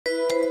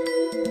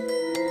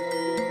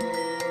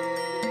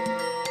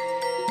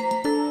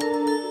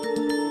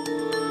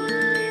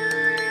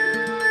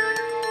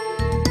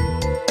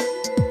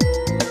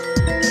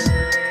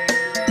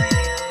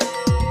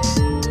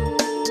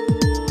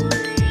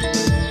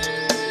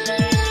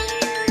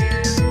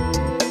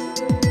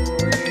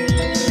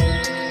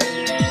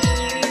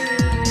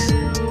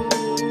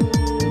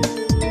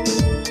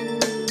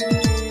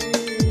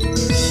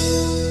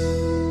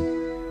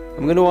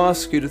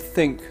ask you to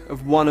think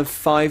of one of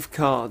 5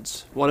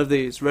 cards. One of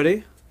these.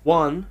 Ready?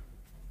 1,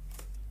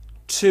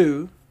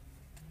 2,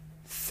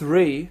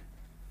 3,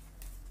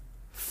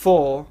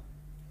 4,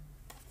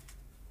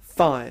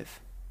 5.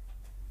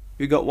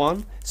 You got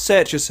one? Say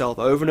it to yourself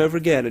over and over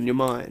again in your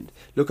mind.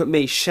 Look at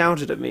me,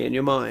 shout it at me in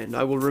your mind.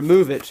 I will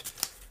remove it.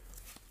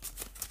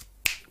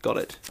 Got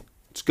it.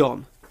 It's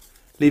gone.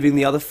 Leaving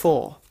the other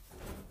 4.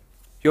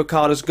 Your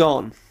card is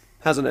gone,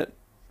 hasn't it?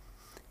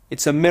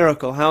 It's a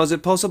miracle. How is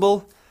it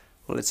possible?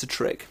 Well, it's a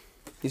trick.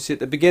 You see, at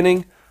the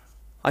beginning,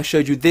 I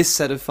showed you this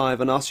set of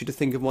 5 and asked you to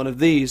think of one of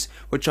these,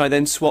 which I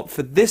then swapped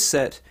for this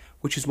set,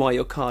 which is why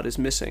your card is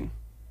missing.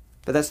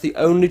 But that's the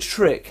only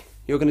trick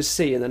you're going to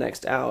see in the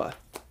next hour.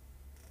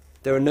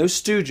 There are no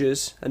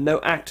stooges and no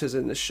actors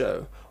in this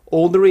show.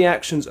 All the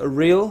reactions are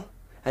real,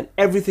 and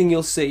everything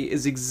you'll see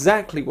is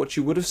exactly what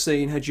you would have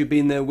seen had you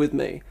been there with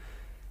me.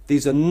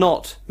 These are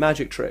not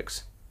magic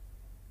tricks.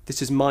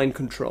 This is mind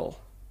control.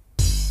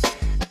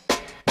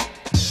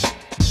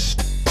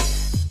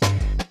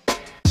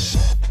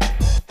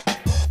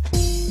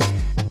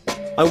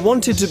 I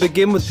wanted to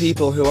begin with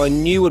people who I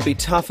knew would be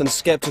tough and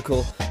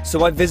skeptical,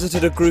 so I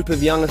visited a group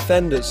of young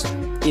offenders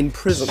in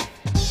prison.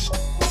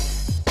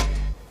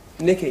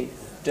 Nikki,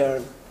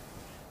 Derren,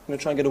 I'm going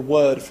to try and get a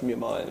word from your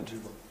mind,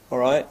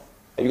 alright?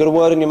 Have you got a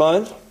word in your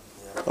mind?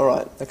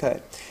 Alright,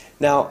 okay.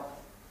 Now,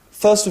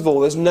 first of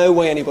all, there's no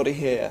way anybody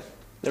here,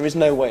 there is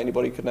no way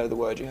anybody could know the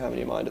word you have in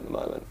your mind at the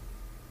moment.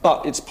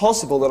 But it's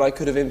possible that I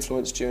could have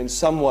influenced you in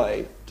some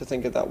way to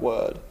think of that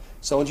word.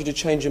 So I want you to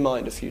change your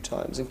mind a few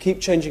times, and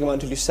keep changing your mind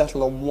until you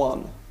settle on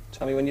one.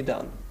 Tell me when you're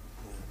done.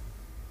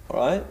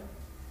 Alright?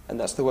 And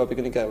that's the word we're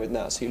going to go with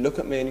now. So you look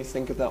at me and you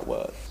think of that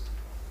word.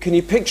 Can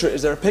you picture it?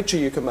 Is there a picture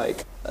you can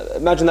make?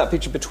 Imagine that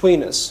picture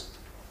between us,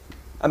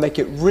 and make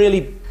it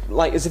really,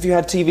 like as if you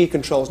had TV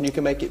controls, and you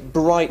can make it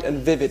bright and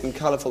vivid and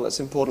colourful.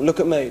 That's important. Look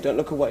at me, don't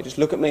look away. Just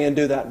look at me and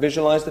do that.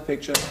 Visualise the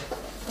picture.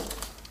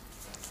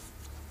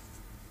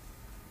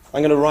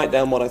 I'm going to write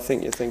down what I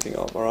think you're thinking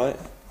of, alright?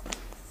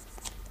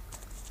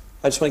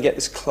 I just want to get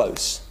this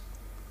close.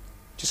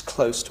 Just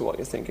close to what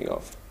you're thinking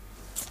of.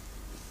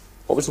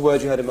 What was the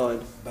word you had in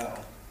mind?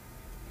 Battle.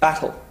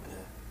 Battle. Yeah.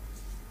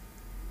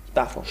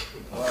 Battle.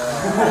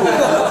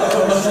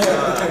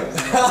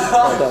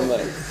 Well done,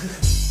 mate.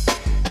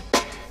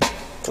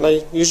 Can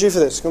I use you for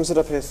this? Come sit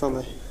up here for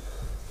me.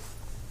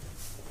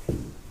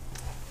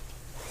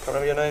 Can't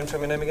remember your name. Tell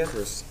me your name again.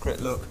 Chris. Great.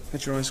 Look.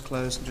 Put your eyes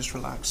closed and just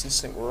relax and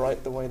sink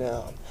right the way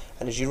down.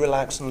 And as you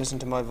relax and listen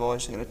to my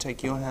voice, I'm going to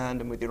take your hand,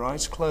 and with your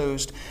eyes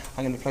closed,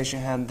 I'm going to place your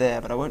hand there,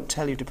 but I won't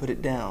tell you to put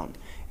it down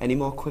any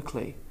more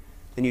quickly.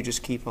 Then you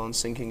just keep on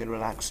sinking and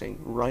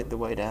relaxing right the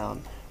way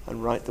down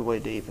and right the way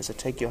deep. As I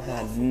take your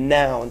hand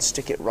now and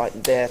stick it right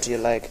there to your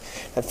leg,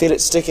 and feel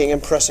it sticking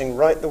and pressing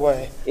right the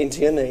way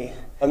into your knee.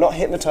 I'm not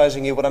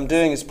hypnotizing you. What I'm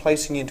doing is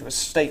placing you into a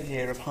state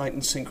here of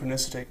heightened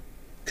synchronicity.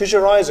 Because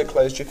your eyes are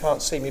closed, you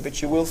can't see me, but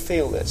you will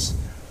feel this.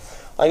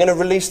 I'm going to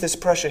release this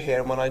pressure here,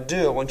 and when I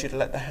do, I want you to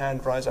let the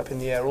hand rise up in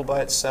the air all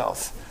by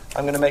itself.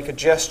 I'm going to make a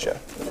gesture,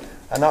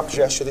 an up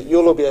gesture that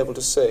you'll all be able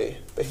to see,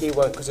 but he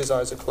won't because his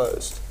eyes are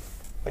closed.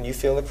 When you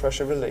feel the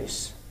pressure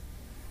release,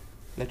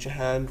 let your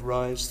hand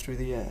rise through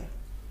the air.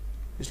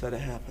 Just let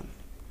it happen.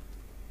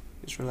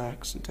 Just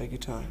relax and take your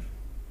time.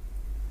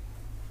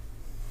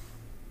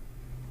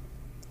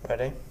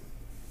 Ready?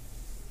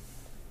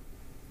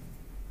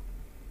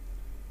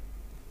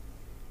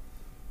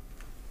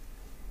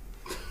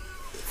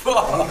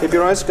 Keep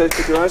your eyes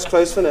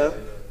closed for now,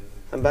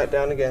 and back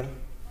down again.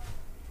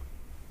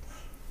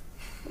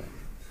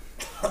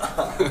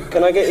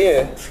 Can I get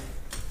you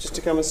just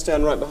to come and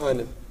stand right behind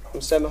him?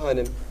 And stand behind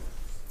him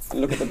and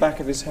look at the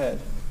back of his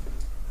head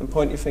and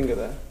point your finger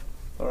there,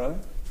 alright?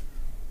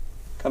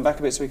 Come back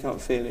a bit so we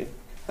can't feel you.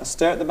 Now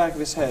stare at the back of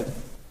his head.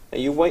 Now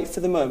you wait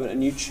for the moment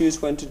and you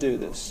choose when to do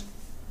this.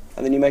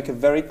 And then you make a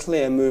very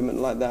clear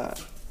movement like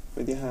that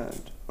with your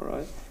hand,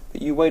 alright?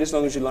 But you wait as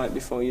long as you like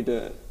before you do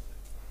it.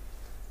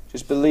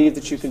 Just believe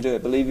that you can do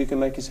it. Believe you can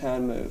make his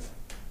hand move.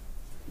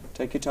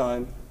 Take your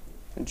time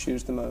and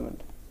choose the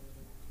moment.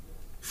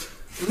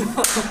 I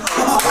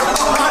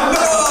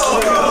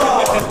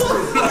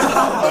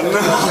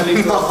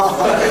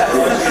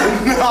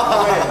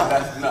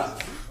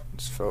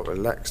just felt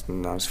relaxed,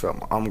 and I just felt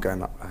my arm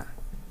going up there.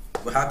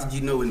 But how did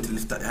you know when to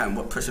lift that hand?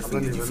 What pressure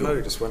thing did you feel? I don't even know,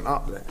 it just went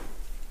up there.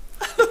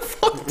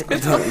 I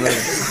don't know.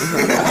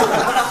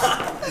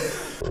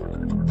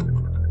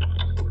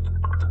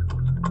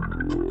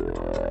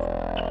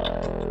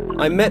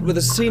 I met with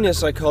a senior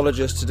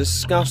psychologist to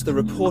discuss the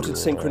reported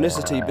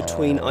synchronicity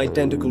between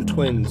identical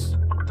twins.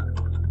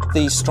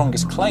 The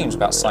strongest claims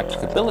about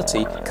psychic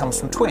ability comes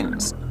from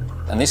twins.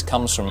 And this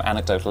comes from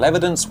anecdotal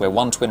evidence where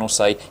one twin will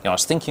say, I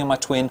was thinking of my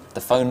twin,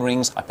 the phone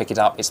rings, I pick it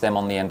up, it's them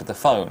on the end of the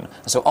phone.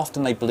 And so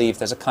often they believe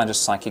there's a kind of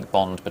psychic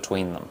bond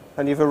between them.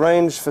 And you've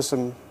arranged for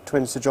some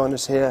twins to join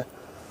us here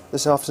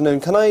this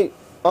afternoon. Can I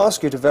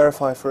ask you to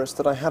verify for us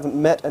that I haven't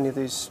met any of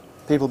these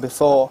people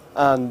before,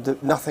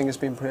 and nothing has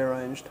been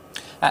prearranged.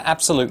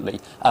 Absolutely.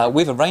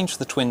 We've arranged for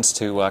the twins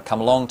to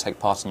come along, take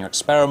part in your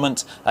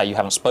experiment. You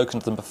haven't spoken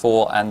to them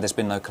before, and there's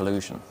been no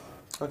collusion.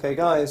 Okay,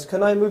 guys,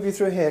 can I move you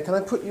through here? Can I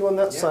put you on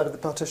that side of the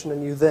partition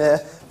and you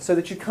there, so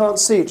that you can't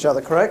see each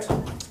other, correct?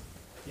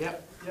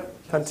 Yep.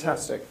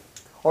 Fantastic.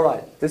 All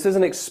right, this is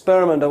an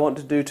experiment I want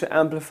to do to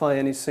amplify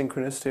any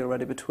synchronicity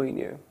already between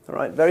you. All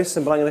right, very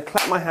simple. I'm going to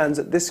clap my hands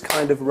at this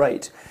kind of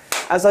rate.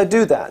 As I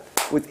do that,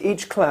 with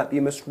each clap,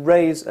 you must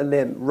raise a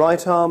limb.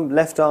 Right arm,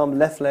 left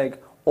leg,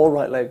 or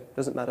right leg,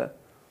 doesn't matter.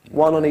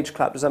 One on each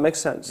clap. Does that make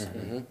sense?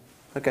 Mm-hmm.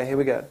 Okay, here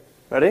we go.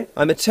 Ready?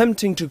 I'm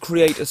attempting to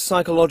create a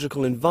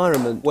psychological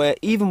environment where,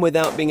 even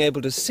without being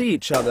able to see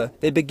each other,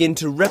 they begin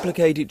to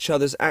replicate each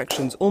other's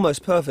actions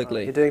almost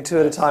perfectly. You're doing two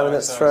at a time, and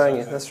that's throwing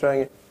you. That's throwing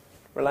you.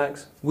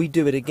 Relax. We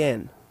do it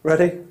again.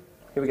 Ready?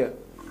 Here we go.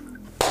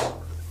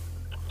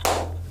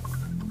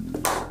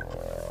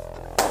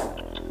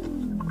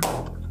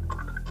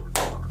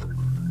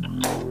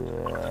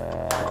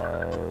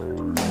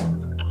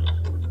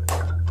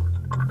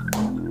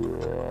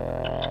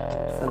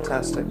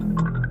 Fantastic.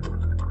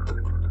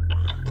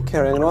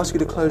 Kerry, I'm going to ask you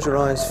to close your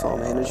eyes for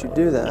me, and as you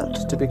do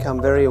that, to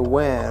become very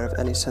aware of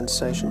any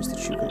sensations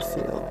that you can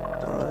feel.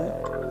 All right?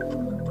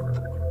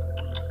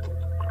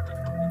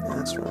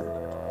 That's right.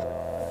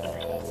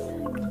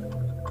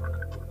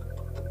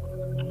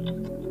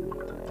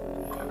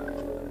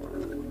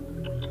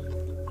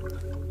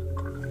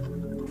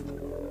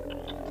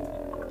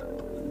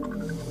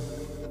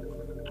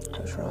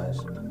 Close your eyes.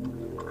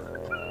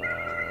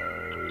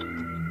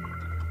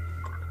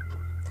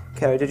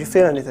 Kerry, did you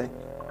feel anything?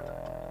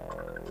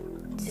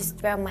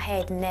 Just around my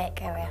head and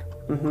neck area.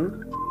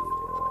 Mm-hmm.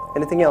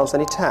 Anything else?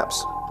 Any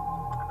taps?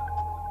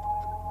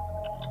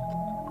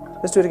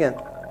 Let's do it again.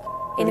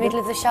 In the middle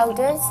of the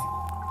shoulders.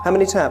 How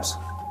many taps?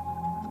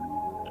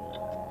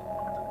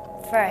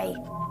 3.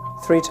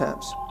 3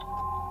 taps.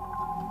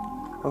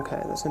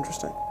 Okay, that's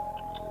interesting.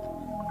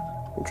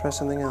 We'll try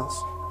something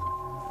else.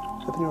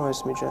 Open your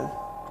eyes to me, Joe.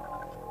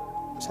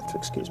 Just have to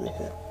excuse me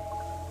here.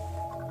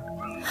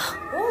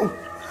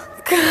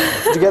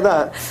 Did you get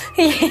that?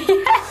 Yeah.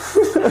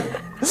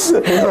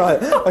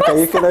 Right.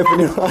 Okay, you can open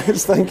your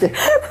eyes. Thank you.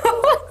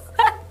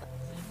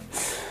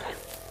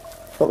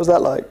 What was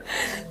that like?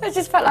 I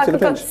just felt like I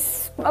got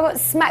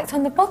smacked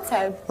on the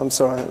bottom. I'm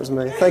sorry, that was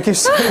me. Thank you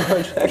so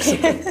much.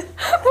 Excellent.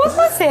 What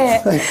was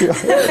it? Thank you.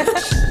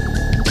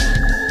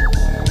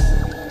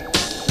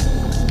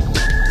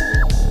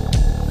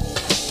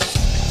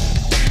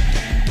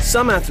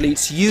 Some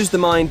athletes use the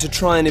mind to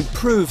try and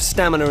improve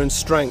stamina and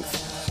strength.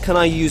 Can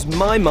I use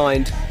my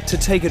mind to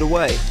take it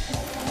away?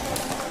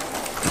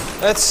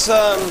 Let's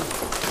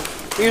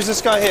use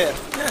this guy here.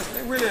 Yes,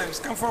 Williams,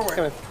 come forward.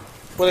 Come in.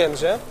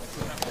 Williams, yeah?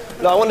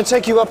 No, I want to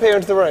take you up here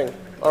into the ring,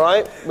 all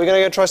right? We're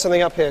going to go try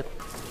something up here.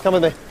 Come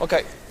with me.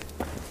 Okay.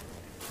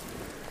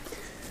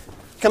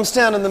 Come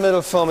stand in the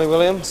middle for me,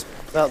 Williams.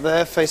 Out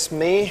there, face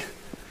me.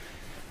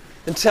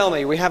 And tell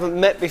me, we haven't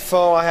met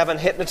before, I haven't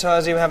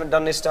hypnotized you, we haven't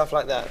done any stuff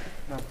like that.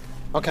 No.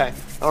 Okay,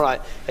 all right.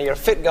 And you're a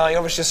fit guy, you're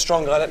obviously a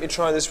strong guy. Let me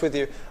try this with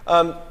you.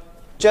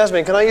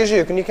 Jasmine, can I use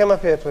you? Can you come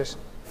up here, please?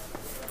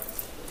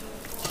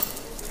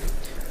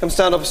 Come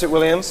stand opposite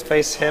Williams,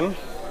 face him.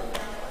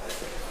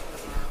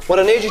 What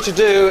I need you to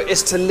do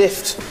is to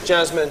lift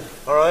Jasmine,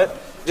 all right?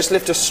 Just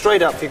lift her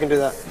straight up if you can do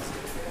that.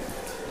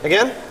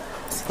 Again?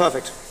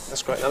 Perfect.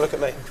 That's great. Now look at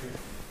me.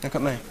 Look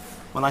at me.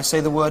 When I say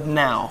the word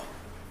now,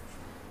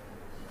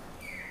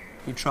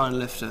 you try and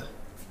lift her.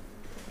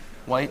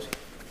 Wait.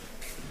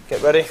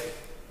 Get ready.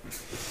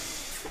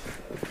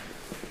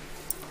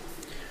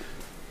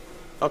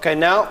 Okay,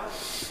 now.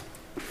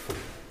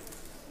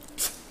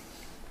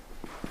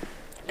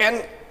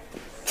 And.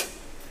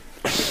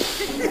 I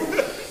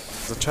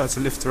tried to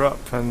lift her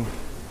up, and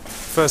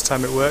first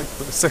time it worked,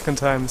 but the second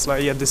time it's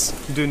like, yeah,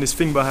 you're doing this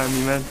thing behind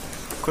me, man.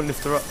 Couldn't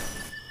lift her up.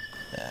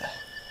 Yeah.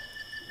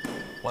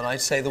 When I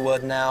say the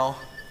word now,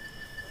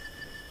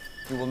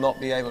 you will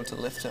not be able to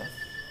lift her.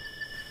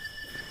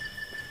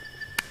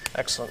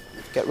 Excellent.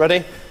 Get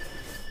ready.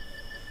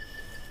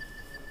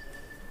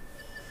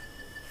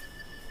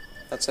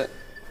 That's it.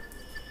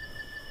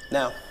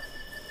 Now.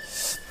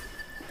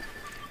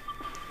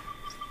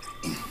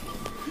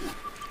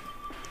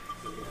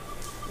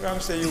 I'm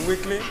saying you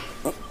weakly.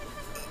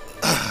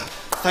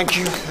 Thank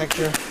you, thank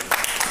you.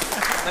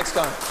 Next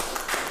guy.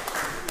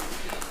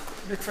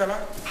 Big fella.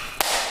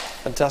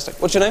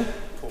 Fantastic. What's your name?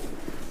 Paul.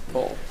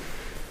 Paul.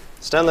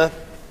 Stand there.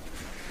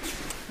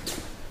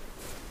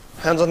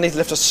 Hands underneath,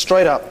 lift us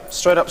straight up.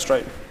 Straight up,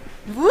 straight.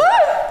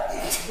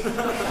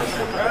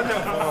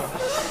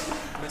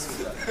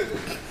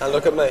 Now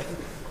look at me.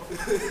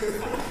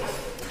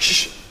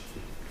 Shh.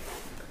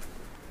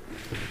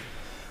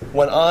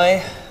 When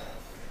I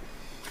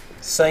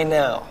say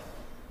now,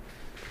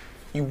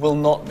 you will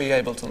not be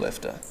able to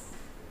lift her.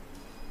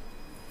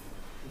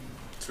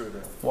 True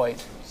that.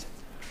 Wait.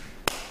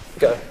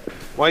 Go.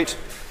 Wait.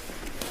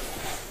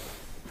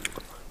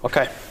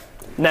 Okay.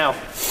 Now.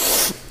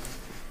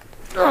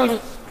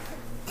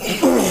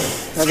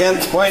 Again.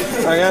 Wait.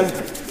 Again.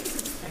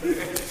 Look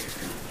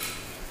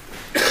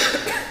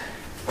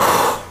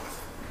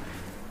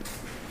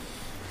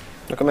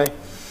at me.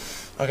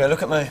 Okay,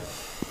 look at me.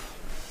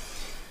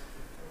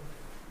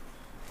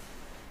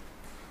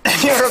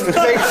 You're a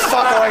big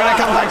fucker, I'm gonna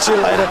come back to you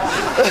later.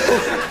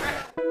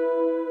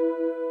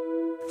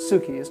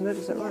 Suki, isn't it?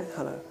 Is that right?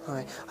 Hello.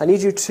 Hi. I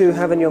need you to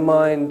have in your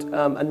mind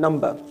a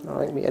number, all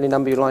right? Any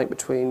number you like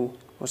between,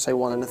 we'll say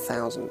 1 and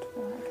 1,000. Okay.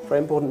 Very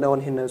important, no one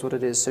here knows what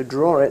it is. So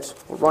draw it,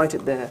 or write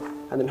it there,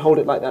 and then hold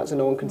it like that so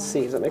no one can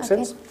see. Does that make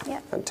sense? Yeah.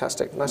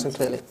 Fantastic. Nice and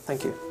clearly.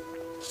 Thank you.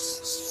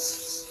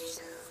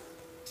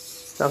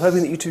 Now, I'm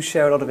hoping that you two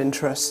share a lot of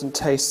interests and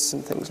tastes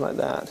and things like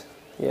that.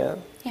 Yeah?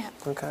 Yeah.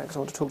 Okay, because I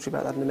want to talk to you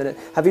about that in a minute.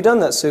 Have you done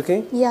that,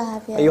 Suki? Yeah, I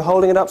have, yeah. Are you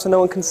holding it up so no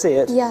one can see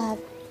it? Yeah, I have.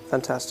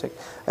 Fantastic.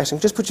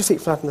 Excellent. Just put your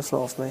feet flat on the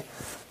floor for me.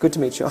 Good to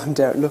meet you. I'm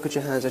Derek. Look at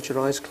your hands, let your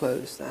eyes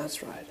closed.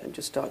 That's right. And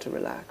just start to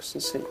relax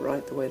and sink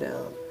right the way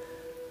down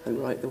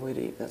and right the way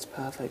deep. That's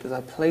perfect. As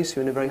I place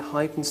you in a very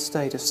heightened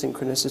state of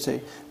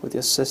synchronicity with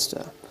your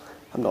sister.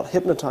 I'm not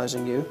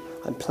hypnotizing you.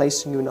 I'm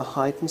placing you in a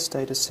heightened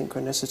state of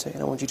synchronicity.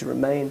 And I want you to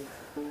remain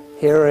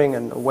hearing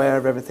and aware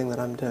of everything that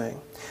I'm doing.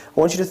 I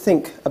want you to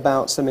think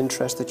about some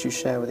interest that you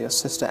share with your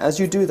sister. As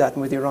you do that,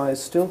 and with your eyes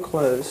still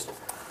closed,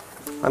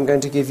 I'm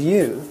going to give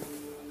you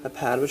a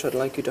pad which I'd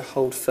like you to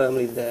hold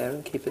firmly there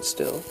and keep it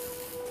still.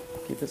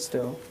 Keep it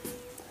still.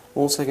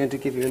 I'm also going to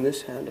give you in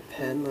this hand a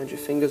pen. Mind your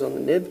fingers on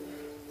the nib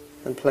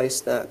and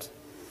place that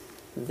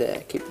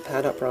there. Keep the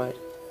pad upright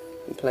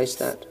and place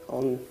that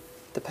on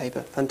the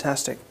paper.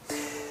 Fantastic.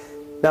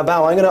 Now,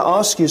 Bao, I'm going to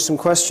ask you some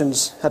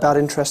questions about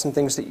interest and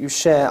things that you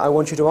share. I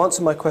want you to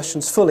answer my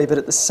questions fully, but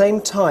at the same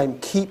time,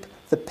 keep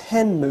the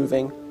pen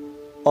moving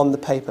on the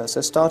paper. So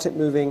start it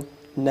moving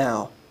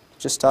now.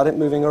 Just start it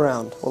moving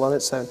around, all on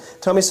its own.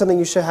 Tell me something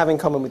you should have in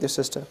common with your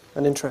sister,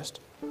 an interest.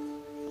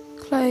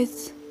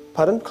 Clothes.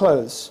 Pardon?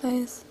 Clothes?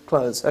 Clothes.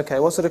 Clothes. Okay,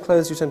 what sort of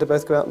clothes do you tend to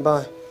both go out and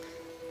buy?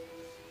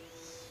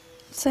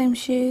 Same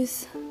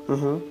shoes.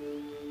 Mm-hmm.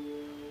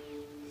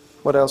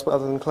 What else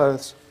other than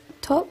clothes?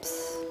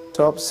 Tops.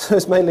 Tops?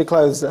 It's mainly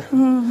clothes, though.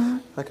 Mm-hmm.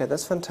 Okay,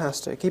 that's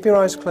fantastic. Keep your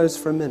eyes closed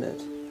for a minute.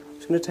 I'm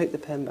just going to take the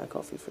pen back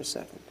off you for a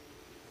second.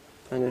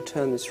 I'm going to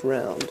turn this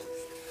round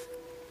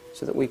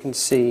so that we can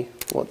see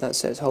what that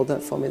says. Hold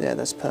that for me there,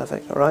 that's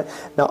perfect, all right?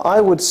 Now, I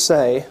would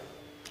say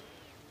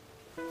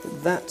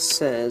that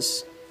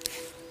says,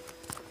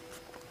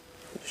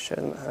 let's show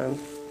them at home.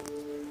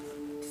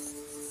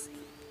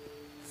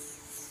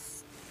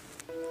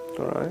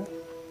 All right.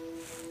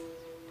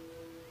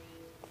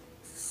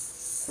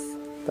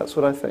 That's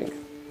what I think.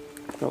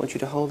 I want you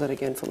to hold that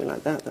again for me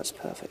like that. That's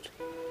perfect.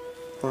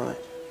 All right.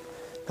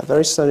 Now,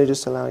 very slowly,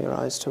 just allow your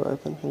eyes to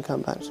open and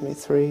come back to me.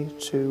 3,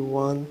 2,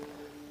 1.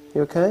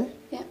 You okay?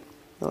 Yeah.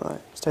 All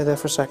right. Stay there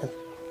for a second.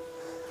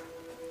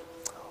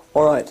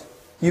 All right.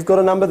 You've got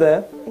a number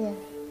there. Yeah.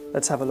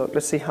 Let's have a look.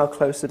 Let's see how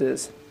close it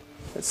is.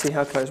 Let's see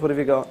how close. What have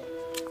you got?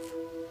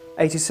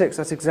 86.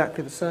 That's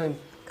exactly the same.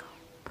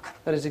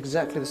 That is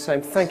exactly the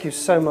same. Thank you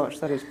so much.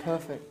 That is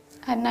perfect.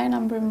 I had no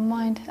number in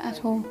my mind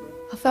at all.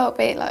 I felt a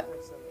bit like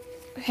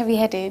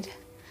heavy-headed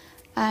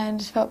and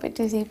just felt a bit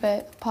dizzy,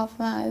 but apart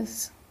from that, it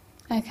was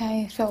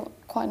okay. It felt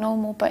quite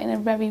normal, but in a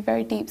very,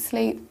 very deep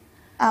sleep.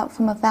 Out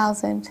from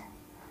 1,000,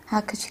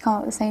 how could she come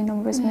up with the same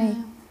number as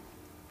me?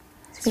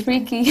 It's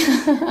freaky.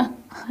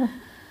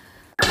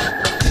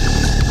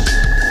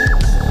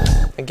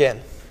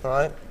 Again, all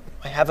right?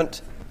 I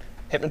haven't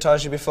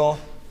hypnotized you before.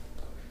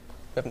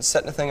 We haven't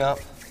set anything up.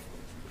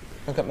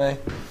 Look at me.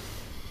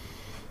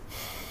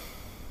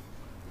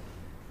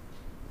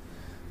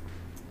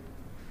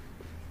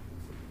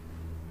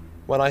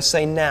 When I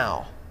say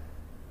now,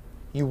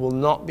 you will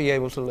not be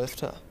able to lift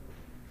her.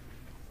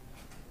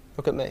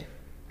 Look at me.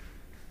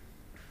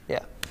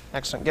 Yeah,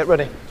 excellent. Get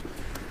ready.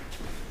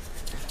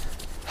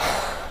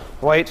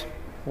 Wait,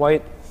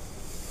 wait.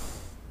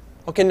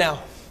 Okay,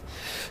 now.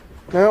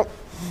 Now.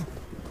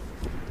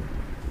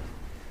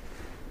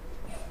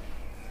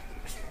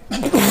 I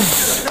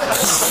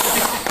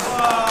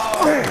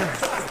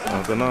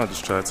don't know, I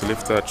just tried to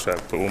lift her, tried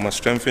to put all my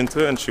strength into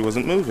her and she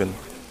wasn't moving.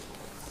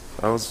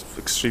 I was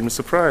extremely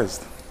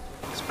surprised.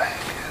 It's back.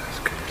 That's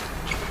good.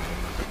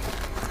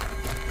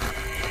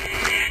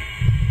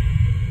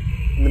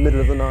 In the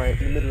middle of the night,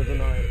 in the middle of the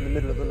night, in the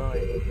middle of the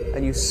night,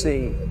 and you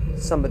see,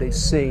 somebody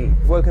see,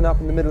 woken up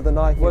in the middle of the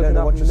night, woken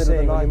up in the middle of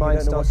the night, your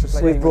mind starts to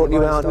play. We've brought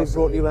you out,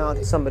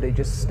 somebody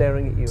just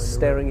staring at you, and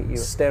staring at you,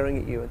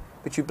 staring at you.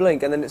 But you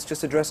blink, and then it's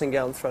just a dressing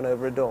gown thrown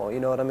over a door, you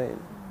know what I mean?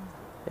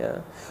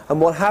 Yeah. And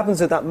what happens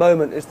at that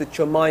moment is that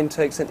your mind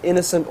takes an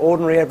innocent,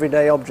 ordinary,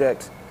 everyday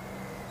object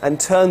and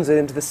turns it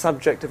into the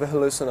subject of a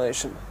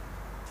hallucination.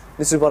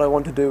 This is what I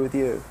want to do with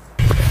you.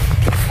 Do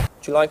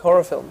you like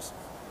horror films?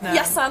 No.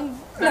 Yes, no.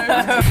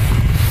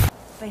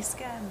 They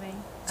scare me.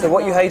 So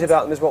what you hate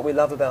about them is what we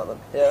love about them,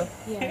 yeah?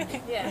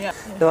 Yeah.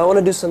 Now I want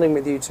to do something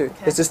with you too.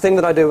 Okay. It's this thing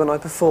that I do when I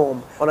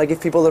perform, when I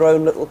give people their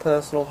own little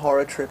personal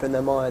horror trip in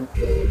their mind.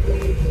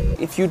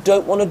 If you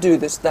don't want to do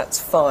this, that's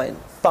fine.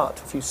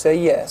 But if you say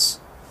yes,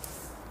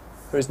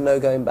 there is no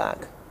going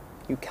back.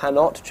 You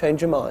cannot change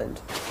your mind.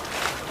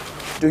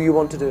 Do you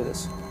want to do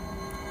this?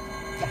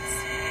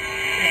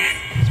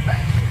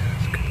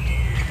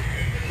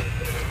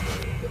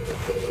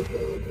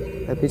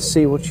 Let me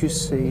see what you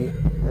see.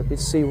 Let me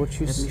see what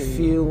you see. Let me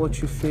feel what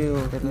you feel.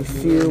 Let me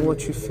feel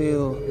what you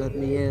feel. Let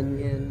me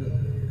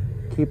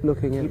in. Keep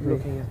looking at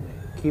me.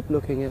 Keep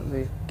looking at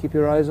me. Keep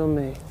your eyes on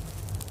me.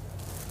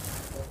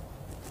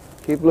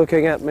 Keep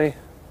looking at me.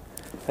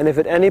 And if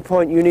at any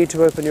point you need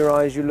to open your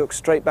eyes, you look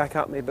straight back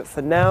at me. But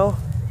for now,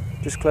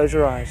 just close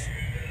your eyes.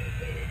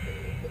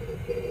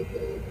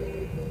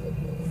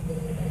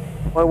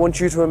 I want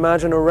you to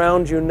imagine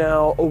around you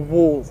now a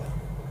wall.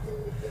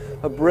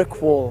 A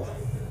brick wall.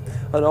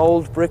 An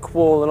old brick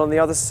wall, and on the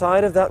other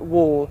side of that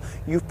wall,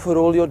 you've put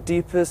all your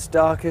deepest,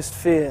 darkest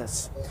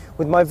fears.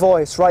 With my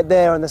voice right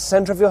there in the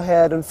center of your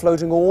head and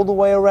floating all the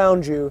way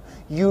around you,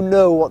 you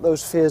know what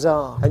those fears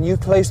are. And you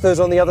place those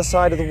on the other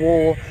side of the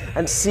wall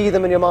and see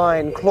them in your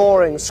mind,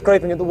 clawing,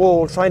 scraping at the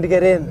wall, trying to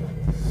get in.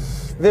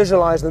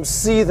 Visualize them,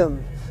 see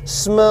them,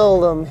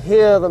 smell them,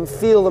 hear them,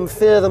 feel them,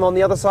 fear them on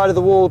the other side of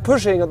the wall,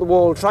 pushing at the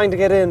wall, trying to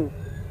get in.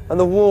 And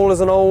the wall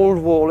is an old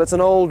wall, it's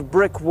an old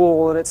brick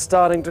wall, and it's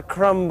starting to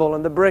crumble,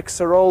 and the bricks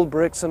are old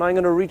bricks, and I'm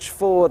going to reach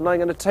forward, and I'm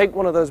going to take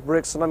one of those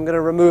bricks, and I'm going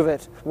to remove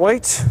it.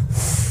 Wait.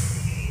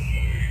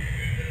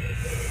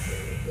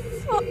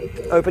 Fuck.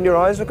 Open your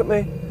eyes, look at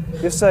me.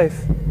 You're safe.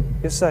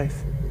 You're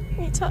safe.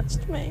 He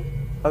touched me.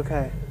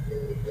 Okay.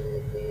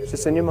 It's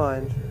just in your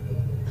mind. Do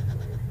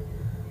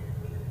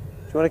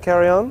you want to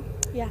carry on?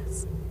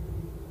 Yes.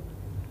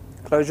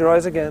 Close your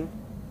eyes again.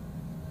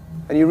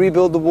 And you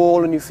rebuild the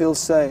wall, and you feel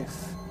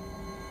safe.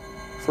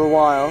 For a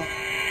while,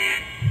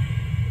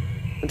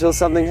 until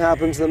something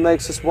happens that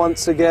makes us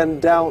once again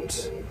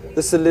doubt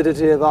the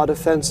solidity of our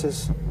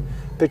defenses.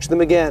 Picture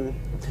them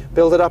again.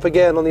 Build it up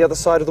again on the other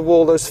side of the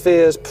wall, those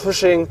fears,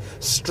 pushing,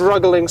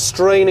 struggling,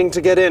 straining to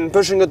get in,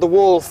 pushing at the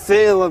wall,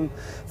 feel them,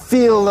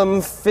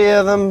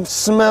 fear them,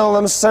 smell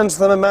them, sense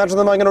them, imagine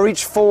them. I'm going to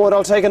reach forward,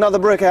 I'll take another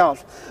brick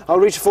out. I'll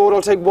reach forward,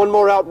 I'll take one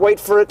more out, wait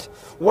for it,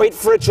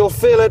 you'll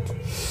feel it.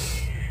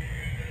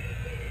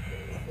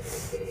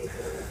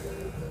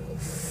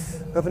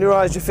 Open your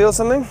eyes. Do you feel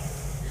something?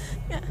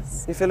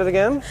 Yes. You feel it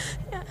again?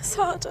 Yes,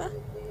 harder.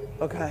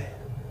 Okay.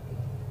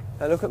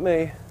 Now look at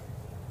me.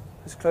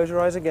 Just close your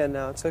eyes again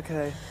now. It's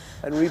okay.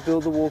 And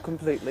rebuild the wall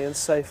completely and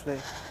safely.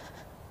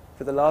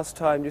 For the last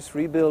time, just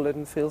rebuild it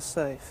and feel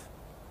safe.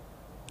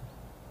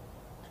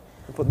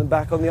 And put them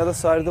back on the other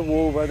side of the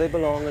wall where they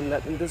belong and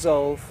let them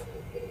dissolve.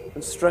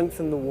 And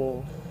strengthen the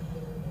wall.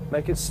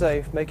 Make it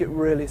safe. Make it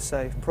really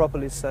safe.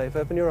 Properly safe.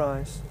 Open your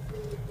eyes.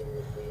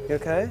 You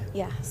okay?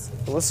 Yes.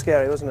 It was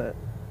scary, wasn't it?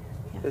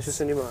 Yes. It's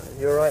just in your mind.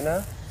 You all right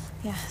now?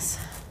 Yes.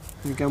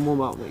 You go and warm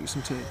up, make you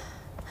some tea. Okay.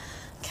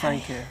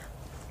 Thank you.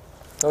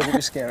 That would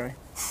be scary.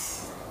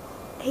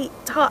 He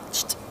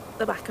touched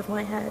the back of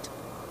my head.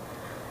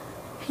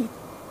 He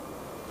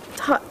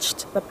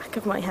touched the back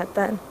of my head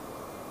then.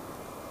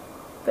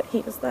 But he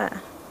was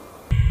there.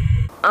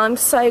 I'm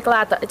so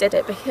glad that I did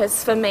it,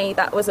 because for me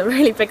that was a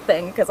really big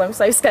thing, because I'm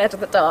so scared of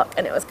the dark,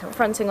 and it was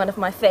confronting one of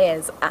my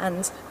fears.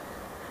 And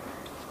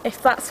if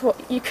that's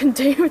what you can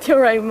do with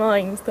your own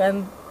mind,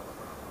 then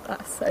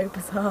that's so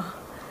bizarre.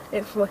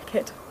 It's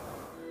wicked.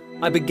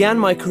 I began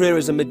my career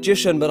as a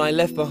magician, but I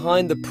left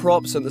behind the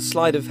props and the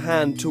sleight of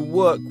hand to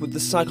work with the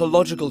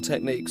psychological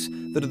techniques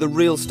that are the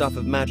real stuff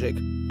of magic.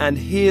 And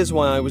here's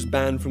why I was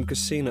banned from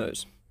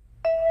casinos.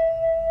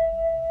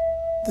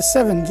 The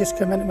 7 just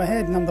came into my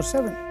head, number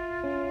 7.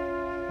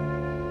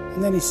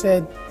 And then he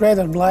said, red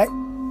or black?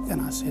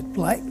 And I said,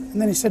 black. And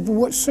then he said, well,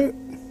 what suit?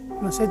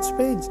 And I said,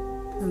 spades.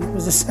 And it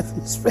was a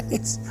 7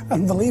 spades.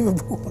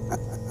 Unbelievable.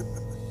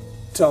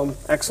 Tom,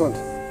 excellent.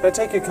 Can I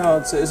take your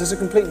cards? Is this a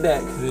complete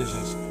deck? It is,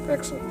 yes.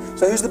 Excellent.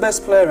 So who's the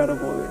best player out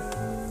of all of you?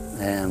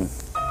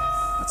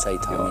 I'd say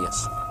Tommy,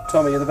 yes.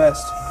 Tommy, you're the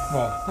best.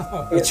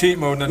 Well, I cheat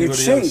more than anybody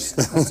you cheat? else.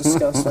 That's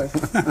disgusting.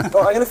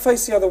 Well, I'm going to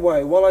face the other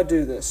way. While I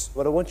do this,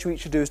 what I want you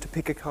each to do is to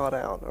pick a card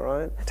out, all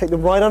right? Take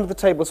them right under the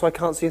table so I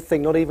can't see a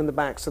thing, not even the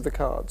backs of the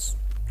cards.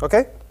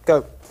 Okay?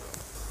 Go.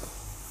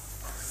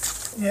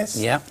 Yes.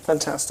 Yeah.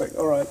 Fantastic.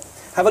 All right.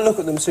 Have a look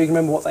at them so you can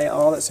remember what they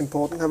are. That's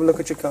important. Have a look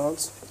at your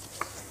cards.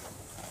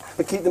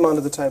 But keep them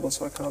under the table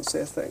so I can't see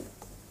a thing.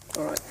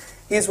 All right.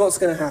 Here's what's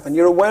going to happen.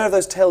 You're aware of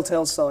those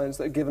telltale signs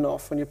that are given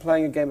off when you're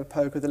playing a game of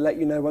poker that let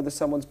you know whether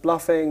someone's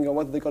bluffing or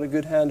whether they've got a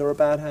good hand or a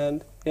bad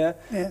hand. Yeah?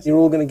 Yes. You're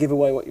all going to give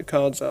away what your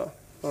cards are.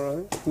 All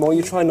right? The more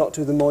you try not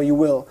to, the more you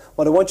will.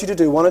 What I want you to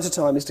do, one at a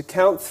time, is to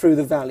count through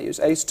the values.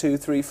 Ace, 2,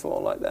 3,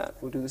 4, like that.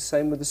 We'll do the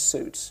same with the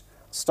suits.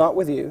 Start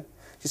with you.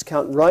 Just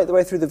count right the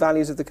way through the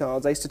values of the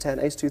cards. Ace to 10,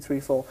 Ace, 2,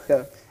 3, 4.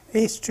 Go.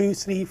 Ace, 2,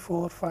 3,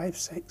 4, 5,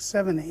 6,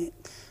 7, 8,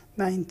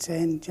 9,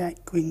 10,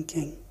 Jack, Queen,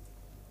 King.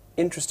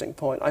 Interesting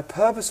point. I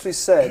purposely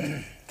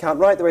said count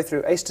right the way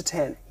through. Ace to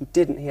 10. He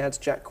didn't. He had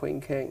Jack,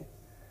 Queen, King.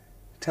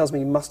 Tells me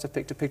you must have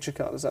picked a picture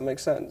card. Does that make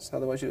sense?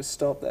 Otherwise you just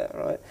stop there,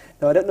 all right?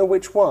 Now, I don't know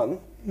which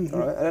one, all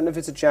right? I don't know if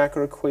it's a Jack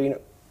or a Queen.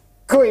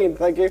 Queen,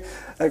 thank you.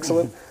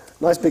 Excellent.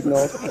 Nice big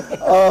nod.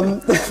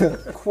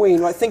 Queen,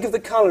 right, think of the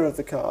colour of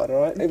the card,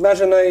 all right?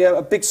 Imagine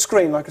a big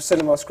screen, like a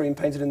cinema screen,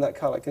 painted in that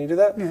colour. Can you do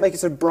that? Yeah. Make it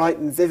sort of bright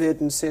and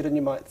vivid and see it in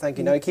your mind. Thank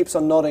you. Now, he keeps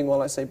on nodding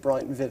while I say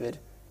bright and vivid.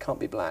 Can't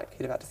be black.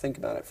 He'd have had to think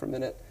about it for a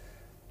minute.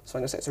 So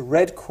I'm going to say it's a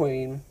red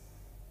queen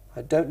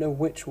I don't know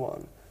which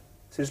one.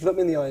 So just look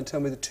me in the eye and tell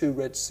me the 2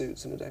 red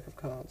suits in a deck of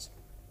cards.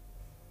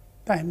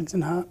 Diamonds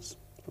and hearts.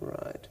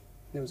 Right.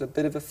 There was a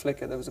bit of a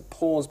flicker. There was a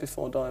pause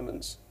before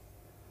diamonds.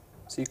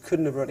 So you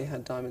couldn't have already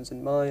had diamonds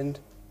in mind.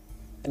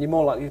 And you're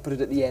more likely to put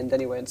it at the end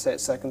anyway and say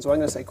it second. So I'm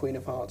going to say Queen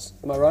of Hearts.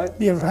 Am I right?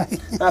 You're right.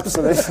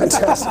 Absolutely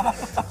fantastic.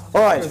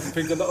 All right.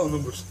 Pick a lot of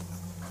numbers.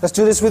 Let's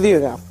do this with you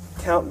now.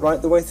 Count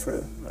right the way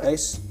through.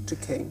 Ace to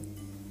king.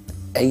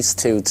 Ace,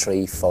 2,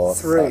 3, 4,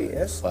 3, 5.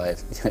 yes?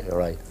 5. You're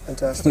right.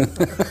 Fantastic.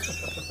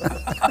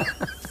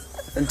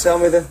 And tell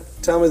me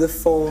the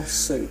 4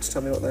 suits.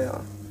 Tell me what they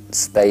are.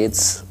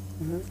 Spades,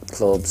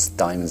 clubs,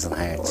 diamonds and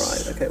hearts. All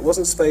right, okay. It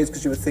wasn't spades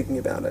because you were thinking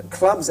about it.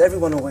 Clubs,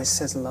 everyone always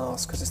says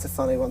last because it's the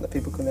funny one that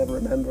people can never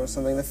remember or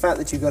something. The fact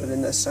that you got it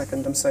in there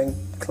second, I'm saying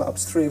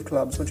clubs. 3 of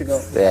clubs. What you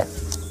got? Yeah,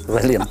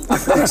 brilliant.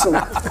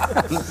 Excellent.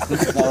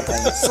 No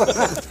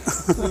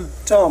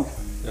thanks. Tom.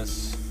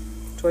 Yes.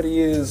 20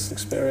 years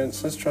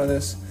experience. Let's try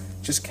this.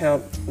 Just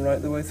count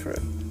right the way through.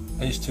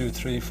 Ace, 2,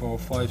 3, 4,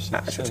 5, 6,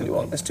 Actually, 7, tell you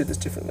what, let's do this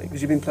differently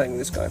because you've been playing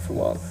with this guy for a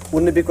while.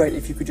 Wouldn't it be great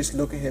if you could just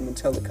look at him and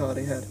tell the card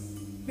he had?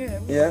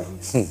 Yeah. Yeah?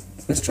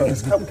 Let's try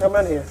this. Come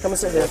around here. Come and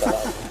sit here.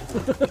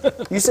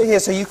 You sit here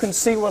so you can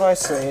see what I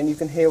see and you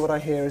can hear what I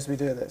hear as we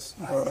do this.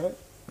 All right?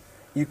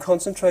 You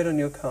concentrate on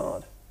your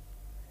card.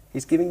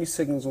 He's giving you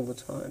signals all the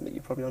time that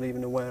you're probably not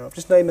even aware of.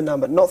 Just name a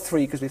number. Not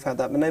 3 because we've had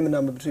that, but name a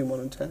number between 1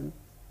 and 10.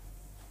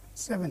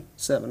 7.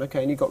 7,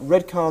 okay. And you've got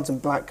red cards and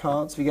black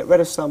cards. If you get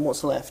rid of some,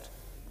 what's left?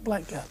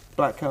 Black card.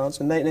 Black cards.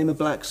 And name a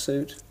black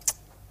suit.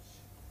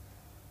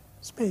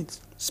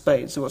 Spades.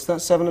 Spades. So what's that?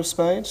 7 of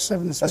spades?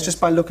 7 of spades. That's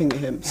just by looking at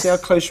him. See how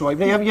close you are.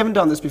 You haven't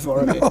done this before,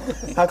 have you?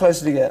 How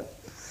close did you get?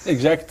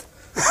 Exact.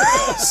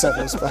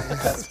 7 of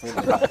spades.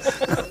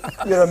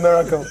 You're a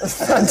miracle.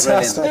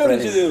 Fantastic. How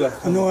did you do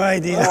that? No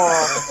idea.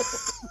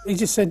 He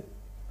just said,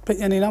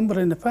 pick any number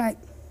in the pack.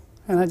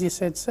 And I just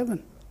said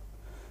 7.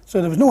 So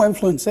there was no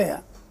influence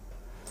there.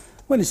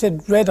 When he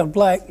said red or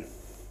black,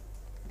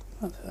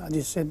 I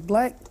just said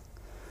black.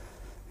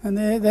 And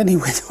then he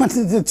went on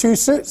to the 2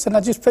 suits and I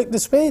just picked the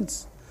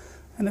spades.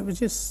 And it was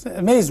just, it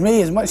amazed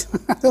me as much.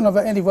 I don't know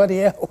about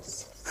anybody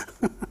else.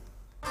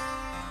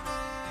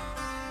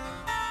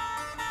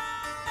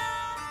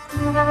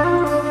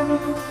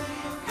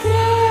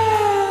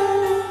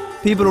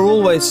 People are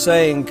always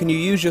saying, can you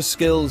use your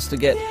skills to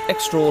get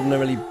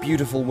extraordinarily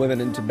beautiful women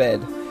into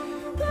bed?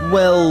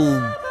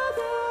 Well,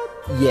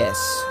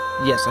 yes.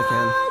 Yes, I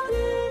can.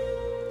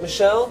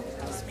 Michelle?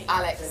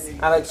 Alex.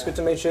 Alex, good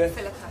to meet you.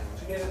 Philippa.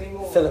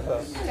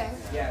 Philippa.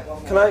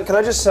 Hello. Can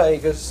I just say,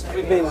 because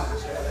we've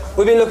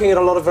been looking at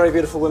a lot of very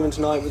beautiful women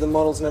tonight with the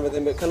models and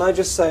everything, but can I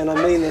just say, and I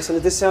mean this, and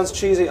if this sounds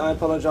cheesy, I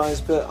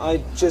apologise, but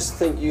I just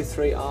think you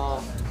 3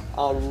 are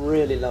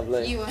really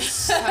lovely. You are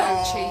so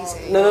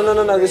cheesy.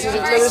 No, this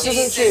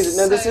isn't cheesy.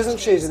 No, this So isn't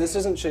cheesy. This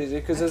isn't cheesy,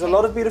 because there's a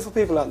lot of beautiful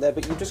people out there,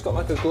 but you've just got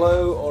like a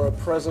glow or a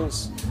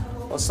presence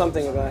or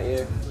something about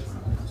you.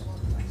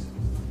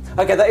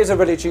 Okay, that is a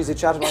really cheesy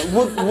chat about.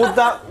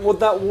 Would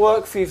that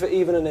work for you for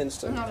even an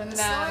instant? Not an No,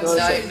 instant.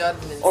 No, not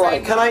an instant. All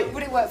right, can I?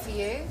 Would it work for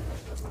you?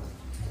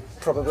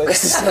 Probably.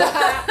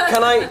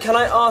 Can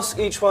I ask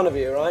each one of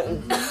you, right?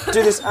 And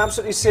do this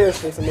absolutely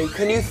seriously for me.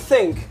 Can you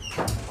think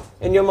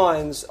in your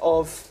minds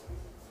of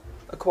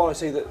a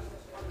quality that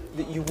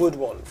you would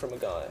want from a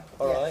guy?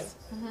 All right.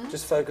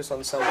 Just focus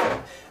on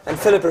something. And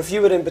Philippa, if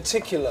you would in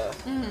particular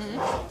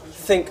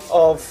think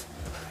of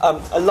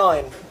a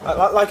line,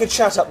 like a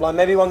chat-up line,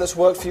 maybe one that's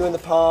worked for you in the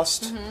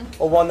past,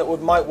 or one that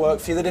might work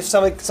for you, that if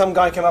some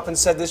guy came up and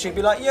said this, you'd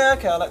be like, yeah,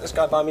 okay, I'll let this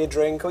guy buy me a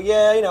drink, or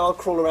yeah, you know, I'll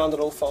crawl around on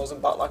all fours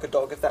and bark like a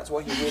dog if that's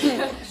what you really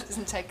want. It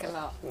doesn't take a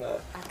lot. No.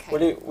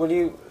 Okay. Will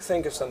you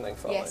think of something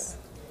for me? Yes.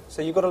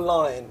 So you've got a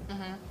line.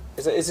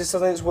 Is this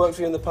something that's worked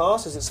for you in the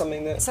past? Is it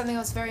something that... It's something I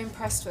was very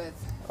impressed with.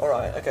 All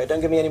right, okay,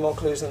 don't give me any more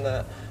clues than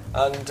that.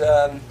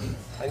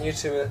 And you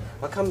two,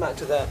 I'll come back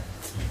to that.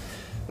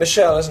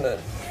 Michelle, isn't it?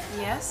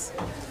 Yes.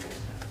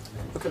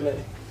 Look at me.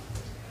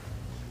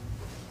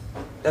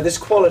 Now this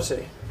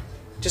quality,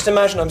 just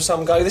imagine I'm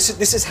some guy, this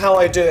is how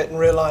I do it in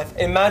real life.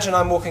 Imagine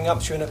I'm walking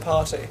up to you in a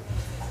party.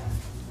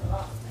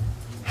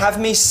 Have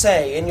me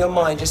say, in your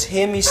mind, just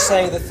hear me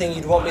say the thing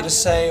you'd want me to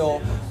say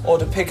or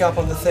to pick up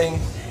on the thing.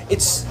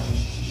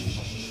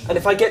 And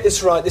if I get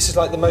this right, this is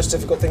like the most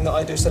difficult thing that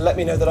I do, so let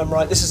me know that I'm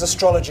right. This is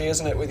astrology,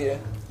 isn't it, with you?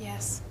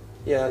 Yes.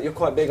 Yeah, you're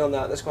quite big on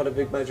that. That's quite a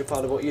big major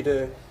part of what you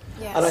do.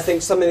 Yes. And I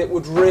think something that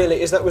would really,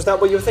 was that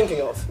what you were thinking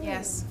of?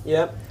 Yes.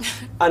 Yeah.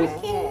 No,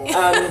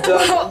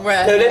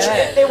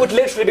 it would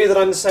literally be that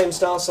I'm the same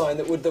star sign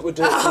that would do it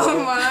for you.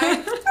 Oh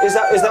my. Is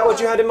that what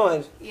you had in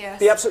mind? Yes.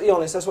 Be absolutely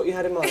honest, that's what you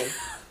had in mind?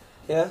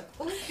 Yeah?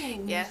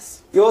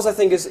 Yes. Yours, I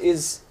think,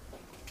 is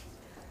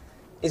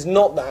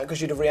not that,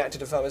 because you'd have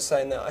reacted if I was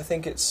saying that. I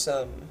think it's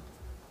a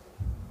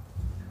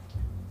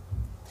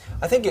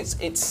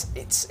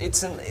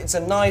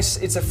nice,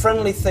 it's a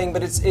friendly thing,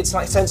 but it's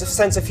like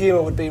sense of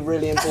humour would be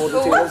really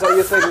important to you. Is that what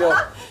you're thinking of?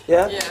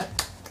 Yeah. Yeah.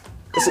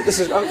 This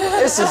is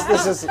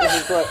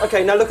great.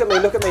 Okay, now look at me.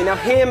 Now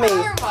hear me.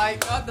 Oh my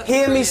God, that's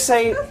hear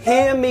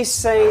me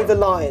say the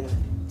line.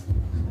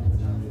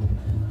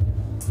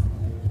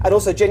 And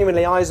also,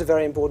 genuinely, eyes are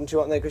very important too,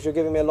 aren't they? Because you're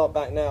giving me a lot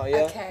back now,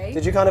 yeah? Okay.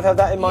 Did you kind of have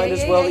that in mind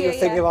as well, that you're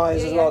thinking of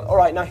eyes as well? Yeah. All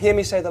right, now hear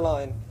me say the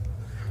line.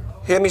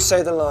 Hear me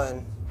say the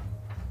line.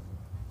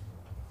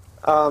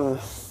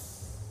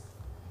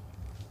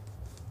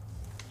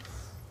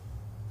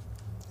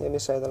 Hear me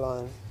say the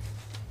line.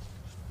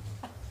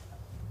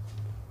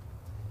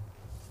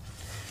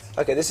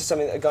 Okay, this is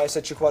something that a guy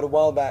said to you quite a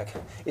while back.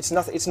 It's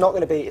not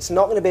going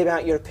to be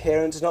about your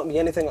appearance. It's not going to be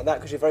anything like that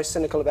because you're very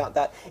cynical about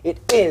that. It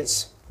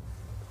is.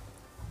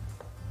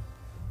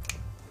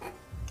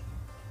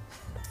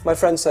 My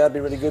friends say I'd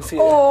be really good for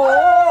you. Oh,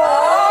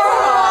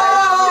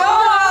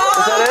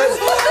 is that it?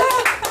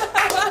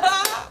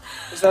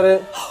 Is that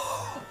it?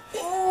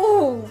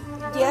 Oh,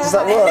 yeah. Does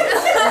that work?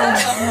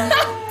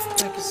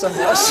 Thank you so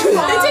much. It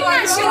didn't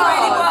actually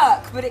really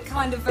work, but it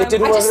kind of. It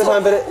didn't work at the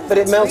time, but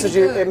it melted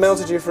you. It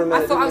melted you for a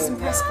minute. I thought I was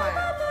impressed by it.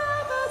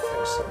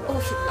 Thanks so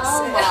much.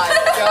 Oh my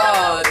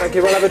god. Thank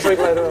you. We'll have a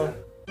drink later on.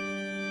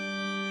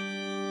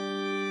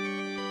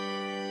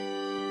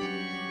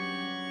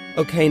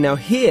 Okay, now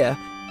here,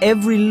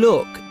 every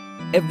look,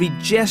 every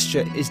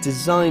gesture is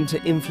designed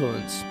to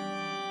influence.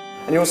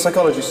 And you're all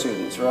psychology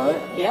students, right?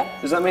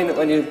 Yep. Does that mean that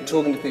when you're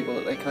talking to people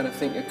that they kind of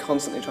think you're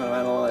constantly trying to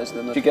analyse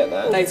them? Do you get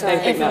that? They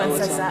think that all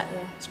the time. That,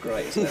 yeah. It's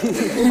great. Isn't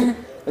it?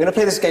 I'm going to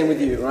play this game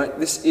with you, right?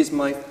 This is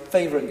my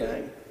favourite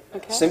game.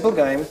 Okay. Simple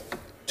game,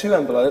 2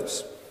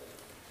 envelopes,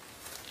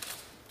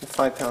 a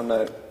 £5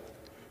 note.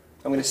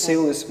 I'm going to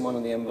seal this in one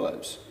of the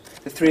envelopes.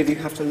 The 3 of you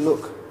have to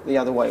look the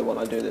other way while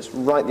I do this.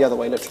 Right the other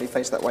way, literally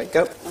face that way.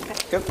 Go. Okay.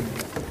 Go.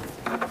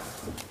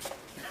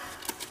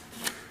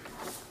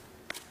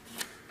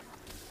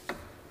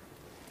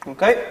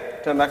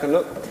 Okay, turn back and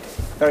look.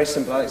 Very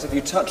simple, Alex. If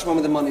you touch one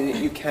with the money,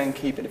 you can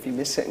keep it. If you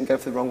miss it and go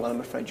for the wrong one, I'm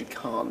afraid you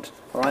can't.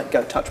 All right,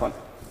 go, touch one.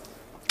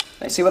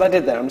 Now, you see what I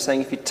did there? I'm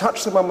saying if you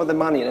touch the one with the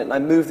money in it, and I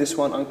move this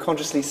one,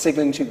 unconsciously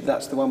signaling to you that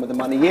that's the one with the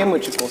money in,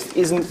 which of course it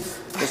isn't.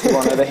 There's the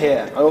one over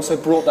here. I also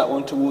brought that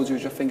one towards you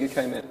as your finger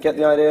came in. Get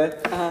the idea?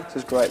 This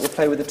is great. We'll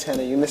play with the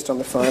tenner. You missed on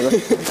the fiver.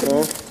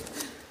 Yeah.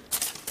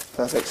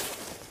 Perfect.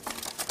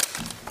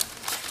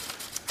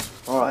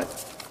 All right,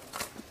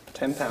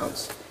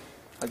 £10.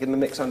 I'll give them a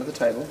mix under the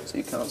table so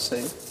you can't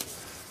see.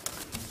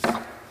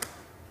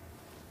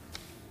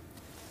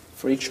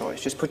 Free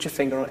choice. Just put your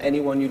finger on any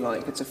one you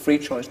like. It's a free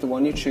choice. The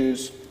one you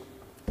choose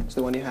is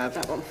the one you have.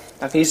 That one.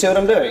 Now, can you see what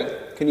I'm doing?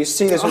 Can you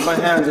see this with my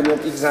hands?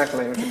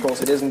 Exactly, which of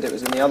course it isn't. It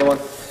was in the other one.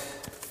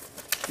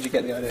 Did you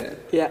get the idea?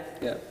 Yeah.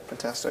 Yeah,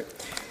 fantastic.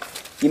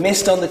 You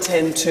missed on the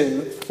 10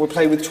 too. We'll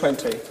play with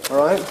 20, all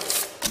right?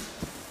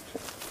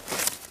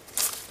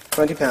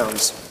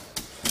 £20.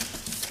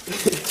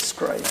 It's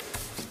great.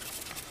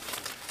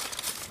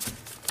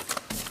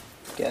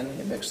 Again,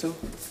 you mix them.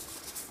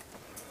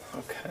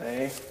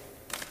 Okay.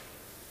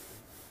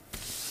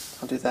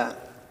 I'll do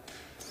that.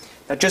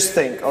 Now just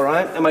think, all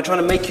right? Am I trying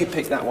to make you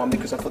pick that one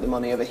because I put the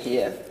money over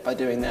here by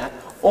doing that?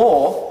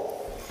 Or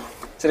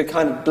is it a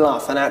kind of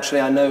bluff and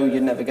actually I know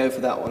you'd never go for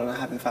that one and I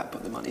have in fact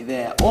put the money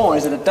there? Or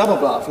is it a double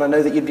bluff and I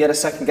know that you'd be able to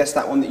second guess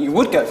that one, that you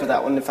would go for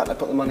that one, in fact I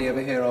put the money over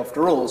here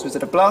after all? So is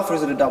it a bluff or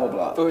is it a double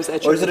bluff? Or is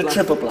it a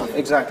triple bluff?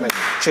 Exactly.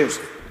 Choose.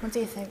 What do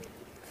you think?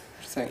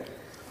 What do you think?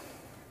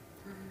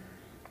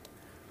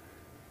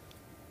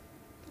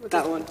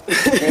 That one. You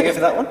going to go for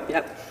that one?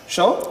 Yep.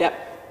 Sure?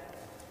 Yep.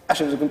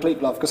 Actually, it was a complete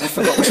bluff because I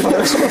forgot which one it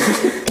was.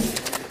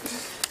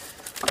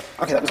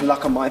 Okay, that was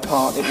luck on my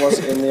part. It was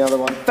in the other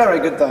one. Very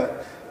good, though.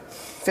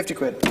 50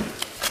 quid.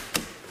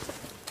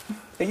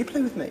 Yeah, you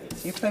play with me.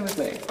 You play with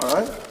me, all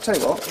right? Tell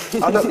you what,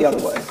 I'll look the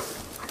other way.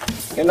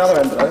 Get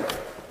another envelope.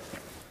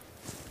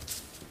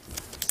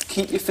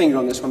 Keep your finger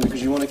on this one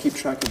because you want to keep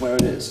track of where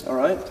it is, all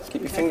right?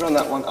 Keep your finger on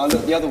that one. I'll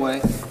look the other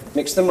way.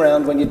 Mix them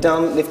round. When you're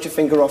done, lift your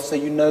finger off so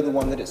you know the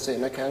one that it's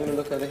in. Okay, I'm going to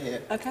look over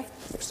here. Okay.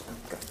 Mix them.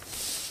 Go.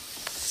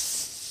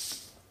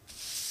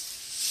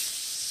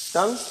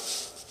 Done?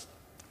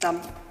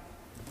 Done.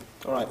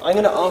 All right, I'm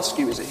going to ask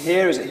you, is it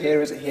here, is it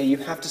here, is it here? You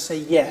have to say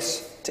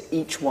yes to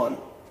each one,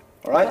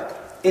 all right? Okay.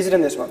 Is it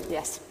in this one?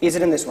 Yes. Is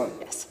it in this one?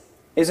 Yes.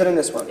 Is it in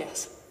this one?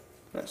 Yes.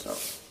 No, it's not.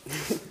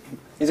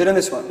 Is it in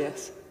this one?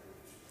 Yes.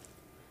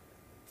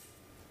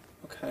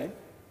 Okay.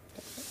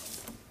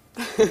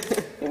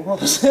 It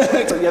was. You're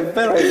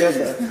very good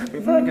there.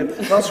 You're very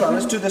good. Last round,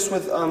 let's do this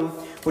with, we'll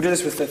do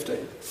this with 50,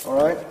 all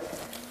right?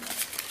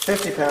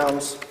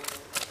 £50.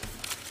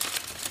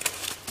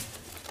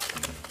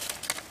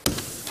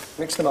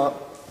 Mix them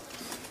up.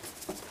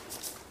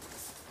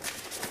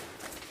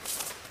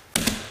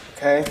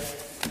 Okay.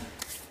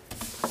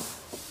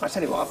 I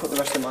tell you what, I'll put the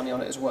rest of the money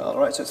on it as well. All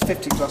right, so it's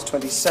 50 plus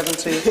 20,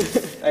 70,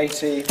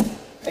 80,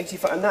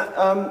 85. And that,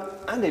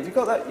 Andy, have you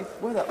got that? You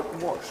wear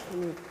that watch.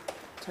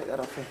 Take that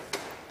off here.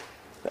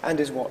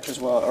 Andy's watch as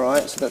well, all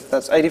right? So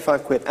that's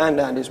 85 quid and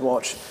Andy's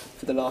watch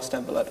for the last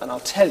envelope. And I'll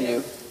tell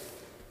you,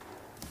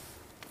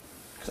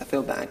 because I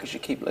feel bad because you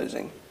keep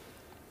losing,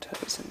 tell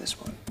you it's in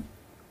this one.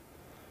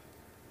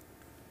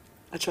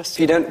 I trust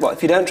you.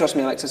 If you don't trust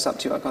me, Alex, it's up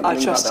to you. I can't do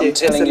anything about that. I'm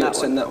telling you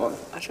it's in that one.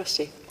 I trust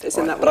you. It's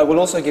in that one. But I will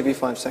also give you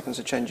 5 seconds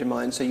to change your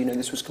mind so you know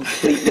this was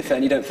completely fair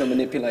and you don't feel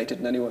manipulated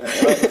in any way.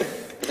 Right?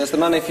 There's the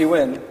money if you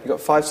win. You've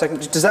got 5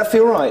 seconds. Does that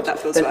feel right? That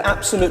feels then right.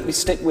 absolutely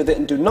stick with it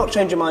and do not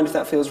change your mind if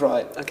that feels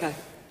right. Okay.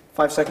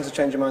 5 seconds to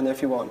change your mind there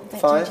if you want.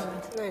 Don't 5, change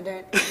your mind. No,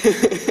 don't.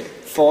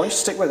 4, just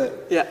stick with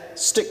it. Yeah.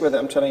 Stick with it,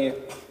 I'm telling you.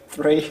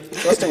 3,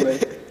 stick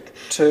with it.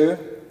 2,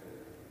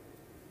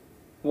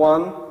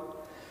 1,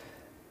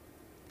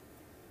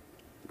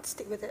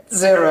 Stick with it.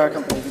 0. I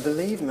can't believe you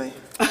believe me.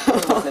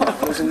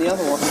 I was in the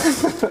other one.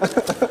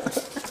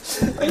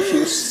 Thank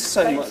you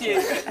so much.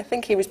 I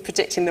think he was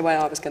predicting the way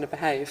I was going to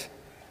behave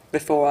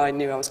before I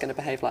knew I was going to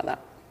behave like that.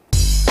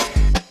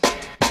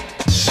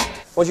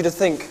 I want you to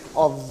think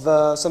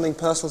of something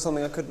personal,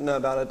 something I couldn't know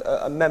about,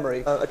 a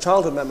memory, a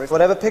childhood memory.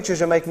 Whatever pictures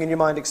you're making in your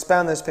mind,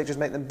 expand those pictures,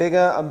 make them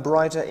bigger and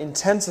brighter,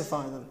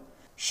 intensify them.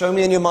 Show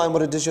me in your mind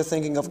what it is you're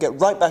thinking of. Get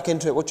right back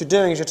into it. What you're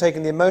doing is you're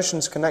taking the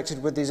emotions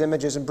connected with these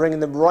images and bringing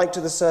them right to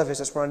the surface.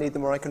 That's where I need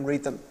them, where I can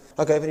read them.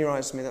 Okay, open your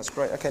eyes to me. That's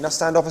great. Okay, now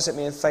stand opposite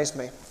me and face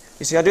me.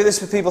 You see, I do this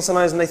with people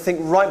sometimes and they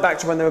think right back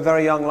to when they were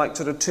very young, like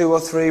sort of 2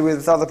 or 3.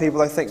 With other people,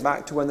 they think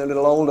back to when they're a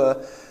little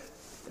older.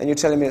 And you're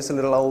telling me it's a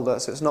little older,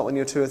 so it's not when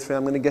you're 2 or 3.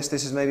 I'm going to guess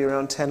this is maybe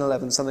around 10,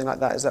 11, something like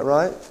that. Is that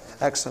right?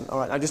 Excellent. All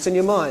right. Now, just in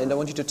your mind, I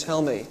want you to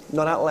tell me,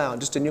 not out loud,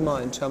 just in your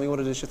mind, tell me what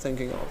it is you're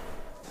thinking of.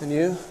 And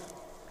you?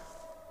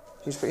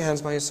 Just put your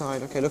hands by your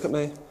side. Okay, look at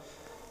me.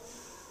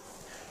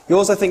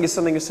 Yours, I think, is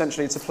something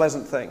essentially, it's a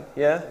pleasant thing,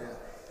 yeah?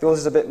 Yours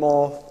is a bit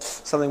more,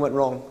 something went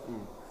wrong.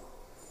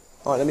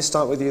 All right, let me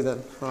start with you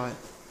then. Right.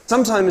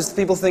 Sometimes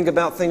people think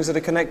about things that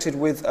are connected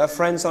with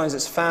friends, sometimes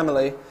it's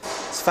family.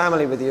 It's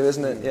family with you,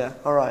 isn't it? Yeah,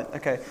 all right,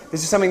 okay.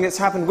 This is something that's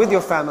happened with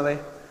your family,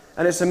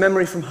 and it's a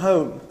memory from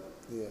home.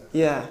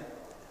 Yeah.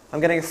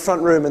 I'm getting a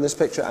front room in this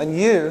picture, and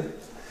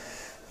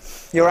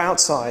you're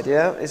outside,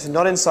 yeah? It's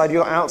not inside,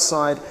 you're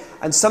outside,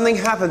 and something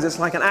happens, it's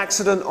like an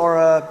accident or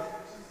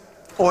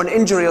an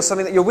injury or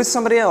something, that you're with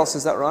somebody else,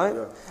 is that right?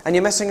 Yeah. And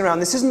you're messing around.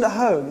 This isn't at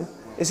home,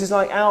 this is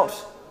like out,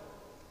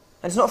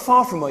 and it's not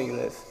far from where you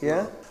live,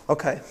 yeah?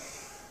 Okay.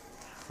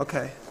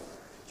 Okay.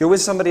 You're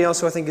with somebody else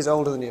who I think is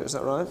older than you, is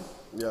that right?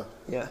 Yeah.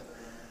 Yeah.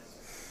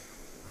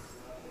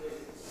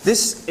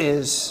 This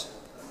is,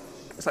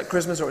 it's like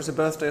Christmas or it's a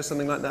birthday or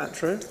something like that,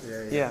 true?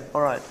 Yeah,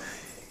 all right.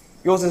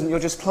 Yours isn't, you're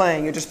just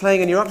playing and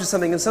you're up to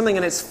something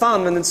and it's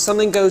fun and then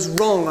something goes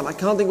wrong and I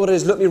can't think what it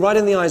is. Look me right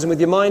in the eyes and with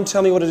your mind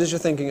tell me what it is you're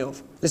thinking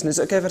of. Listen, is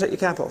it okay if I take your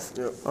cap off?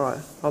 Yeah. All right,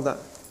 hold that,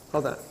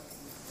 hold that.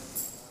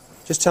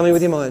 Just tell me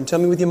with your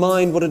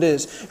mind what it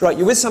is. Right,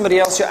 you're with somebody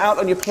else, you're out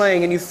and you're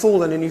playing and you've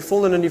fallen and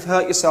you've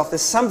hurt yourself.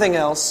 There's something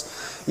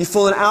else, you've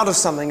fallen out of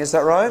something, is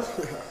that right?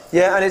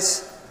 Yeah, and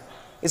it's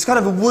kind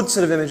of a wood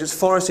sort of image, it's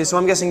foresty, so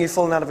I'm guessing you've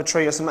fallen out of a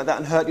tree or something like that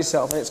and hurt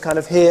yourself and it's kind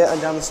of here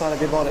and down the side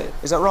of your body.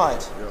 Is that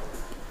right? Yeah.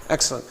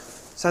 Excellent.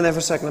 Stand there for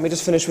a second. Let me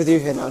just finish with you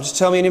here now. Just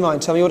tell me in your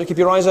mind. Tell me what it is. Keep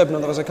your eyes open,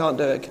 otherwise I can't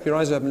do it. Keep your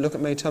eyes open. Look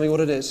at me. Tell me what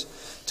it is.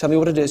 Tell me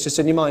what it is. Just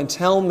in your mind.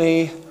 Tell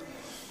me.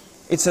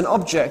 It's an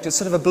object. It's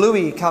sort of a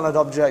bluey coloured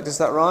object. Is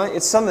that right?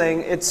 It's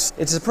something. It's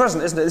a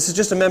present, isn't it? This is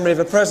just a memory of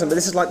a present. But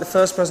this is like the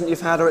first present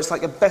you've had, or it's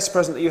like the best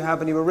present that you had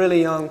when you were really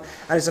young.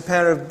 And it's a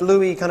pair of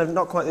bluey, kind of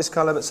not quite this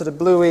colour, but sort of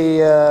bluey,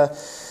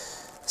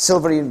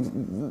 silvery.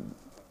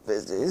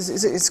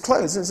 It's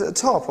clothes. Is it a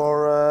top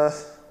or?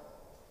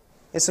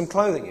 It's some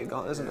clothing you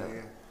got, isn't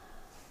it?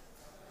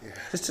 Yeah.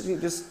 Just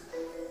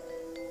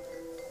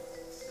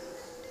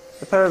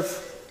a pair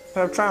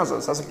of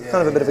trousers. That's kind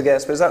of a bit of a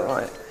guess, but is that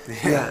right?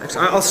 Yeah.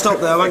 I'll stop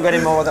there. I won't get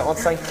any more of that one.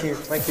 Thank you.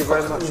 Thank you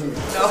very much.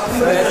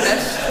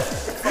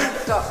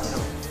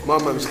 My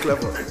mum's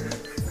clever.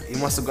 He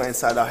must have got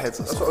inside our heads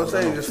or That's something. what I'm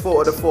saying. He just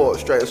thought of the thought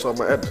straight inside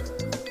my head.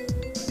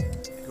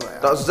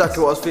 That's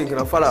exactly what I was thinking.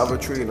 I fell out of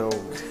a tree,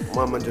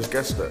 my man just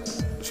guessed it.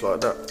 Just like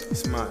that.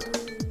 It's mad.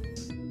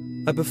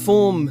 I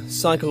perform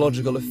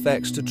psychological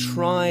effects to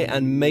try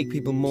and make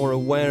people more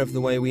aware of the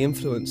way we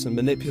influence and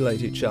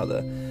manipulate each other.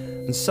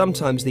 And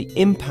sometimes the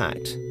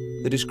impact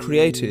that is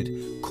created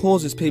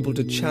causes people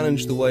to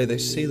challenge the way they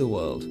see the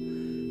world.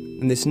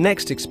 And this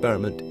next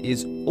experiment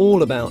is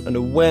all about an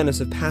awareness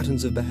of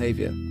patterns of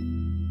behaviour.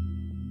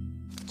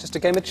 Just a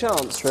game of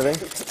chance, really.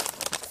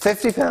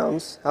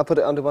 £50, I'll put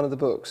it under one of the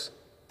books.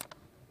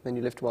 Then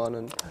you lift one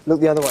and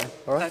look the other way,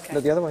 all right? Okay.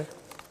 Look the other way.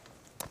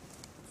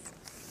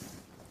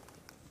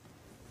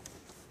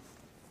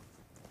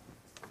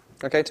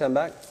 Okay, turn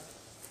back.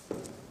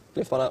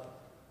 Lift one up.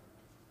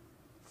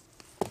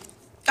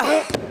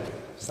 Oh.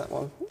 It's that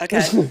one.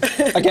 Okay.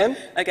 Again?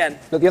 Again.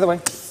 Look the other way.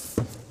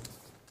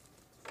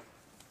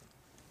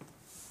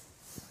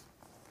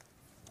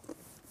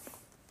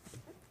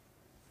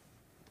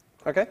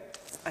 Okay?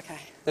 Okay.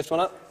 Lift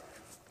one up.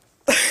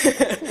 No!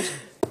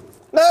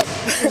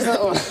 It's that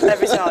one.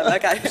 Every time,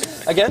 okay.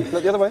 Again?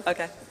 Look the other way.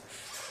 Okay.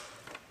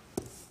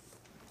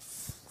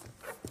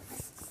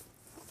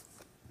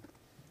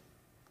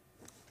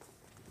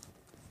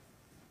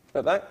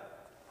 Look back.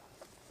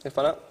 Lift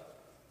one up.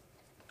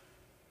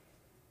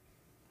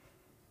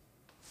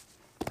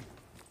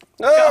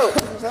 No!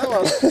 It's that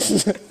one.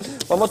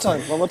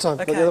 One more time.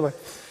 Okay. Look the other way.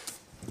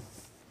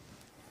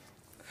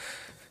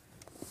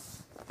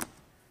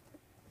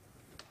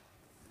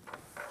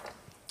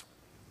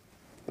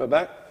 Look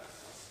back.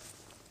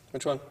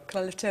 Which one?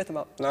 Can I lift two of them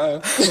up?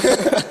 No.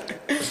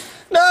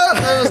 No,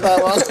 that was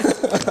that one.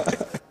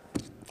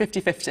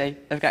 50-50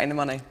 of getting the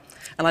money.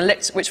 And I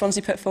looked which ones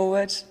he put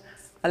forward.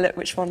 I looked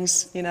which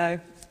ones, you know,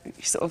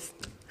 he sort of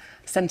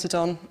centred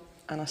on,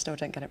 and I still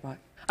don't get it right.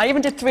 I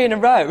even did 3 in a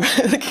row.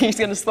 Like he's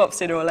going to swap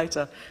sooner or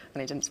later,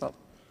 and he didn't swap.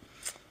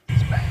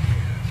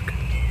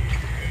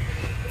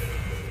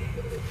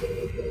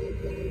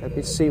 Let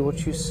me see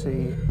what you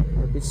see.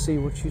 Let me see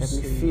what you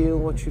see. Let me feel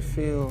what you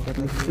feel. Let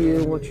me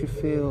feel what you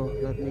feel.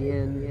 Let me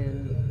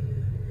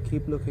in.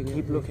 Keep looking at me.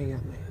 Keep looking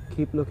at me.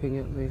 Keep looking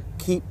at me.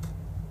 Keep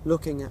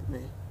looking at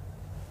me.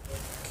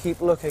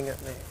 Keep looking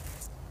at me.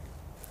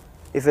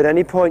 If at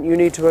any point you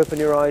need to open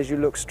your eyes, you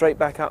look straight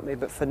back at me.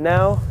 But for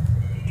now,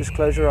 just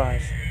close your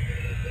eyes.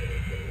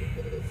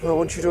 What I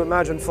want you to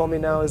imagine for me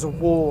now is a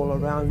wall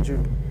around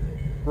you.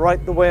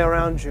 Right the way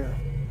around you.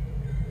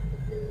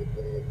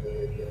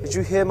 Did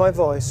you hear my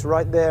voice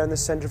right there in the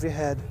center of your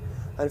head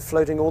and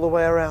floating all the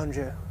way around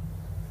you?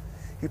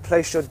 You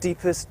place your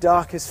deepest,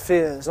 darkest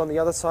fears on the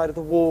other side of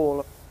the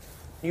wall.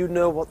 You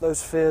know what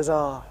those fears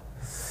are.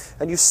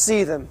 And you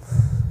see them.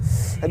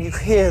 And you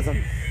hear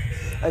them.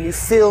 And you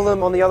feel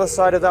them on the other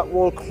side of that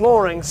wall,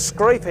 clawing,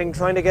 scraping,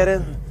 trying to get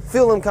in.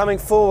 Feel them coming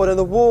forward, and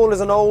the wall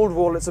is an old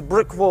wall. It's a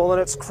brick wall,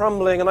 and it's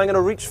crumbling, and I'm going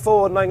to reach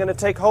forward, and I'm going to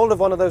take hold of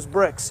one of those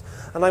bricks,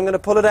 and I'm going to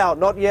pull it out.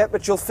 Not yet,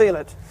 but you'll feel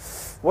it.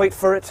 Wait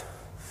for it.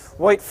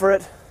 Wait for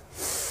it.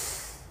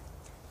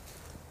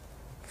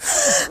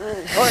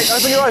 All right,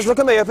 open your eyes, look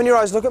at me, open your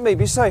eyes, look at me.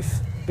 Be safe.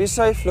 Be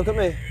safe, look at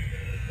me.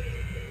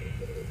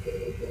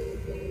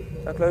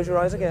 Now close your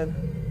eyes again.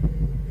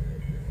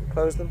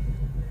 Close them.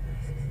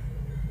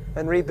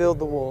 And rebuild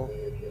the wall.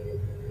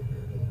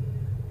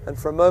 And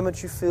for a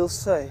moment you feel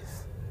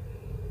safe.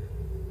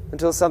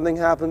 Until something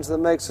happens that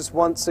makes us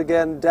once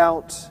again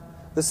doubt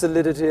the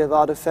solidity of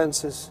our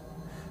defenses.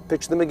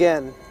 Picture them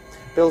again.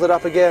 Build it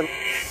up again.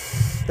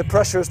 The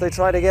pressure as they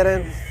try to get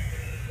in.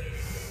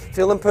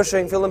 Feel them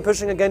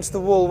pushing against the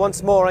wall.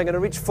 Once more, I'm going to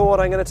reach forward,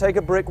 I'm going to take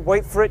a brick.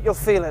 Wait for it, you'll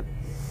feel it.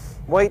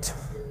 Wait.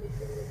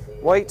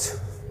 Wait.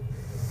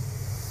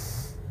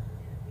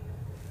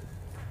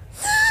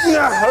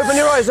 Open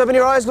your eyes,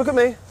 look at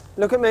me.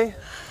 Look at me.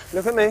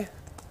 Look at me.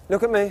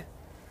 Look at me.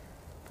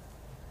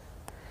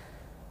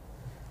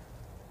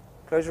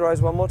 Close your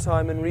eyes one more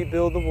time and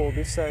rebuild the wall.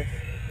 Be safe.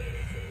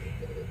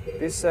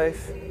 Be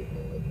safe.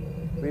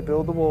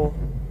 Rebuild the wall.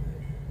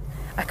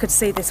 I could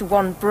see this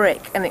one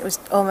brick and it was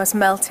almost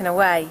melting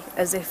away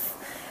as if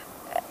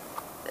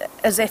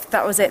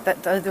that was it,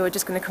 that they were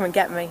just going to come and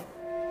get me.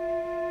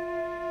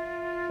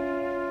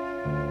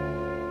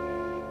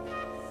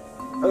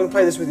 I'm going to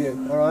play this with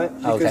you, all right?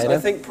 Because okay, I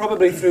think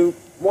probably through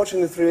watching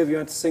the three of you,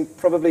 I think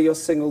probably your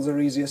singles are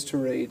easiest to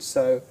read.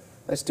 So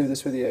let's do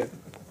this with you,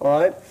 all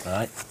right? All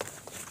right.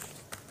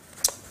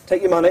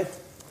 Take your money.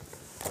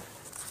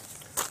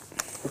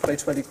 We'll play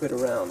 20 quid a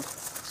round.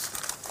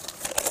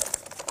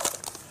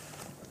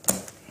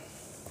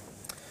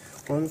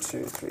 1,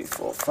 2, 3,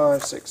 4,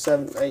 5, 6,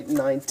 7, 8,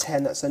 9,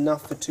 10. That's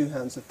enough for 2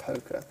 hands of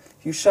poker.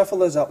 If you shuffle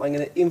those up, I'm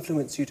going to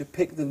influence you to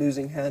pick the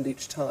losing hand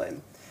each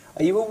time.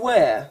 Are you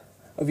aware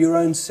of your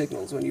own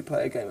signals when you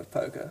play a game of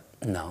poker?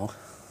 No.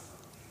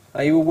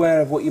 Are you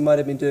aware of what you might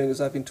have been doing as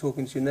I've been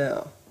talking to you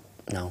now?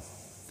 No.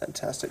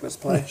 Fantastic. Let's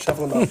play.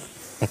 Shuffle them up.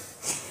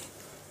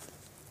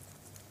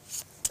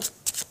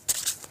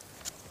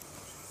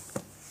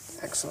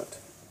 Excellent.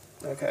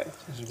 Okay.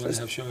 Everybody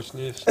have short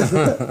sleeves.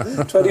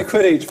 20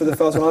 quid each for the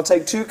first one. I'll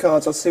take 2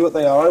 cards. I'll see what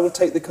they are. I will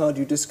take the card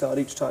you discard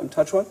each time.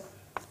 Touch one.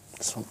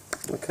 This one.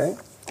 Okay.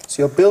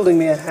 So you're building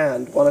me a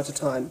hand one at a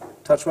time.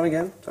 Touch one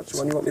again. Touch the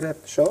one you want me to have.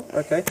 Sure.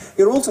 Okay.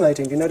 You're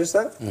alternating. Do you notice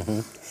that?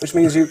 Mm-hmm. Which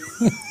means you...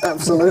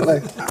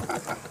 Absolutely.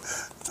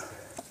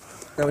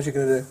 Now what are you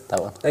going to do? That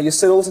one. Now you're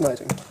still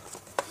alternating.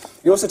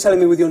 You're also telling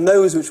me with your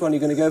nose which one you're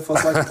going to go for,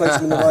 so I can place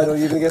them in the right, or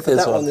you're going to go for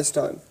This that one one. this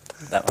time.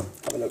 That one.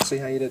 Have a look. See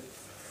how you did.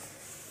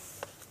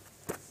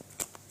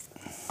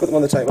 Put them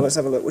on the table. Let's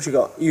have a look. What you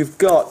got? You've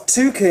got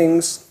 2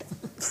 kings.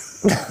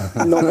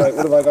 Not great.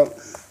 What have I got?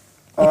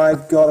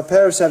 I've got a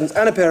pair of 7s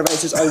and a pair of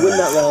 8s. I win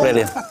that round.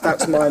 Brilliant.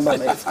 That's my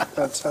money.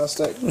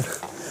 Fantastic.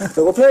 But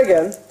we'll play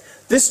again.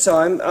 This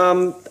time,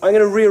 I'm going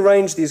to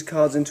rearrange these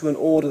cards into an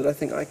order that I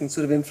think I can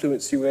sort of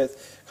influence you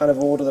with, kind of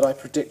order that I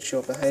predict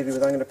your behaviour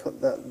with. I'm going to put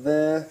that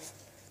there,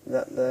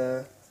 that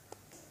there.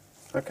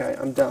 Okay,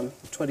 I'm done.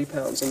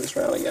 £20 on this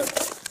round again.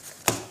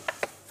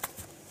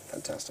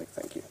 Fantastic,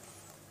 thank you.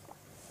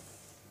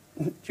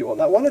 Do you want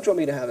that one, or do you want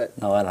me to have it?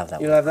 No, I'll have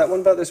that You'll one. have that one,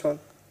 about this one?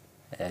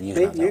 Yeah, you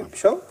Me? have that You? one.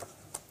 Sure?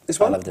 This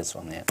one? I'll have this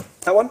one, yeah.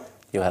 That one?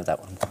 You have that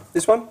one.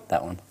 This one?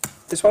 That one.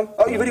 This one?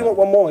 Oh, you really want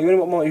one more? You really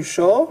want more? Are you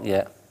sure?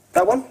 Yeah.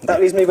 That one? That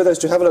leaves me with those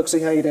 2. Have a look,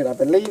 see how you did. I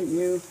believe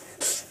you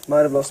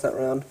might have lost that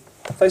round.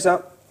 Face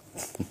up.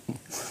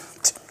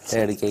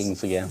 30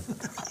 kings again.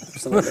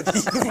 Absolutely.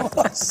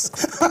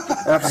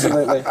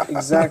 Absolutely.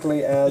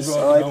 Exactly as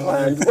I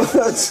planned.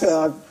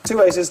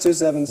 2 aces, 2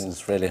 7s.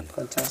 It's brilliant.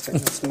 Fantastic.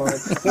 That's mine.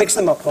 Mix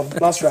them up, Tom.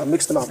 Last round.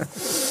 Mix them up.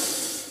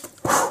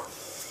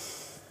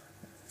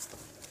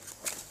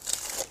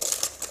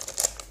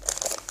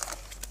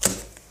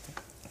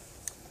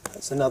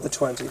 It's another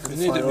 20. We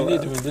need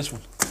to win this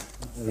one.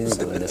 We need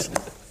to win this one.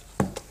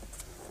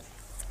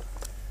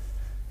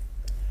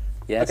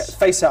 Yes. Okay,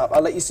 face up.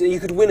 I'll let you see. You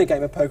could win a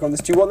game of poker on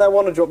this. Do you want that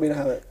one or do you want me to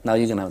have it? No,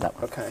 you can have that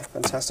one. Okay,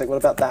 fantastic. What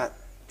about that?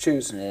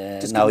 Choose.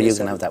 Just no, give me you a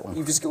can have seven. that one.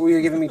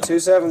 You're giving me 2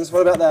 sevens.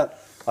 What about that?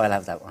 I'll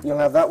have that one. You'll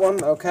have that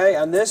one. Okay,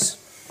 and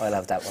this? I'll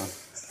have that one.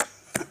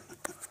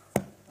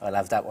 I'll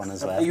have that one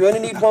as well. You only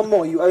need one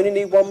more. You only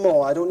need one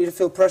more. I don't need to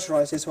feel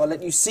pressurised here, so I'll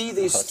let you see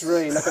these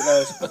 3. Look at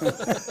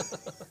those.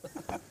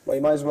 Well,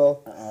 you might as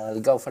well. I'll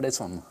go for this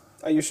one.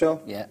 Are you sure?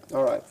 Yeah.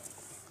 All right.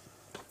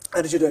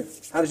 How did you do?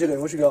 How did you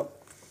do? What you got?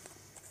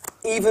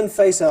 Even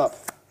face up.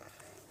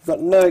 You've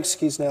got no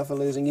excuse now for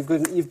losing.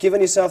 You've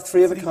given yourself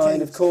 3 of a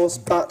kind, of course,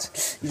 but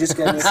you just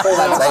gave me a full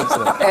house. That's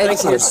excellent.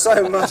 Thank you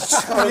so much.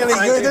 Really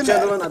Thank good, you, isn't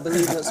gentlemen. I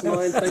believe that's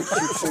mine. Thank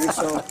you,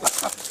 Teresa.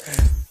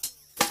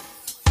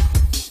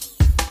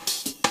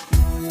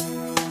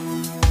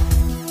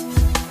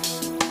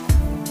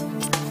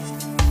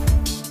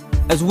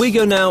 As we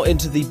go now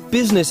into the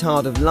business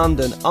heart of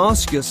London,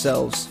 ask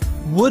yourselves,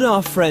 would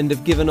our friend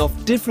have given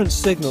off different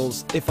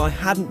signals if I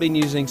hadn't been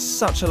using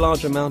such a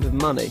large amount of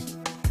money?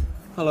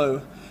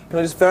 Hello. Can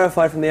I just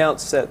verify from the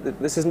outset that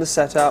this isn't a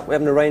setup, we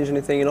haven't arranged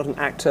anything, you're not an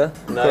actor,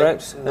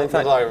 correct? No, in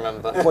fact, I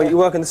remember. Well, you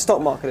work in the stock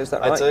market, is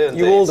that right? I do, indeed.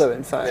 You all do,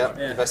 in fact.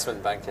 Yeah,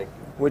 investment banking.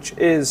 Which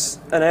is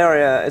an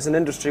area, is an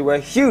industry where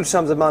huge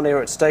sums of money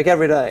are at stake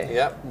every day.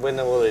 Yeah, win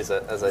or lose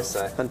it, as they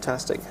say.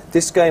 Fantastic.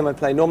 This game I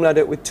play, normally I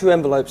do it with 2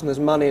 envelopes and there's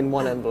money in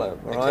 1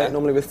 envelope, all right? Okay.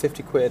 Normally with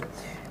 50 quid.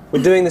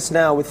 We're doing this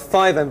now with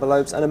 5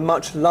 envelopes and a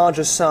much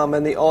larger sum,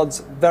 and the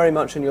odds very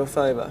much in your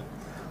favour.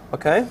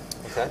 Okay?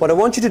 Okay. What I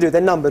want you to do,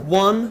 they're numbered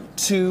 1,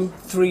 2,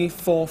 3,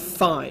 4,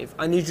 5.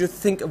 I need you to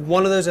think of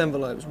one of those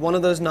envelopes, one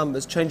of those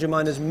numbers, change your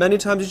mind as many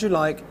times as you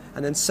like,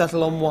 and then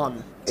settle on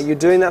 1. Are you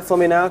doing that for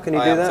me now? Can you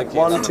do that?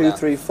 1, 2,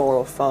 3, 4,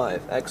 or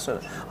 5.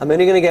 Excellent. I'm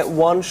only going to get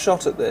 1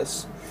 shot at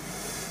this.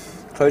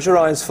 Close your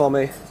eyes for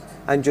me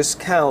and just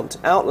count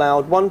out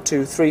loud 1,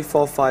 2, 3,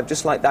 4, 5,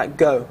 just like that.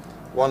 Go.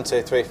 1,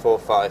 2, 3, 4,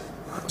 5.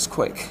 That was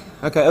quick.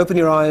 Okay, open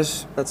your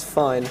eyes. That's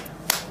fine.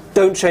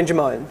 Don't change your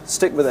mind.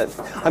 Stick with it.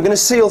 I'm going to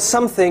seal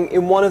something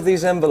in one of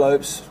these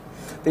envelopes,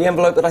 the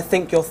envelope that I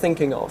think you're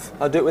thinking of.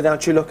 I'll do it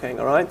without you looking,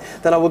 all right?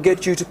 Then I will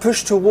get you to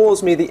push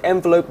towards me the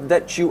envelope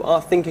that you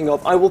are thinking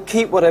of. I will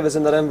keep whatever's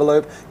in that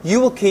envelope. You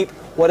will keep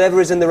whatever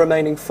is in the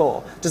remaining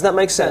 4. Does that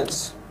make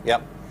sense?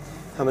 Yep.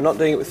 And we're not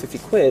doing it with 50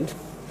 quid.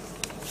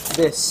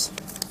 This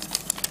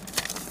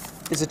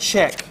is a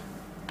cheque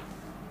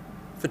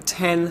for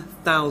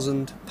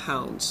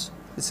 £10,000.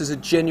 This is a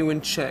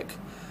genuine cheque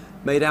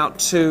made out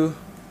to...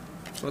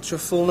 What's your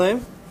full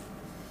name?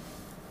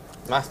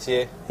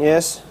 Matthew.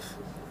 Yes.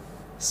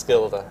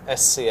 Skilder.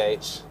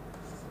 S-C-H-I-L-D-E-R.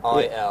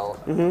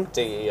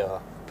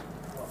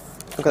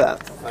 Look at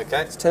that.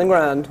 Okay. It's 10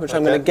 grand, which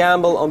I'm going to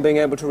gamble on being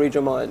able to read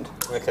your mind.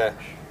 Okay.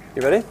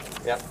 You ready?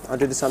 Yep. I'll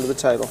do this under the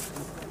table.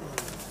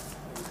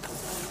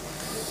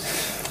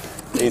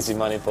 Easy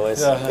money,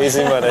 boys. Yeah.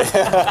 Easy money.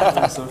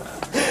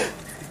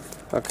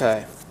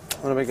 Okay.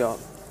 What have we got?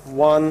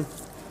 1,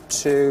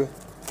 2,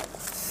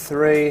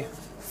 3,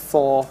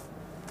 4,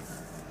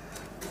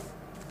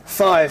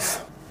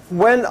 5.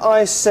 When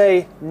I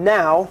say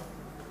now,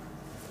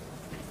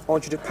 I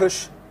want you to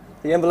push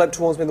the envelope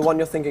towards me, the one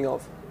you're thinking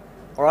of.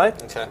 All right?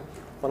 Okay.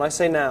 When I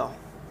say now.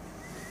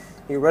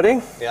 You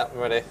ready? Yeah, I'm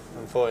ready.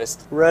 I'm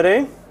poised.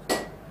 Ready?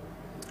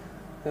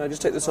 And I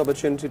just take this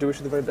opportunity to wish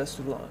you the very best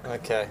of luck.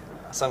 Okay.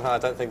 Somehow I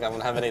don't think I'm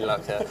going to have any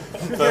luck here.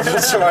 But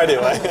let's try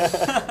anyway.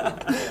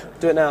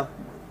 Do it now.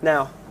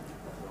 Now.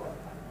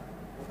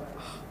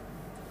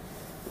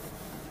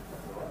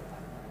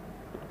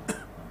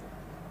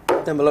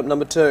 Envelope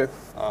number 2.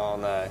 Oh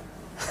no.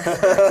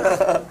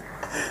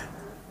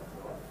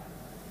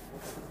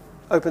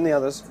 Open the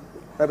others.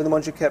 Open the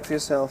ones you kept for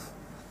yourself.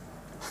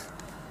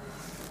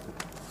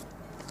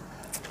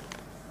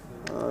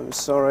 I'm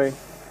sorry.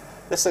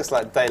 This looks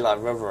like daylight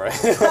robbery.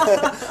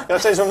 Can I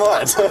change my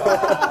mind?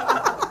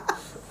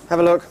 Have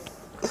a look.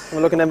 Have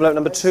a look in envelope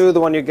number 2, the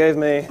one you gave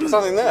me.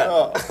 Something there.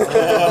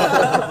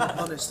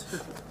 Honest.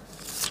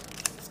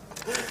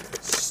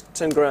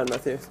 10 grand,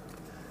 Matthew.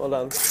 Well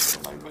done.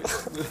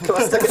 Can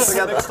I stick it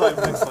together? Next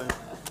time.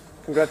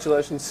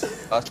 Congratulations.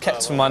 I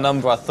kept my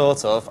number I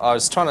thought of. I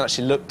was trying to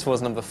actually look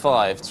towards number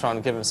 5, trying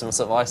to give him some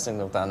sort of eye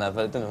signal down there,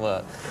 but it didn't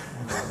work.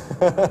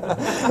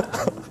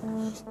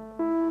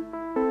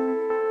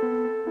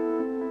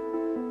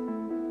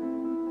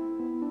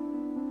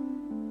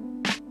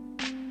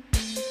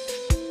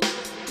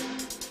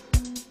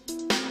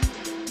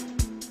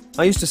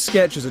 I used to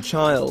sketch as a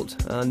child,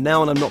 and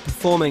now when I'm not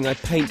performing, I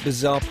paint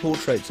bizarre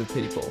portraits of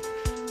people.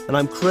 And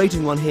I'm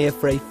creating one here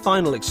for a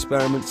final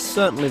experiment,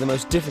 certainly the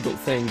most difficult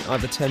thing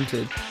I've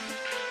attempted.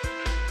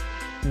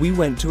 We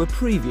went to a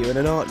preview in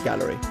an art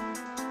gallery.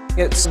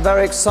 It's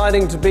very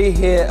exciting to be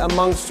here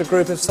amongst a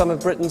group of some of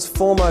Britain's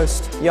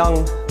foremost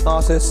young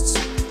artists.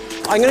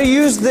 I'm going to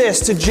use this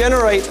to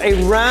generate a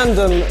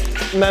random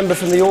member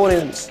from the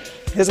audience.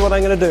 Here's what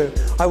I'm going to do.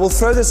 I will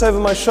throw this over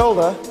my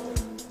shoulder.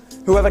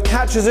 Whoever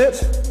catches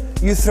it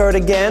You throw it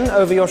again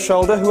over your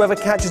shoulder. Whoever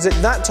catches it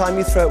that time,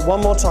 you throw it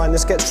one more time.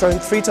 This gets thrown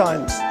 3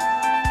 times.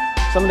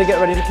 Somebody get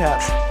ready to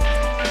catch.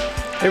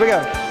 Here we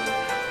go.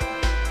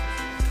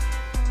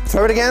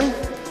 Throw it again.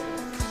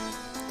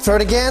 Throw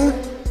it again.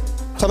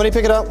 Somebody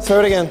pick it up.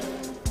 Throw it again.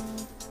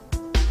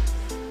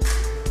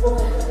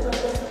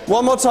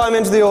 One more time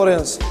into the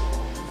audience.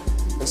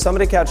 And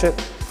somebody catch it.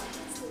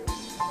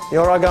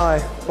 You're our guy.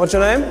 What's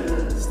your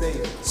name?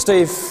 Steve.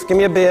 Steve, give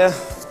me a beer.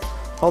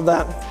 Hold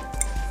that.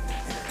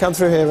 Come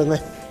through here with me.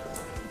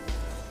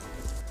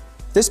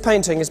 This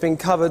painting has been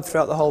covered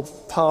throughout the whole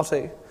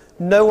party.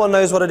 No one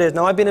knows what it is.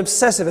 Now, I've been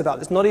obsessive about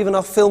this. Not even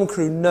our film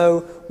crew know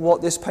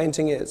what this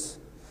painting is.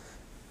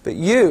 But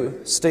you,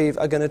 Steve,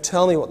 are going to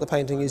tell me what the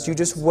painting is. You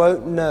just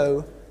won't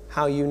know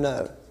how you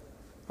know.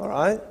 All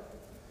right?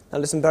 Now,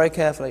 listen very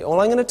carefully. All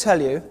I'm going to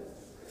tell you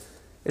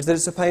is that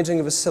it's a painting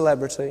of a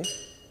celebrity,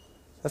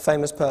 a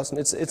famous person.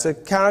 It's a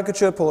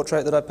caricature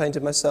portrait that I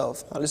painted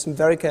myself. Now, listen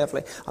very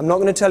carefully. I'm not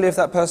going to tell you if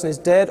that person is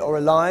dead or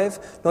alive,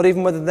 not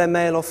even whether they're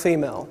male or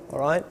female. All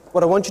right?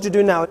 What I want you to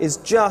do now is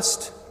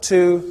just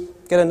to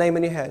get a name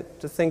in your head,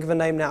 to think of a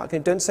name now. Okay,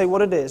 don't say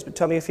what it is, but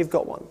tell me if you've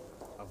got one.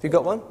 Have you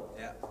got one?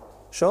 Yeah.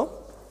 Sure?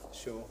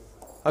 Sure.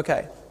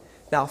 Okay.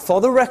 Now,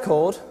 for the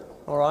record,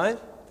 all right,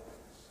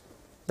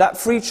 that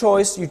free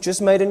choice you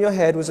just made in your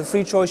head was a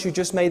free choice you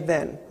just made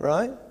then,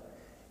 right?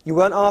 You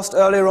weren't asked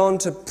earlier on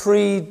to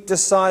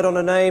pre-decide on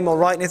a name or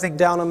write anything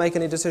down or make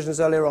any decisions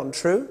earlier on,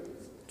 true?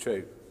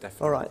 True,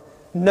 definitely. All right.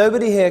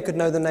 Nobody here could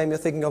know the name you're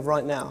thinking of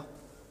right now.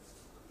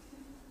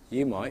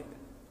 You might.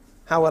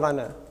 How would I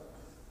know?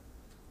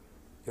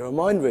 You're a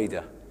mind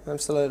reader.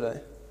 Absolutely.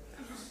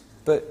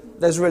 But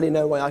there's really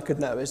no way I could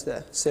know, is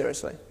there?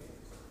 Seriously?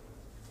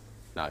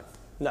 No.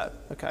 No.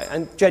 Okay.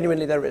 And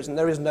genuinely there isn't.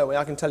 There is no way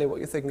I can tell you what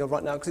you're thinking of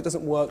right now because it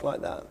doesn't work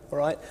like that. All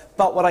right?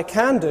 But what I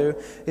can do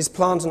is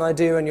plant an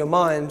idea in your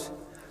mind,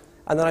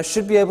 and then I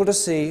should be able to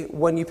see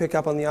when you pick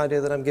up on the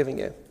idea that I'm giving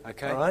you.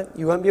 Okay. All right?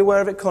 You won't be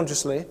aware of it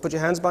consciously. Put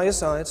your hands by your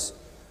sides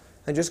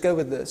and just go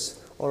with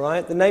this. All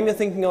right? The name you're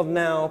thinking of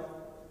now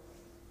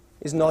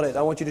is not it.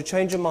 I want you to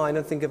change your mind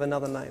and think of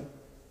another name.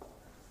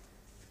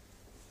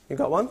 You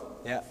got one?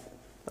 Yeah.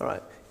 All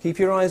right. Keep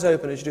your eyes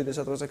open as you do this,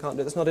 otherwise I can't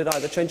do it. That's not it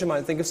either. Change your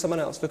mind. Think of someone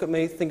else. Look at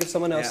me. Think of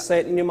someone else. Yeah. Say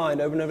it in your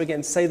mind over and over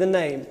again. Say the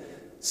name.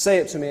 Say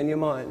it to me in your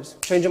mind.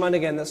 Change your mind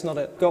again. That's not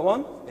it. Got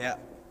one? Yeah.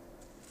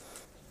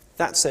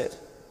 That's it.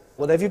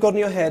 Whatever you've got in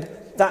your head,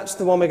 that's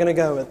the one we're going to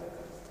go with.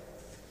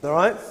 All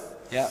right?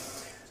 Yeah.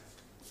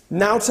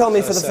 Now tell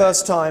me for the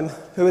first time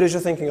who it is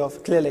you're thinking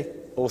of, clearly.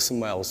 Orson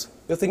Welles.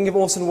 You're thinking of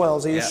Orson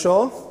Welles. Are you Yeah.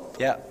 sure?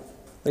 Yeah.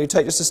 Will you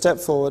take just a step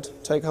forward?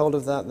 Take hold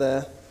of that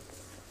there.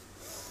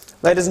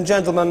 Ladies and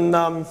gentlemen,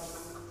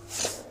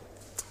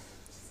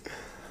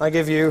 I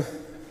give you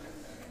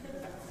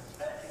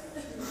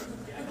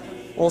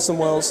Orson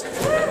Welles.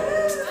 Thank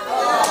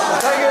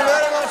you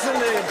very much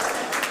indeed.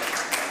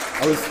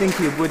 I was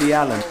thinking of Woody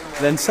Allen,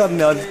 then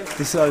suddenly I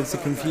decided to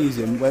confuse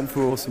him, went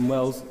for Orson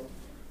Welles,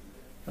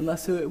 and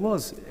that's who it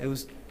was. It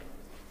was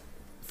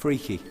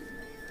freaky.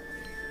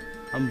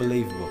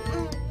 Unbelievable.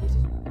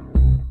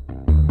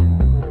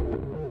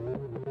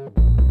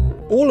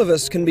 All of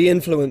us can be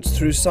influenced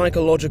through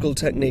psychological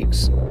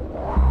techniques.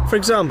 For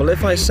example,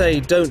 if I say,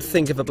 don't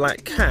think of a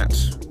black cat,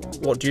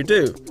 what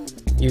do?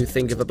 You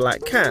think of a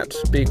black cat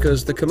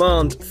because the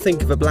command,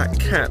 think of a black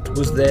cat,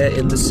 was there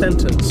in the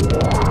sentence.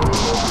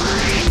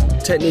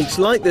 Techniques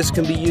like this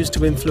can be used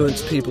to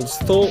influence people's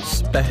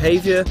thoughts,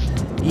 behaviour,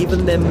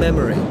 even their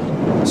memory.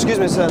 Excuse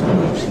me, sir.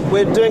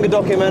 We're doing a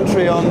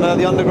documentary on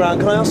the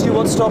Underground. Can I ask you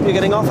what stop you're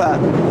getting off at?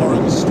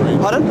 Warren Street.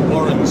 Pardon?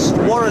 Warren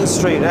Street. Warren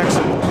Street,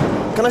 excellent.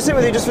 Can I sit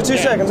with you just for 2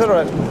 seconds? Is that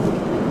all right?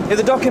 Yeah,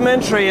 the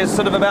documentary is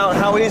sort of about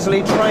how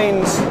easily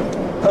trains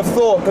of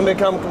thought can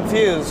become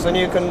confused, and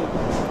you can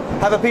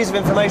have a piece of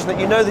information that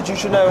you know that you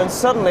should know, and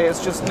suddenly it's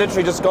just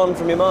literally just gone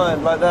from your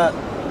mind like that.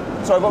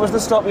 Sorry, what was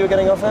the stop you were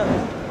getting off at?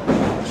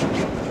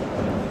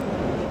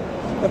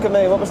 Look at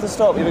me, what was the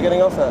stop you were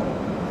getting off at?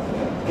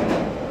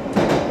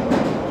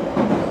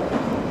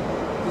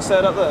 You say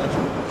it up there.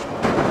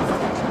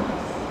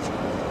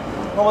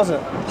 What was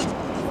it?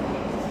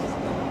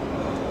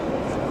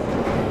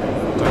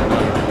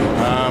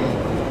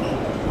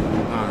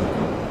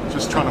 No,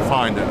 just trying to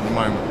find it at the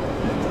moment.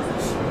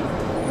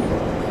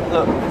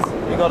 Look,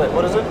 you got it.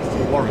 What is it?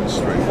 Warren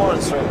Street.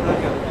 Warren Street, there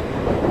you go.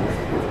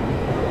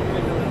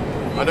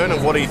 I don't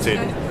know what he did.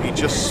 He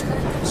just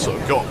sort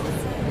of got...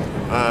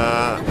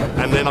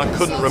 and then I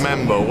couldn't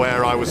remember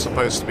where I was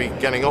supposed to be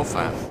getting off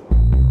at.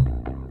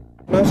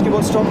 Can I ask you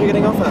what stop you're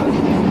getting off at?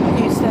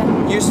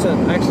 Euston.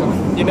 Euston,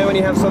 excellent. You know when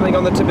you have something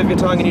on the tip of your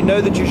tongue and you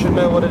know that you should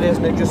know what it is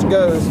and it just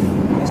goes.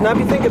 So now if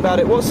you think about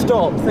it, what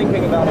stop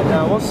thinking about it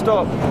now? What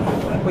stop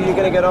were you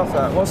going to get off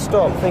at? What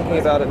stop thinking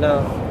about it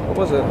now? What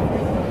was it?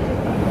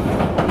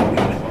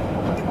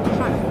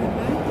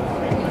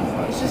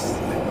 It's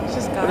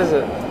just What is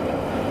it?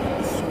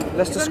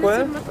 Leicester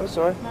Square? Oh,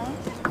 sorry. No.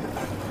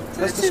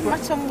 Leicester It's my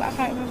Square? tongue, but I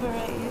can't remember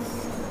where it is.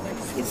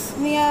 It's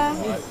near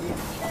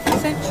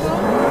Central.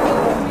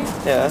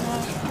 Yeah.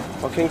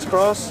 Or King's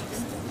Cross?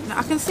 No,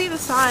 I can see the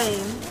sign.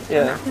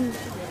 Yeah. I can't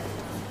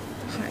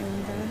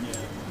remember.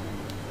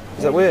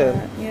 Is that weird?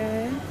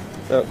 Yeah.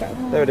 Oh,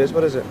 there it is.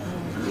 What is it?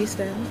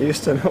 Houston.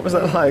 Houston. What was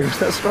that like? Was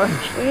that strange?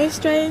 It was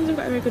strange. I've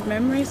got a very good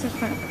memory, so I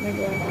can't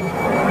remember.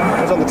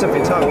 It was on the tip of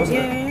your tongue, wasn't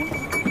it? Yeah.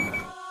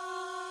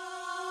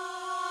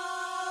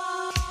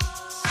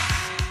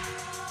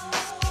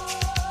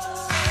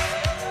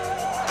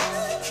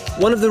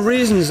 One of the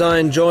reasons I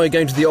enjoy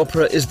going to the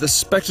opera is the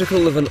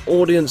spectacle of an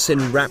audience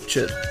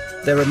enraptured.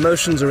 Their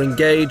emotions are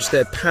engaged,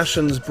 their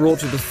passions brought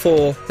to the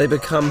fore, they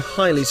become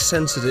highly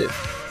sensitive.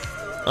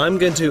 I'm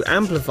going to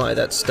amplify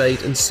that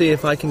state and see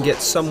if I can get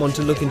someone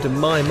to look into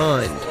my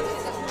mind.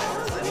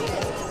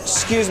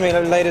 Excuse me,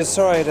 ladies,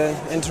 sorry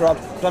to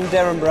interrupt. I'm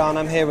Derren Brown,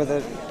 I'm here with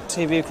a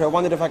TV crew. I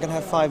wondered if I could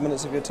have 5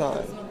 minutes of your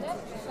time.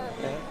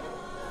 Yeah?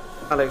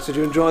 Alex, did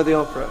you enjoy the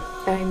opera?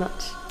 Very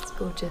much. It's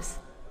gorgeous.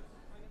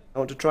 I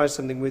want to try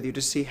something with you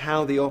to see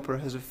how the opera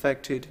has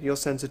affected your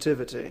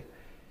sensitivity.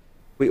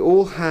 We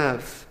all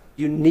have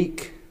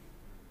unique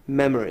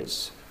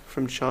memories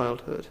from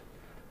childhood,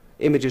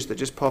 images that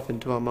just pop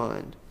into our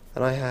mind.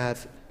 And I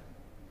have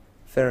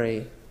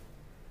very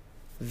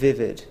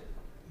vivid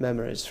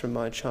memories from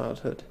my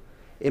childhood,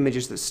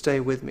 images that stay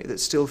with me, that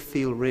still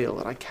feel real,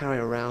 that I carry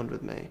around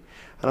with me.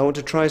 And I want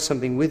to try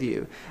something with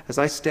you as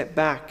I step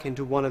back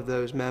into one of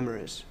those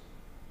memories.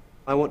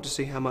 I want to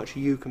see how much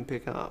you can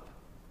pick up.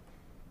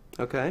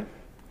 Okay?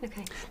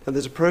 Okay. Now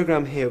there's a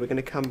program here, we're going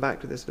to come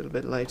back to this a little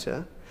bit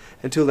later.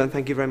 Until then,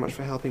 thank you very much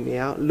for helping me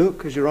out.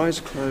 Look, as your eyes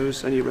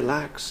close and you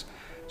relax,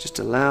 just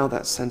allow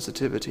that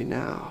sensitivity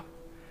now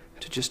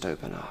to just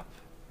open up.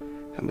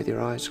 And with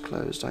your eyes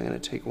closed, I'm going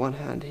to take one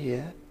hand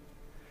here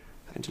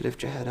and to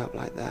lift your head up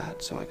like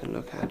that so I can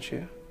look at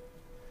you.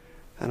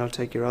 And I'll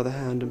take your other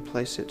hand and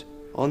place it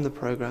on the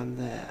program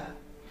there.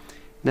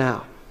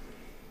 Now,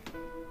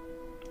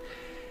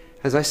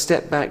 as I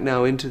step back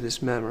now into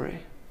this memory,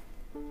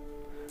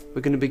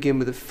 we're going to begin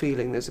with a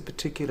feeling. There's a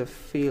particular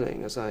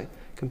feeling as I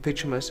can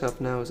picture myself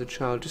now as a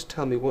child. Just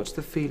tell me, what's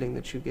the feeling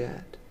that you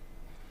get?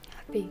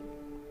 Happy.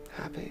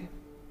 Happy.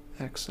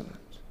 Excellent.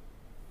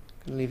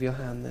 Can leave your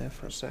hand there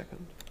for a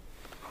second.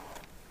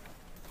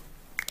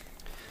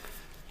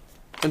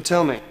 And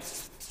tell me,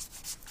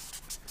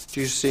 do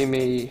you see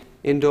me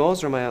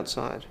indoors or am I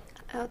outside?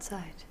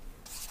 Outside.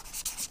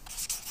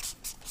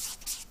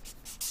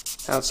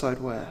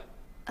 Outside where?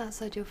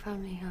 Outside your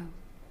family home.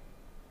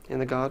 In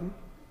the garden?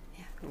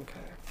 Yeah. Okay.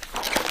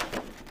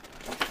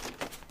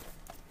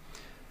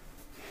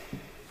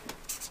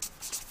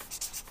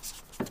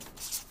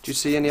 Do you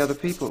see any other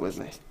people with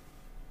me?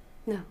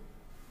 No.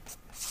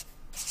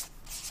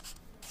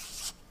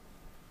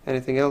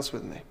 Anything else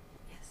with me?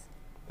 Yes.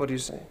 What do you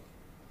see?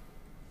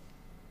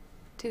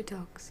 2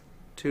 dogs.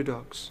 2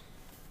 dogs.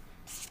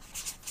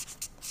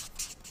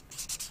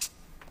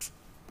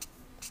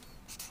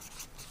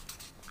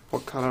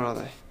 What colour are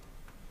they?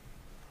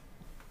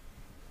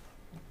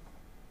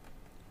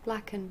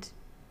 Black and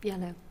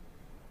yellow.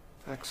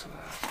 Excellent.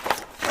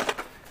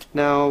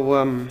 Now,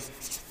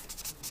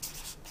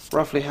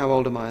 roughly how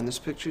old am I in this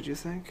picture, do you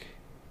think?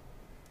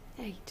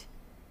 8.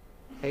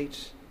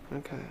 8?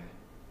 Okay.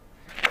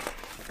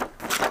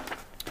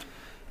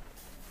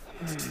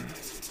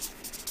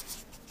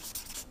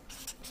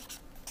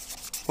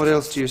 What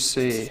else do you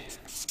see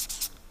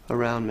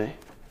around me?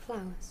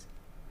 Flowers.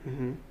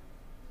 Mm-hmm.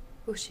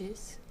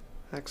 Bushes.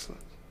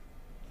 Excellent.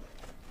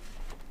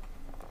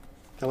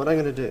 Now what I'm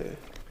going to do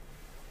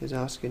is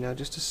ask you now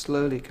just to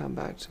slowly come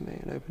back to me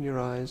and open your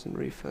eyes and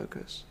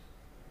refocus.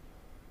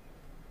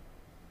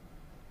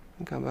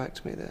 And come back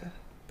to me there.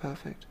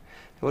 Perfect.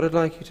 And what I'd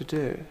like you to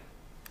do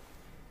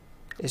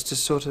is to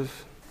sort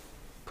of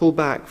pull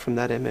back from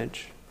that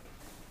image.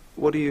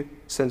 What do you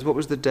sense? What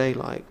was the day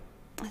like?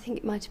 I think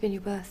it might have been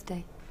your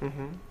birthday.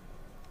 Mm-hmm.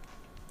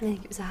 I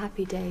think it was a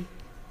happy day.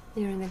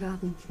 You were in the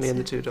garden. Me and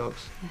the 2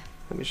 dogs. Yeah.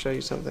 Let me show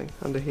you something.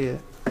 Under here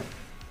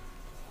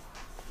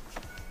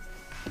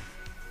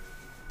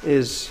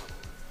is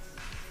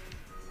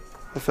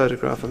a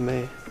photograph of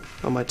me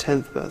on my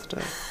 10th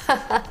birthday.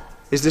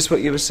 Is this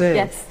what you were seeing?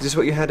 Yes. Is this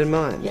what you had in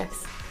mind?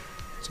 Yes.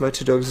 So my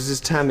 2 dogs, this is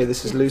Tammy,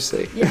 this is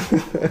Lucy. Yeah.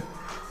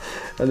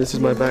 And this is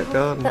my back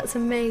garden. That's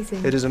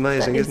amazing. It is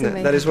amazing, isn't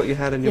it? That is what you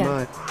had in your Yeah.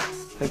 mind.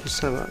 Thank you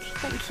so much.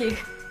 Thank you.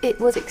 It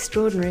was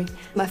extraordinary.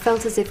 I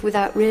felt as if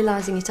without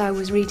realising it I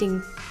was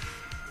reading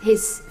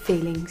his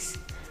feelings.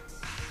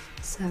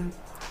 So,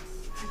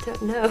 I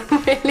don't know,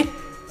 really.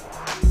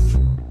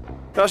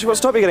 Actually, what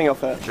stop are you getting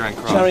off at? Charing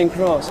Cross. Charing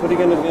Cross. What are you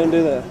going to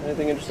do there?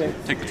 Anything interesting?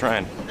 Take the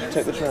train.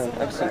 Take the train.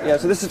 Excellent. Yeah,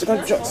 so this is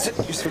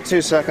just for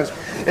 2 seconds.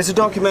 It's a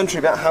documentary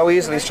about how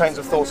easily trains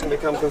of thoughts can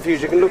become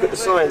confused. You can look at the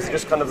signs that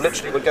just kind of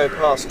literally would go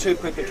past too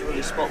quickly to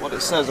really spot what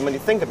it says, and when you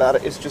think about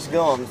it, it's just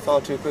gone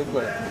far too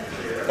quickly.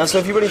 And so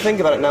if you really think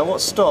about it now,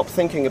 what's stop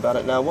thinking about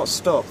it now? What's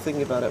stop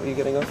thinking about it when you're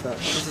getting off at?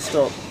 What's the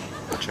stop?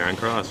 Charing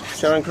Cross.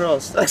 Charing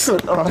Cross.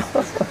 Excellent. All right.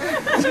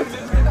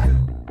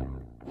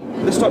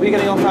 The stop you're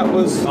getting off at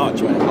was?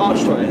 Archway.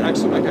 Archway.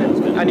 Excellent.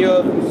 Okay. And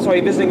you're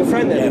visiting a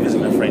friend there? Yeah,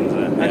 visiting a friend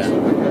there.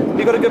 Excellent. Okay. Have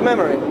you got a good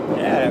memory?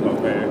 Yeah, I've got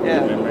a very good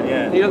memory.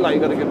 Yeah. You look like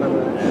you've got a good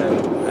memory.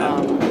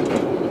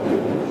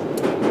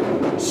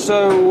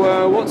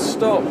 So, what's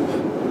stop?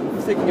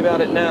 Thinking about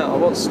it now.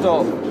 What's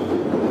stop?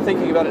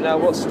 Thinking about it now.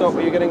 What stop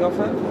are you getting off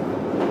at?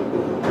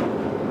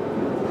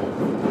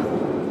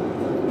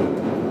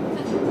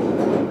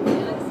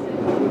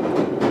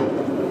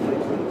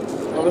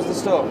 What was the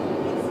stop?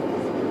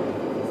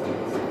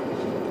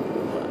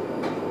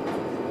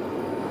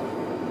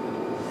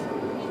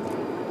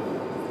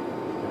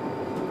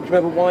 Do you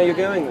remember why you're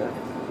going there?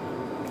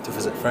 To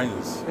visit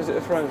friends. Visit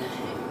a friend.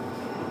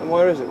 And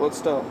where is it? What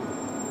stop?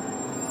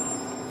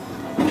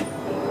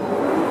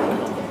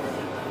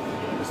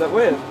 Is that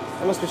weird?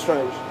 That must be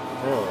strange.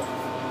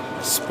 Oh,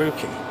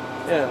 spooky.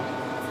 Yeah.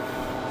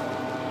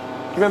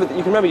 Do you remember?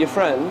 You can remember your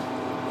friend?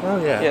 Oh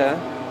yeah. Yeah.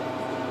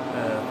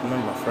 I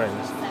remember my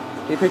friends.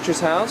 Can you picture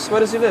his house? Where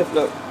does he live?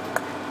 Look.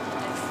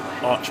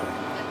 Archway.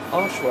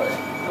 Archway.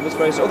 That was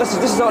very. Oh, this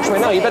is Archway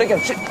now. You better go.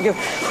 Shit, go.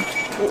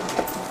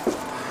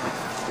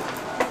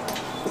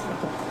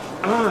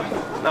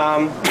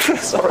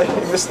 Sorry,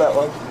 you missed that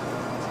one.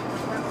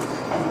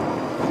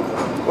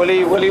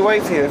 Will he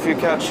wait for you if you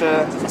catch?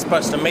 I'm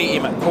supposed to meet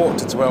him at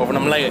 12:15, and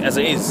I'm late as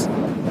it is.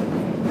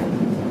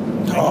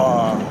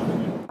 Oh.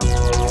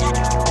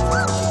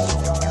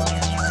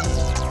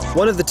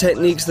 One of the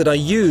techniques that I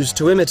use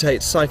to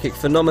imitate psychic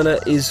phenomena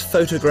is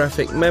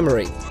photographic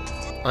memory.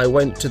 I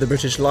went to the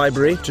British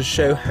Library to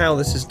show how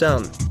this is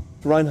done.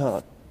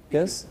 Reinhard,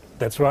 yes?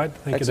 That's right.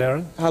 Thank you,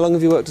 Derren. How long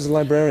have you worked as a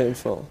librarian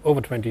for?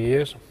 Over 20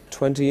 years.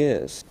 20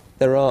 years.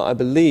 There are, I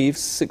believe,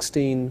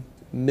 16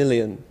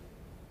 million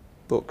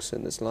books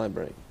in this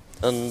library.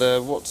 And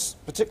what's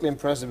particularly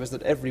impressive is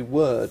that every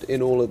word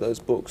in all of those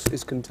books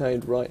is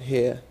contained right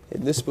here.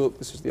 In this book,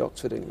 this is the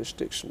Oxford English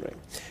Dictionary.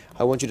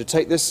 I want you to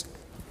take this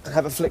and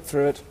have a flick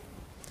through it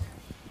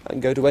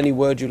and go to any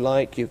word you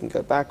like. You can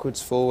go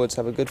backwards, forwards,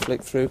 have a good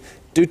flick through.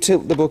 Do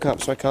tilt the book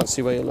up so I can't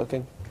see where you're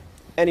looking.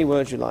 Any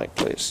word you like,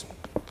 please.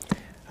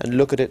 And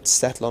look at it,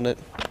 settle on it.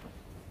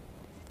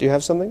 Do you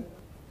have something?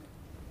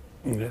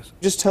 Yes.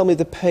 Just tell me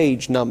the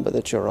page number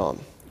that you're on.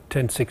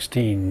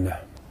 1016.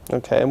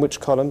 Okay, and which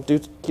column? Do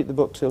keep the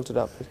book tilted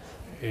up.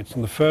 It's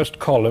in the first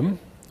column.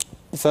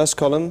 The first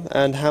column,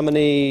 and how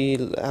many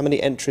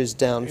entries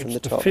down from the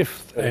top? The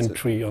fifth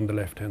entry on the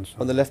left-hand side.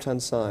 On the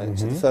left-hand side,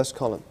 so the Mhm. first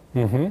column.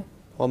 Mm-hmm.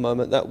 One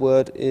moment, that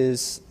word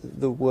is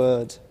the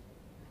word,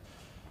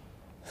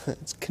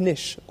 it's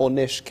knish, or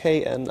nish,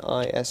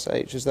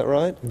 K-N-I-S-H, is that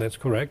right? That's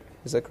correct.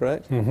 Is that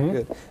correct? Mhm.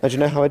 Good. Now, do you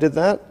know how I did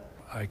that?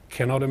 I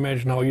cannot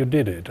imagine how you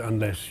did it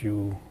unless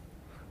you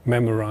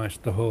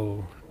memorized the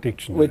whole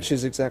dictionary. Which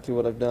is exactly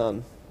what I've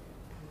done.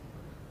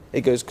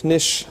 It goes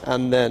knish,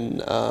 and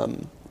then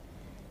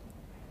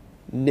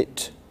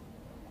knit,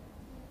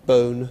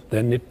 bone.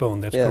 Then knit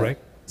bone, that's Yeah.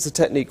 correct. It's a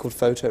technique called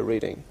photo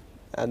reading.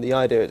 And the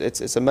idea,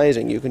 it's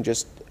amazing. You can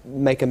just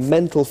make a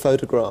mental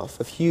photograph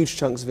of huge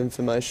chunks of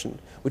information,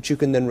 which you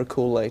can then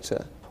recall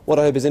later. What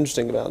I hope is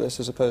interesting about this,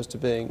 as opposed to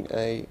being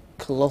a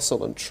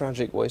colossal and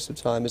tragic waste of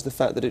time, is the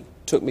fact that it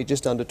took me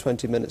just under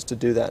 20 minutes to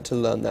do that, to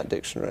learn that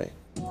dictionary.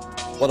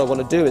 What I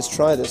want to do is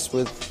try this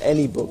with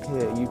any book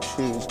here you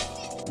choose.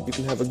 You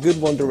can have a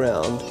good wander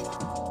around,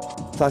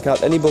 pluck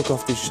out any book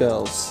off these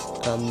shelves,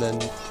 and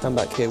then come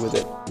back here with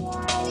it.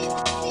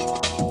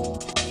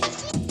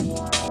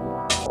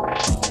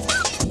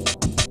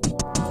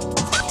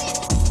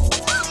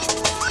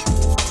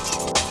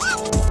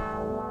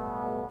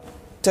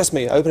 Test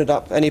me, open it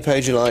up, any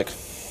page you like.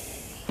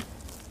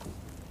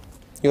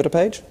 You got a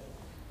page?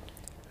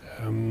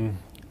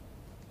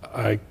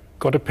 I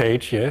got a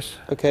page, yes.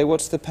 Okay,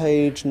 what's the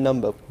page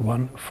number?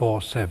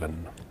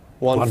 147.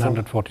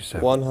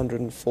 147.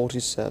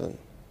 147.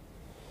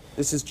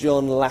 This is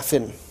John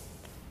Laffin,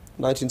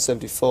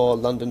 1974,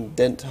 London,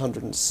 Dent,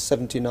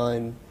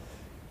 179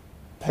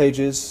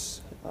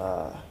 pages.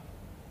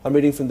 I'm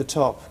reading from the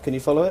top. Can you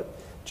follow it?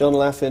 John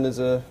Laffin is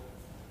a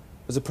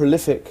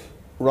prolific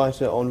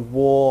writer on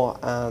war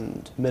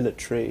and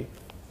military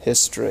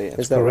history.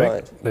 Is that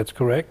right? That's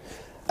correct.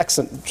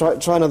 Excellent.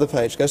 Try another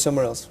page. Go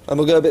somewhere else. And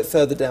we'll go a bit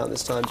further down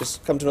this time.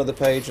 Just come to another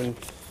page and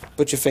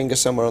put your finger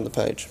somewhere on the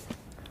page.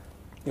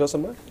 You got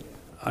somewhere?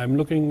 I'm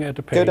looking at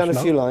a page Go down now.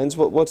 a few lines.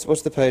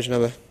 What's the page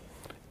number?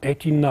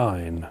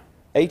 89.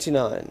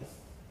 89.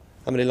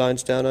 How many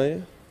lines down are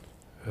you?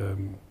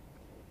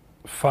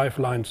 5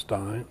 lines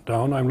down.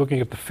 I'm looking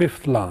at the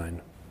 5th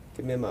line.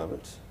 Give me a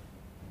moment.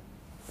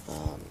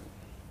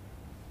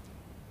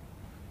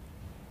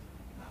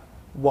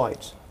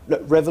 White. No,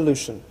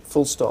 revolution.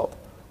 Full stop.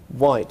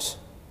 White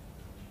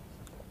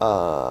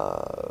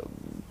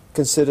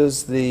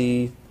considers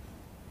the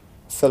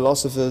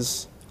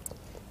philosophers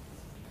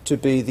to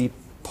be the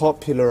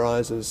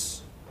popularizers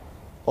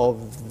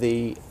of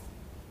the,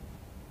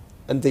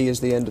 and the is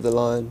the end of the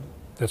line.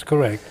 That's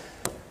correct.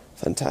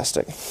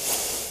 Fantastic.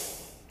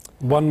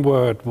 One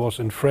word was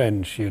in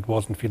French, it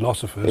wasn't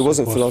philosophers. It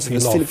wasn't was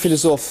philosophers,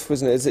 philosophe,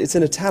 wasn't it? It's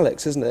in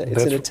italics, isn't it? It's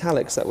That's in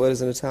italics, that word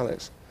is in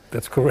italics.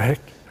 That's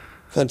correct.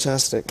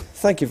 Fantastic.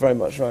 Thank you very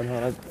much,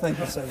 Reinhard. Thank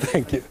you so much.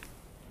 Thank you.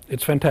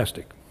 It's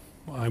fantastic.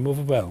 I'm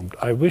overwhelmed.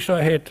 I wish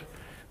I had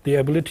The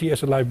ability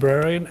as a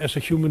librarian, as a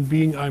human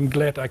being, I'm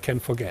glad I can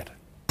forget.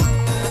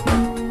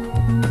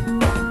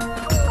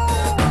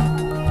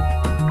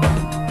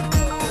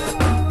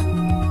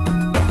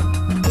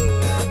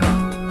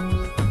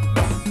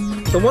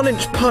 The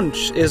one-inch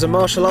punch is a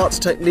martial arts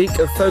technique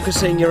of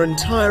focusing your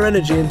entire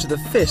energy into the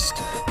fist,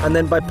 and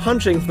then by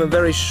punching from a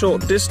very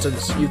short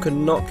distance, you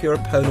can knock your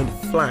opponent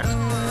flat.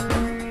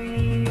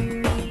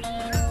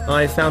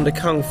 I found a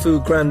Kung Fu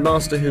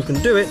grandmaster who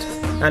can do it,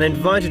 and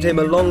invited him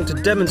along to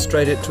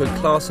demonstrate it to a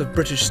class of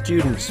British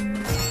students.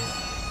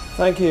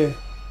 Thank you.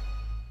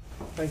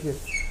 Thank you.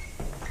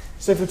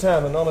 Sifu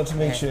Tam, an honour to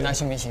meet you. Nice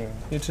to meet you.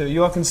 You too.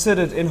 You are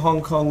considered in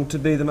Hong Kong to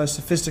be the most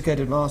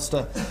sophisticated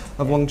master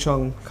of Wing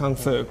Chun Kung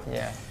Fu.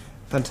 Yeah.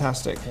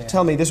 Fantastic. Yeah.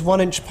 Tell me, this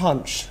one-inch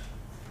punch,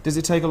 does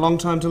it take a long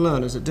time to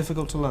learn? Is it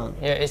difficult to learn?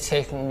 Yeah, it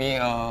took me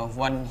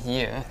 1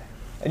 year.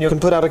 And you can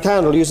put out a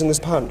candle using this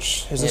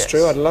punch. Is this Yes.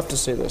 true? I'd love to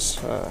see this.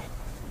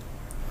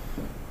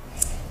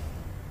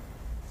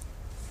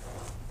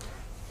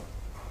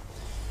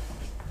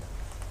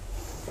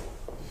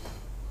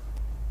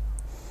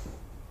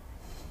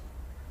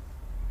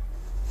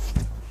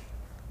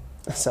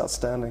 That's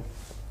outstanding.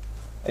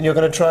 And you're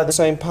going to try the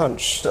same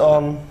punch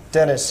on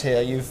Dennis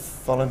here. You've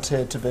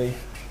volunteered to be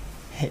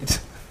hit.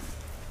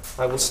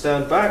 I will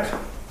stand back.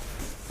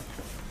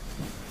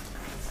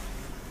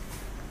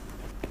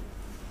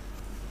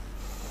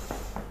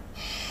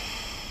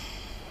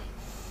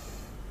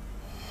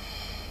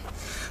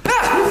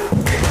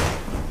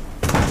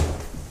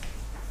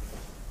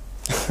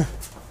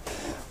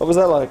 What was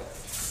that like?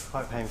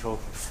 Quite painful.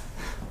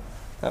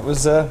 That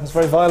was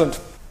very violent.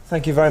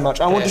 Thank you very much.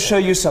 I want to show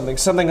you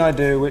something I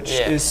do which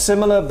is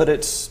similar, but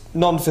it's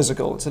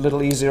non-physical. It's a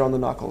little easier on the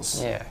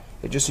knuckles. Yeah.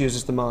 It just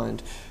uses the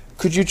mind.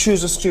 Could you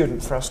choose a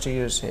student for us to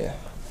use here?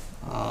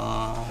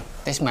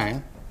 This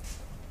man.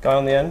 Guy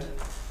on the end.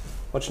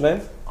 What's your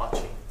name?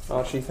 Archie.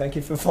 Archie, thank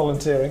you for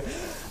volunteering.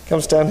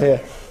 Come stand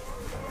here.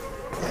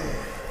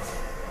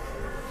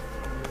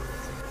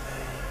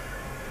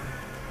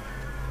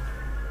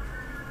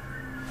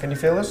 Can you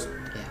feel this?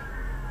 Yeah.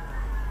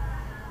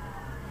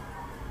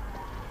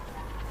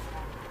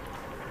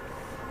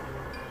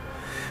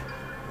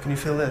 Can you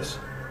feel this?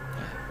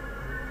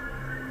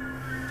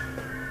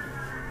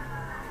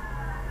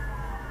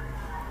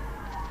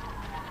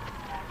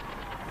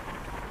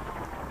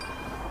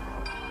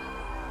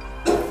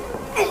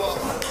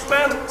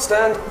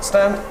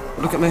 Stand.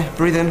 Look at me.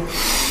 Breathe in.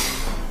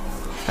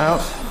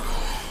 Out.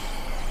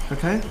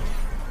 Okay?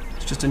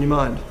 It's just in your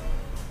mind.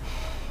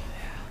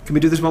 Can we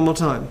do this one more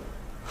time?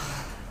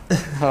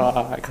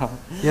 I can't.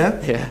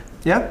 Yeah? Yeah.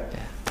 Yeah?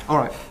 Yeah. All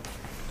right.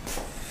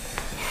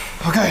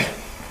 Okay.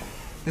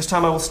 This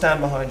time I will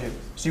stand behind you,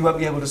 so you won't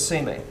be able to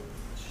see me.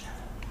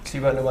 So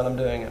you won't know when I'm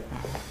doing it.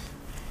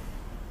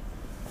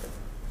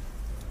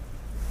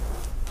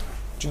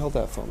 Would you hold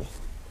that for me?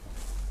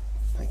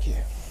 Thank you.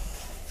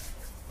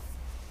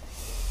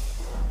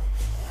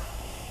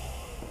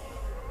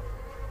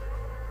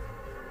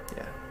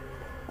 Yeah.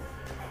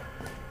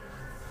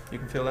 You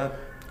can feel that?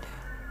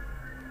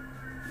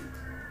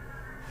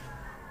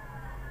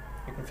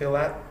 You can feel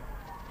that?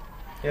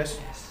 Yes?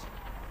 Yes.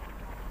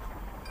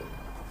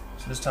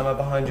 So this time I'm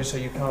behind you so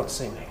you can't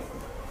see me.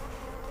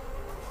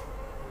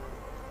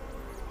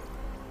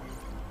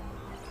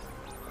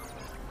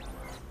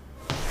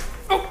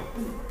 Oh!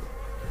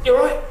 You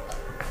alright?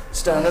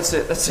 Stand, that's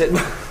it.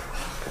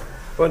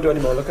 Won't do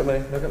any more, look at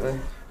me.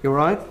 You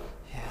alright?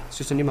 Yeah. It's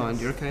just in your mind,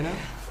 you're okay now?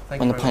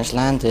 When the punch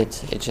landed,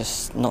 it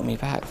just knocked me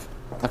back.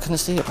 I couldn't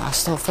see it, but I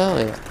still felt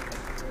it.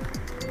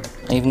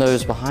 And even though it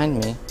was behind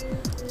me,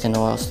 I didn't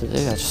know what else to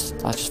do. I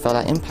just felt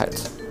that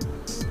impact.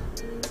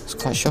 It's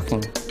quite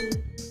shocking.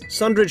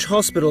 Sundridge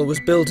Hospital was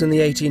built in the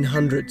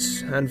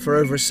 1800s, and for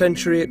over a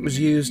century it was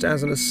used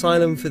as an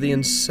asylum for the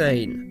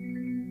insane.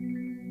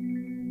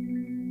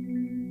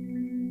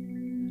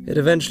 It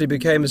eventually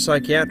became a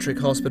psychiatric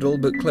hospital,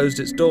 but closed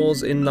its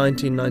doors in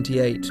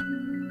 1998.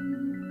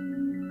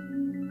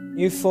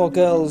 You 4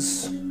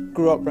 girls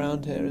grew up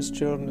round here as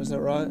children, is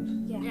that right?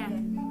 Yeah.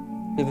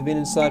 You ever been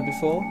inside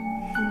before?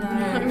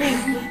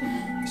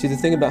 No. See, the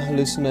thing about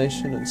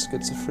hallucination and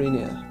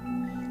schizophrenia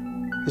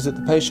is that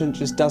the patient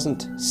just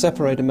doesn't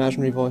separate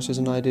imaginary voices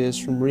and ideas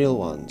from real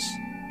ones.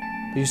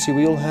 But you see,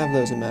 we all have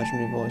those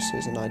imaginary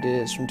voices and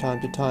ideas from time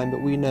to time,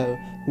 but we know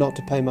not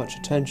to pay much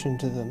attention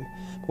to them.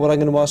 But what I'm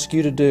going to ask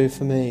you to do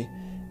for me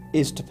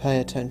is to pay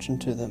attention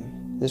to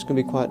them. This can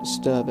be quite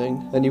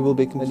disturbing, and you will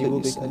be completely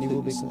it's just in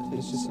your mind,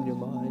 it's just in your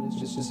mind, it's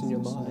just in your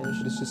mind,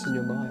 it's just in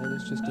your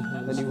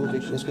mind, and you will be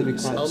completely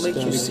quite I'll make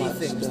you see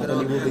things that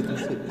aren't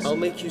happening. I'll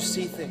make you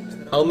see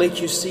things. I'll make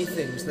you see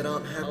things that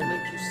aren't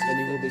happening. and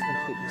you will be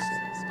completely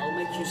sick. I'll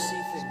make you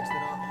see things that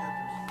aren't happening.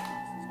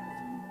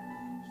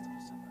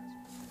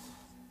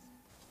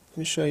 Let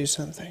me show you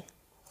something.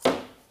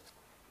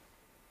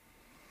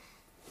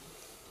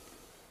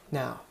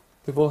 Now,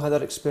 we've all had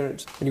that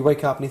experience when you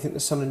wake up and you think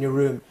there's someone in your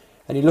room,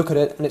 and you look at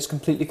it and it's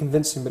completely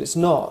convincing, but it's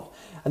not.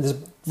 And there's a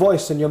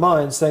voice in your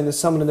mind saying there's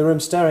someone in the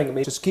room staring at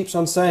me. It just keeps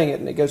on saying it,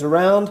 and it goes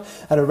around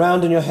and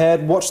around in your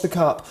head. Watch the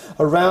cup.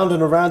 Around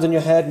and around in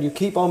your head, and you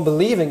keep on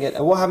believing it.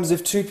 And what happens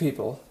if two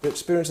people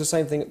experience the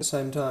same thing at the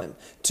same time?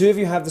 Two of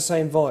you have the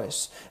same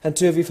voice, and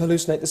two of you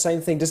hallucinate the same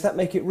thing. Does that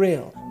make it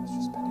real?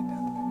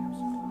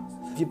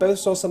 If you both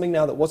saw something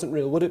now that wasn't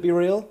real, would it be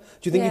real?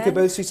 Do you think you could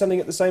both see something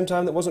at the same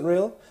time that wasn't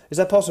real? Is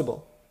that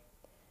possible?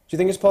 Do you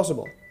think it's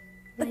possible?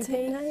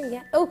 Maybe. No,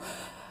 yeah. Oh.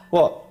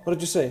 What? What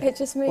did you see? It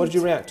just moved. What did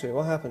you react to?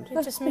 What happened?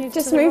 It just moved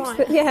to the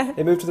right. Yeah.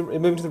 It moved to the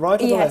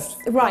right or the left?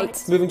 Yes,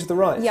 right. Moving to the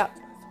right? Yep.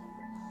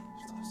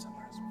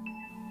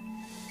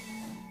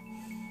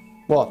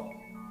 What?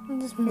 It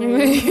just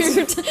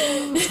moved.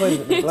 Which way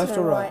did it move? Left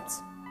or right?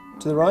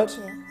 To the right?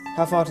 Yeah.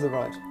 How far to the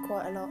right?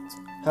 Quite a lot.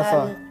 How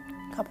far?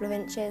 A couple of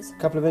inches. A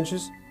couple of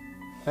inches?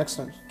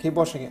 Excellent. Keep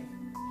watching it.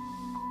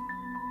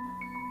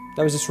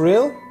 Now, is this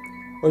real?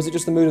 Or is it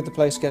just the mood of the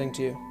place getting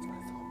to you?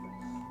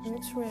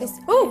 It's real.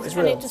 It's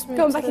real. And it just moved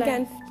gone back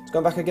again. It's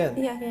gone back again?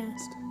 Yeah. No.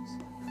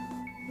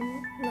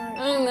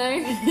 Oh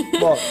no.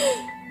 What?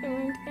 It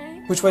moved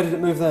again. Which way did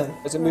it move then?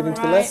 Is it moving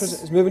to the left or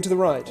is it moving to the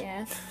right?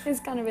 Yeah. It's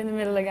kind of in the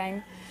middle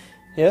again.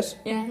 Yes?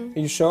 Yeah. Are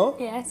you sure?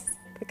 Yes.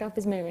 The cup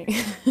is moving.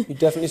 You're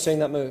definitely seeing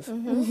that move?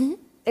 Mm-hmm.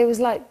 It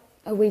was like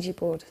a Ouija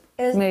board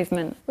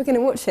movement. We're going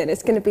to watch it.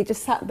 It's going to be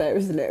just sat there,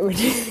 isn't it?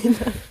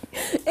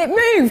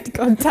 It moved.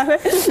 God damn it.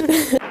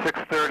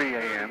 6:30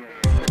 a.m.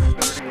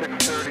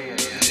 6:30 a.m.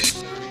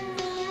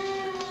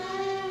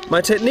 My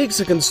techniques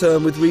are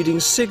concerned with reading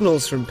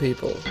signals from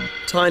people,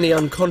 tiny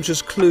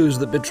unconscious clues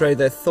that betray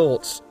their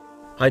thoughts.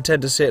 I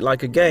tend to see it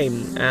like a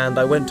game, and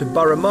I went to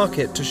Borough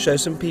Market to show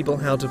some people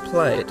how to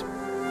play it.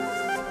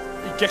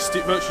 He guessed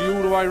it virtually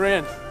all the way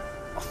around.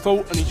 I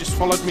thought, and he just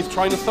followed me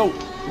train of thought.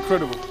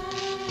 Incredible.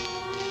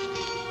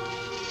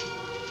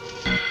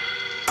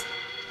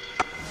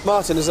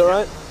 Martin, is that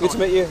right? Good to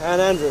meet you.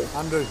 And Andrew.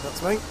 Andrew,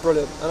 that's me.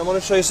 Brilliant. And I want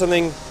to show you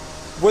something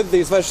with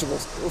these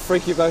vegetables. It will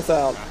freak you both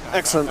out.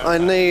 Excellent. I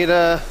need,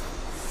 can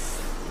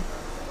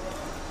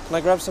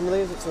I grab some of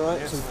these? It's all right.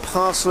 Yes. Some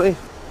parsley.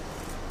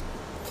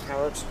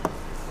 Carrot.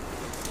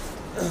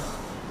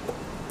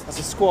 That's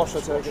a squash, I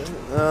take it.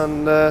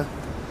 And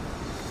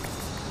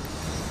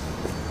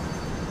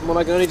what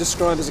I can only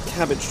describe as a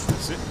cabbage.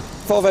 That's it.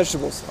 4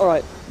 vegetables. All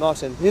right,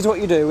 Martin, here's what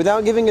you do.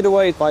 Without giving it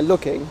away by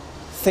looking,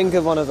 think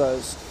of one of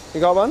those. You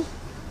got one?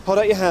 Hold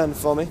out your hand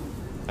for me.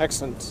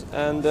 Excellent.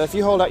 And if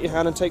you hold out your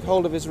hand and take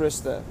hold of his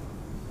wrist there.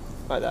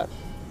 Like that.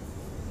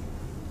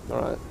 All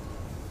right.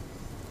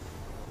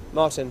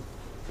 Martin,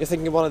 you're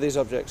thinking of one of these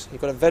objects. You've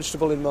got a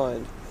vegetable in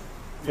mind.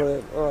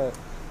 Brilliant. All right.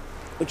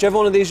 Whichever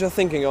one of these you're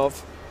thinking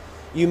of,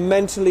 you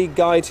mentally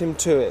guide him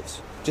to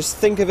it. Just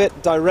think of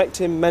it, direct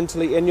him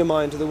mentally in your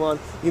mind to the one.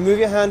 You move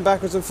your hand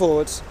backwards and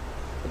forwards,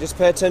 and just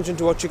pay attention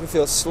to what you can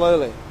feel.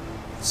 Slowly.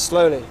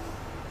 Slowly.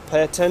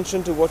 Pay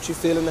attention to what you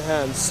feel in the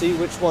hand. See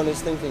which one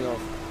he's thinking of.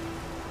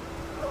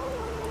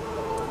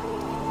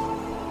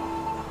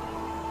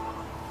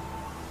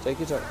 Take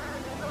your time.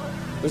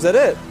 Was that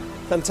it?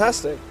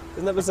 Fantastic.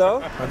 Isn't that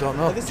bizarre? I don't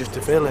know, just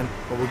a feeling.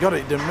 Well, we got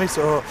it, didn't we?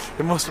 So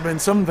it must have been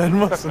something,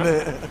 mustn't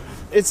it?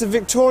 It's a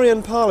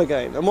Victorian parlour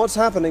game, and what's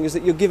happening is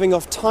that you're giving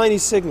off tiny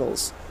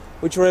signals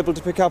which you're able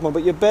to pick up on,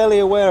 but you're barely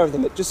aware of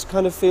them. It just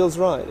kind of feels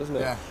right, isn't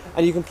it? Yeah.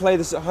 And you can play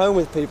this at home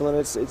with people, and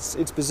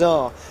it's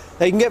bizarre.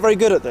 Now, you can get very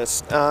good at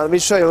this. Let me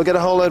show you. We'll get a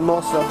whole load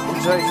more stuff.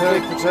 Potato.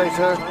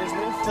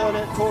 Turn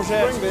it,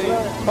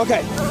 courgette.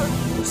 Okay.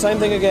 Same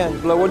thing again.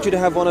 Well, I want you to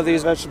have one of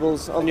these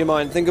vegetables on your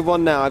mind. Think of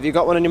one now. Have you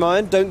got one in your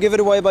mind? Don't give it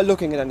away by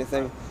looking at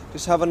anything.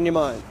 Just have one in your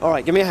mind. All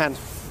right, give me a hand.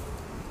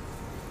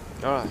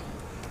 All right.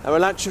 Now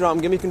relax your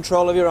arm. Give me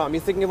control of your arm. You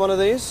thinking of one of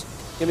these?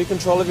 Give me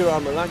control of your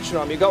arm. Relax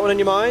your arm. You got one in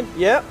your mind?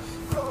 Yeah?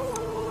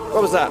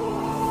 What was that?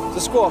 The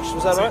squash.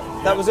 Was that right?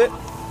 That was it?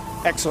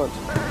 Excellent.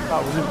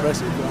 That was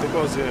impressive. That. It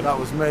was, yeah. That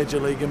was major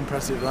league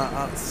impressive.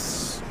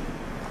 That's...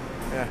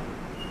 Yeah.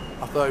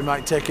 I thought it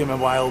might take him a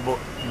while, but,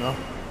 you know.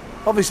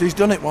 Obviously, he's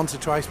done it once or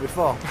twice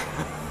before.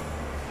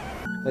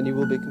 Then you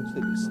will be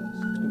completely safe.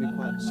 It's going to be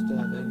quite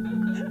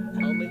disturbing.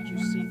 I'll make you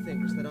see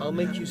things that aren't happening. I'll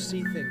make you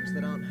see things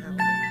that aren't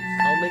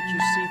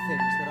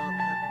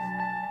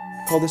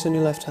happening. Hold this in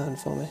your left hand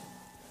for me.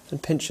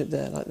 And pinch it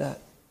there, like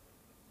that.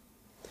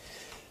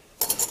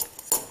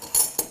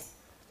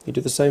 You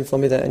do the same for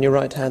me there in your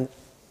right hand.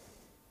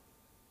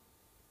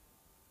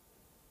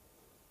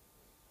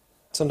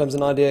 Sometimes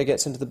an idea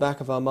gets into the back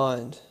of our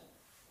mind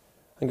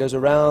and goes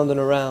around and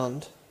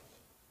around,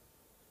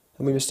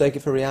 and we mistake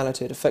it for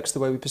reality. It affects the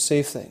way we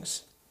perceive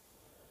things.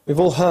 We've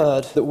all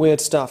heard that weird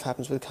stuff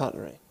happens with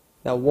cutlery.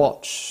 Now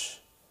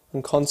watch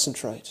and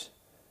concentrate.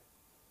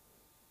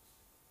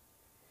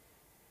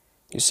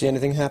 You see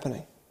anything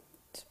happening?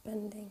 It's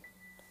bending.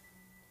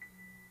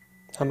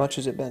 How much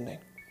is it bending?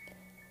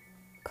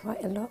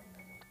 Quite a lot.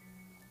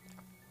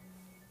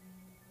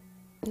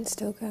 It's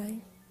still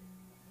going.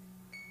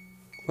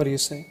 What do you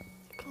see?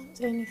 Can't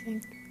see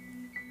anything.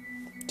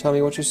 Tell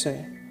me what you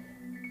see.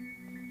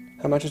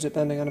 How much is it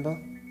bending, Annabelle?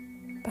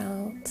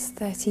 About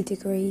 30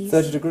 degrees.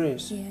 30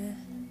 degrees? Yeah.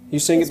 You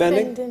seeing It's it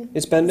bending? bending.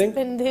 It's bending? It's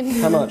bending.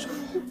 How much?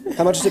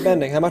 How much is it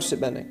bending? How much is it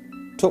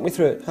bending? Talk me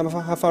through it. How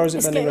far is it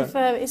It's bending getting round?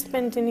 further. It's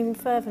bending even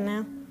further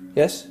now.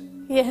 Yes?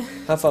 Yeah.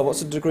 How far? What's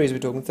the degrees we're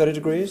talking? 30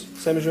 degrees?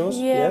 Same as yours?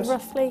 Yeah, Yes?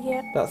 roughly.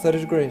 Yeah. About 30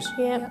 degrees.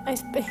 Yeah.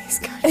 It's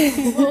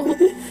going more.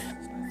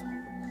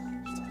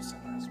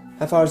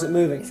 How far is it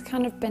moving? It's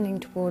kind of bending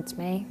towards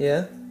me.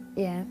 Yeah?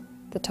 Yeah,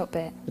 the top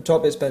bit. The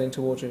top bit's bending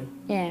towards you.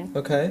 Yeah.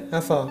 Okay.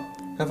 How far?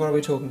 How far are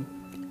we talking?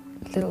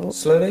 Little.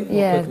 Slowly or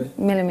Yeah, quickly?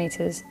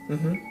 millimetres.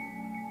 Mm-hmm.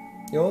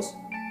 Yours?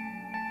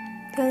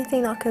 The only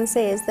thing I can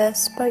see is the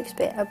spokes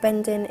bit are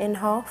bending in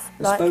half.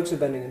 The spokes are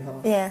bending in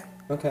half? Yeah.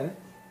 Okay.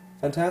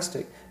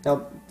 Fantastic.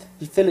 Now,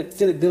 you feel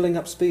it building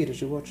up speed as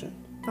you watch it?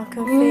 I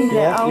can feel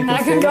Yeah, it. Oh you my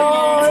can feel it?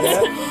 God!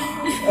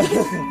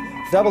 Yeah.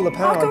 Double the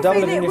power, can double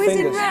feel it in it your whizzing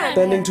fingers. round.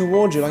 Bending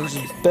towards you, like it's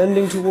just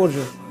bending towards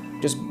you.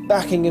 Just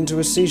backing into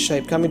a C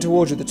shape, coming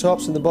towards you. The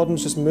tops and the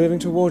bottoms just moving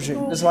towards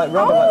you. It's like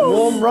rubber, like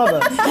warm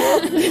rubber.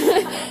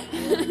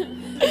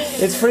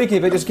 It's freaky,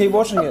 but just keep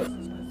watching it.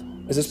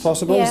 Is this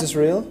possible? Yeah. Is this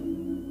real?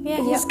 Yeah,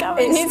 it's going.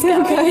 It's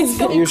still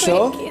going. Are you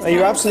sure? Are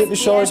you absolutely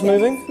sure it's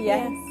moving?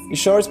 Yes. You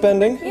sure it's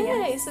bending?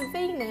 Yeah, it's a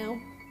V now.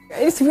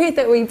 It's weird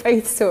that we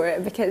both saw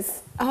it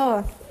because,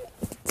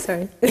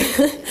 sorry.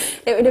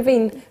 It would have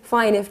been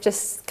fine if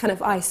just kind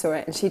of I saw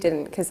it and she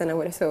didn't, because then I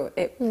would have thought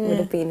it would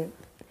have been,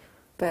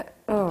 but,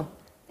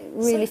 It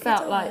really So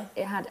felt good, like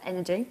it had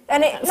energy.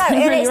 And it, no, It's and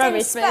really it's in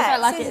rubbish, but it felt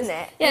spurts, like isn't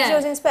it's- it? yeah. If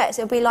yours in spurts,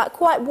 it'll be like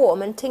quite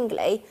warm and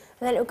tingly,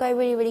 and then it'll go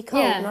really, really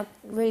cold, Yeah. and I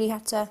really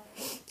had to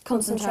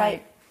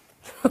concentrate.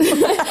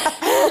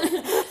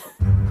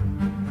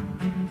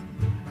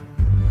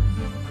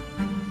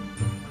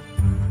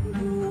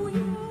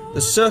 The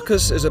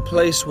circus is a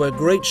place where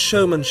great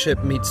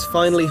showmanship meets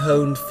finely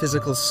honed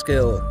physical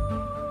skill.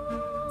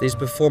 These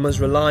performers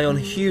rely on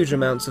huge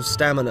amounts of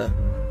stamina.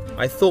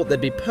 I thought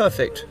they'd be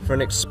perfect for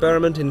an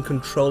experiment in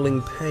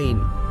controlling pain.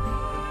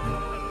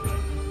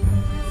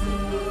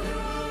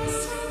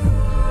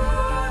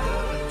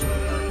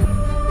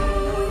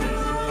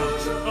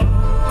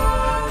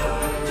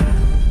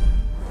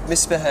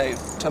 Misbehave.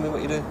 Tell me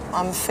what you do.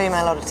 I'm a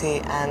female oddity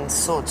and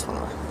sword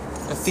swallower.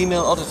 A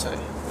female oddity?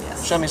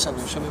 Yes. Show me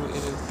something. Show me what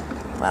you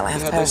do. Well, I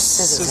have You a pair of those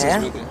scissors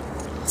here. with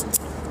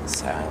you.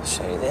 So I'll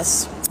show you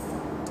this.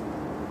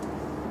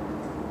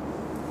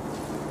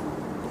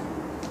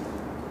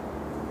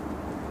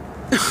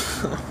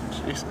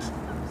 Jesus.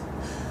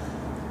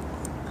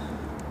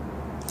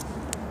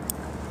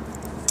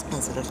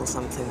 There's a little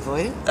something for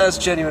you. That's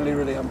genuinely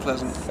really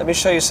unpleasant. Let me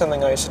show you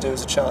something I used to do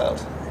as a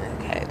child.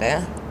 Okay,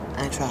 dear.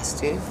 I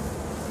trust you.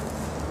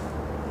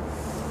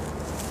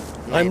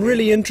 I'm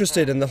really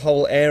interested in the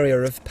whole area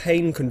of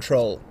pain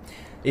control.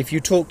 If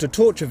you talk to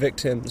torture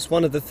victims,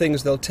 one of the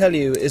things they'll tell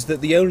you is that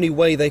the only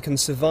way they can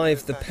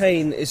survive the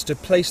pain is to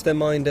place their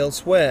mind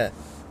elsewhere.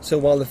 So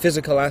while the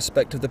physical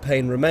aspect of the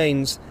pain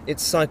remains,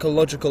 its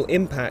psychological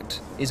impact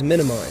is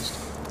minimized.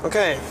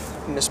 Okay,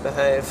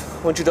 misbehave.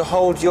 I want you to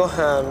hold your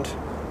hand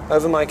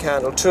over my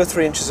candle 2 or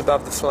 3 inches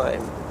above the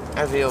flame.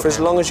 Over your for as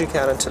hand. long as you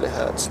can until it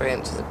hurts. 3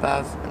 inches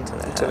above until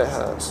it hurts. Until it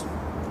hurts.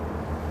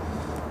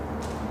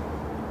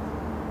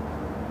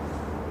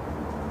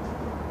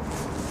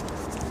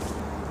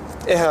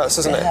 It hurts,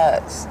 doesn't it? It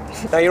hurts.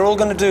 Now you're all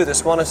going to do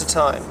this one at a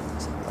time,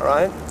 all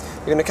right?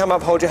 You're going to come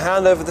up, hold your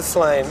hand over the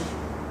flame,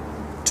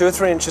 2 or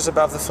 3 inches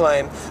above the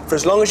flame, for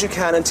as long as you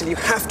can until you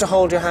have to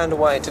hold your hand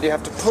away, until you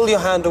have to pull your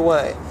hand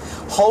away.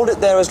 Hold it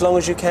there as long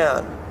as you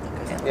can.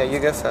 Okay. Yeah, you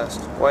go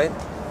first. Wait.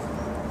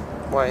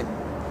 Wait.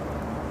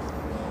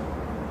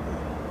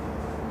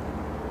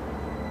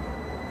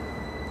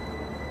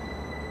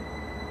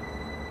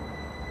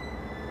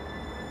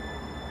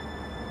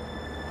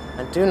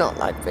 I do not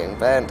like being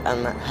burnt,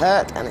 and that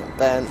hurt and it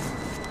burnt.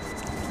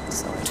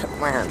 So I took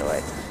my hand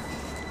away.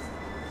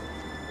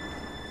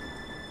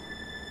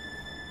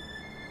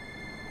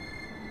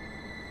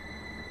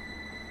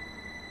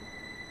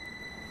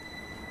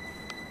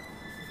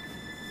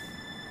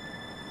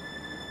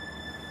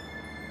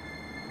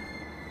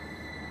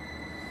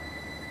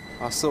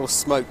 I saw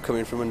smoke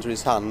coming from under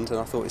his hand and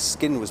I thought his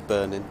skin was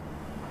burning.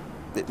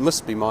 It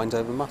must be mind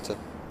over matter.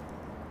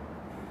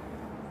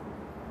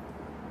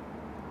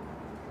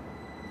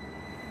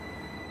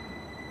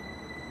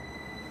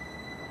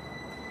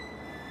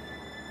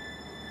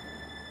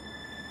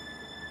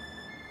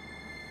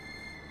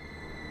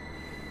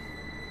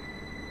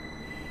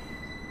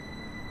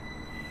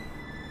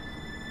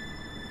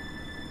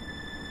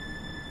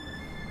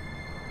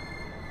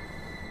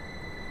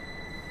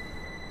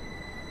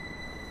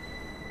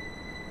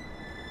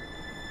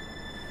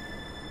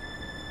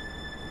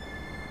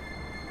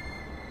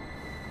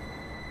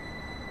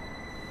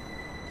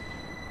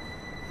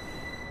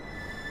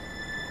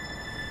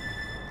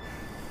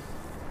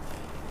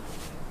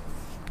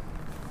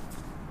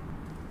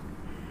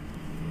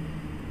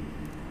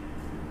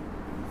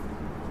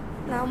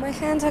 Now my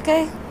hand's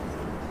okay?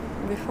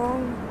 Before?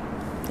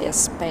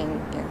 Yes,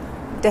 pain, yeah.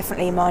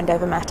 Definitely mind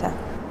over matter.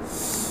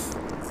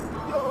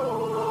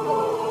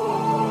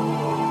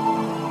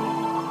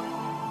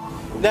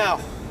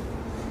 Now,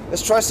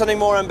 let's try something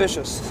more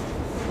ambitious.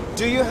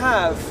 Do you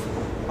have,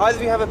 either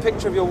of you have a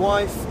picture of your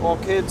wife or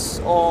kids,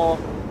 or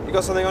you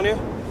got something on you?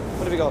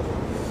 What have you got?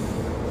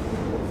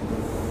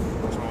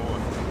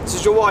 This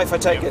is your wife, I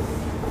take it.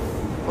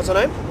 What's her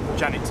name?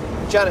 Janet.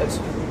 Janet.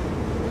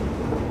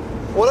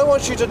 What I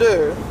want you to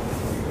do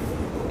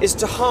is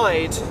to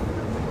hide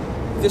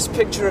this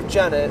picture of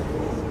Janet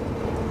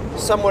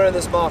somewhere in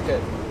this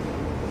market.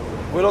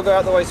 We'll all go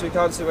out the way so we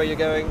can't see where you're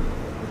going.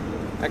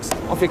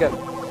 Excellent. Off you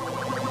go.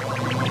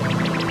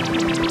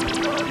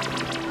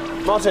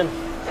 Martin,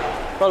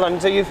 well done.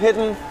 So you've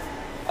hidden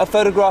a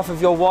photograph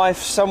of your wife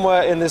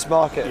somewhere in this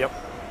market. Yep.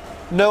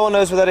 No one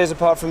knows where that is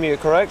apart from you,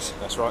 correct?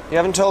 That's right. You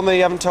haven't told me,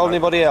 you haven't told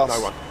anybody else?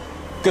 No one.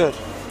 Good.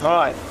 All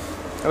right.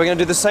 And we're going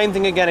to do the same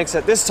thing again,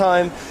 except this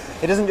time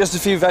it isn't just a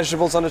few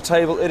vegetables on a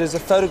table, it is a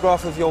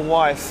photograph of your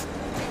wife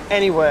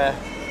anywhere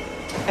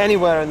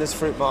in this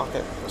fruit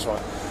market. That's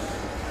right.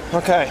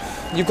 Okay.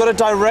 You've got to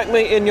direct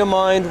me in your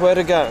mind where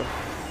to go.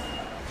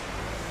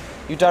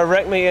 You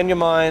direct me in your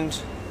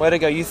mind where to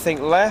go. You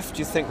think left,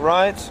 you think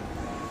right.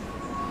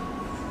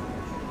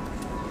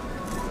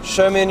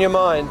 Show me in your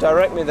mind,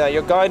 direct me there.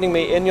 You're guiding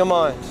me in your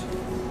mind.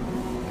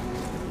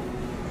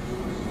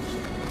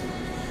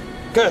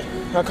 Good.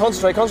 Now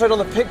concentrate on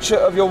the picture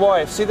of your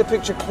wife. See the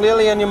picture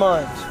clearly in your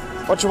mind.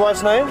 What's your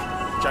wife's name?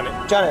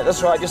 Janet. Janet,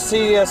 that's right. Just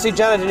see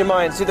Janet in your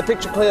mind. See the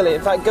picture clearly.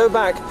 In fact, go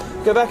back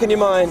in your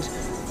mind.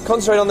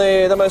 Concentrate on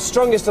the most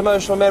strongest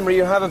emotional memory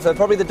you have of her.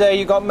 Probably the day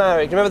you got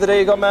married. Do you remember the day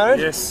you got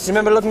married? Yes. Do you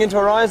remember looking into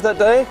her eyes that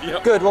day?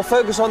 Yep. Good. Well,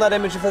 focus on that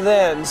image of her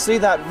there and see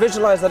that,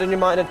 visualize that in your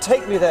mind and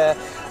take me there.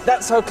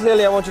 That's how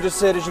clearly I want you to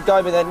see it as you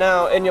guide me there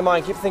now in your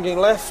mind. Keep thinking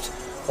left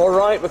or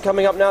right. We're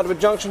coming up now to a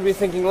junction. Be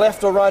thinking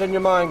left or right in your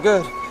mind.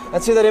 Good.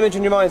 And see that image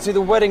in your mind. See the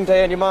wedding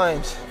day in your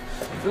mind.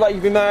 Feel like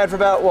you've been married for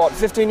about, what,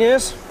 15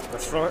 years?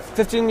 That's right.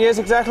 15 years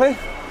exactly?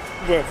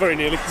 Well, very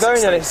nearly. Very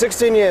nearly.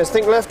 16 years.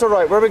 Think left or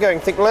right. Where are we going?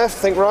 Think left,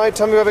 think right.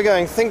 Tell me where we're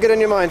going. Think it in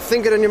your mind.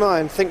 Think it in your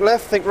mind. Think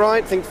left, think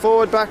right, think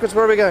forward, backwards.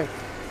 Where are we going?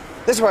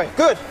 This way.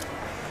 Good.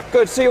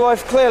 Good. See your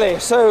wife clearly.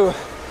 So,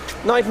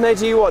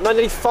 1980, what?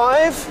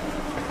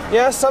 1985?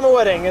 Yeah, summer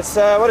wedding. It's,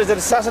 what is it?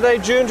 A Saturday,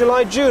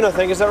 July, I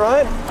think. Is that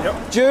right?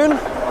 Yep. June,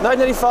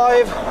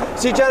 1985.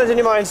 See Janet in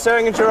your mind,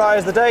 staring into your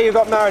eyes. The day you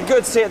got married.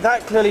 Good. See it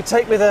that clearly.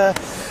 Take me there.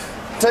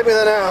 Take me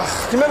there now.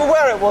 Can you remember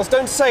where it was?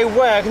 Don't say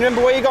where. Can you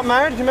remember where you got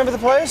married? Can you remember the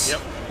place?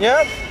 Yep.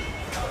 Yep.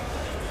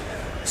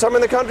 Somewhere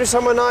in the country,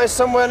 somewhere nice,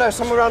 somewhere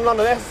around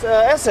London.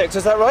 Essex,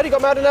 is that right? You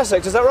got married in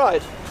Essex, is that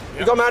right? Yep.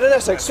 You got married in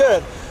Essex,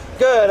 good.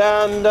 Good,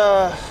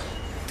 and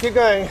keep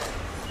going.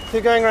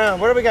 Keep going around.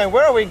 Where are we going?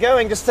 Where are we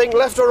going? Just think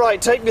left or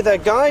right. Take me there.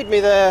 Guide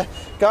me there.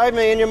 Guide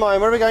me in your mind.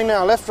 Where are we going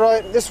now? Left,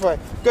 right, this way.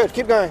 Good,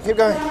 keep going, keep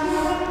going.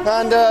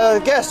 And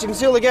guests, you can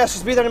see all the guests.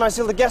 Just be there in your mind.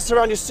 See all the guests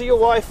around you. See your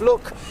wife.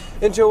 Look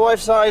into your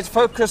wife's eyes.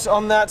 Focus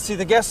on that. See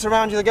the guests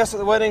around you, the guests at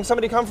the wedding.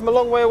 Somebody come from a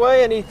long way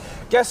away. Any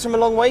guests from a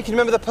long way? Can you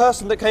remember the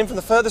person that came from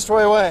the furthest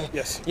way away?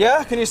 Yes.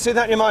 Yeah? Can you see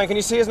that in your mind? Can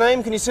you see his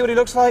name? Can you see what he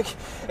looks like?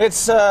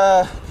 It's,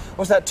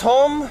 what's that?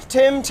 Tom,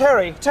 Tim,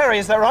 Terry. Terry,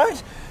 is that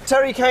right?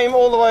 Terry came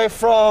all the way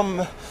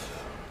from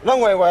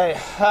long way away.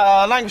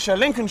 Lancashire,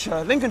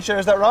 Lincolnshire,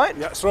 is that right?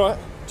 Yeah, that's right.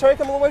 Terry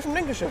came all the way from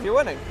Lincolnshire for your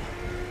wedding.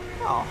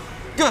 Oh.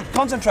 Good.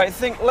 Concentrate.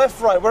 Think left,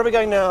 right. Where are we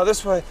going now?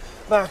 This way.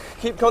 Back.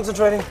 Keep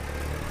concentrating.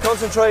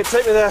 Concentrate.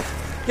 Take me there.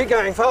 Keep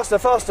going. Faster,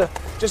 faster.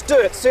 Just do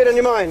it. See it in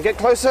your mind. Get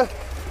closer.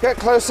 Get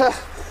closer.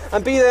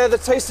 And be there. The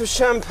taste of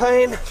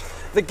champagne.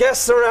 The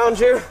guests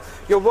around you.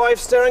 Your wife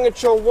staring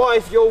at your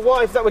wife. Your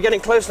wife. That we're getting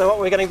close now, aren't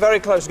we? We're getting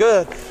very close.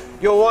 Good.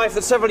 Your wife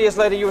that several years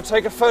later you would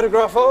take a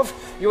photograph of.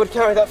 You would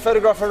carry that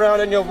photograph around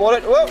in your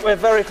wallet. Well, we're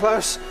very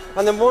close.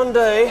 And then one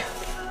day,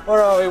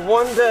 where are we?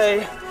 One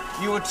day,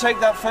 you would take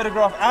that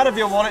photograph out of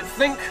your wallet,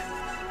 think,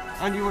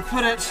 and you would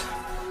put it,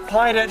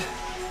 hide it,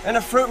 in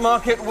a fruit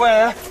market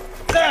where?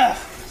 There!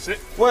 That's it.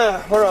 Where?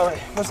 Where are we?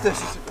 What's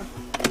this?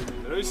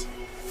 There it is.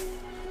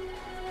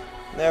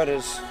 There it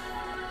is.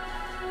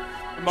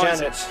 Amazing.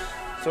 Janet.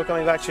 It's all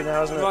coming back to you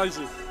now, isn't it?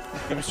 Amazing.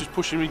 He was just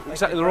pushing me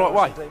exactly the right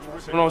way.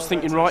 When I was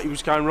thinking right, he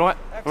was going right.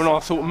 And when I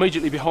thought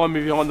immediately behind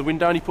me, behind the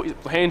window, and he put his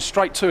hand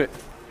straight to it.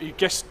 He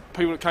guessed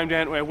people that came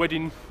down to our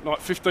wedding like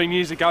 15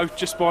 years ago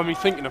just by me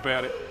thinking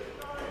about it.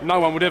 No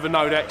one would ever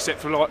know that except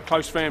for like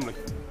close family.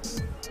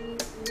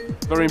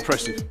 Very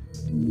impressive.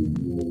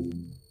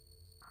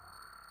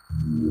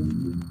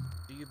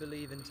 Do you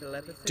believe in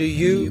telepathy? Do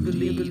you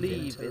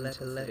believe in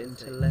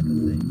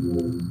telepathy?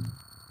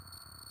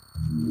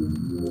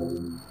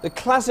 The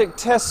classic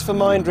tests for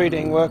mind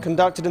reading were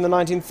conducted in the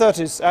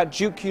 1930s at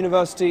Duke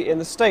University in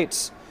the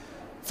States.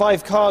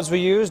 5 cards were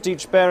used,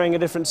 each bearing a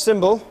different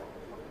symbol.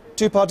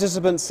 2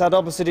 participants sat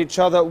opposite each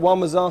other.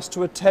 One was asked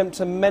to attempt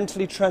to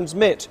mentally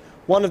transmit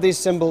one of these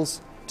symbols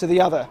to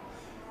the other.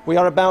 We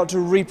are about to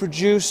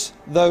reproduce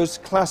those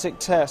classic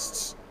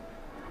tests.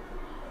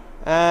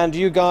 And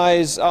you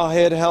guys are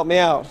here to help me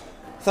out.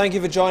 Thank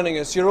you for joining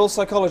us. You're all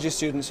psychology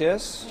students,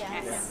 yes?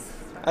 Yes.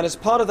 And as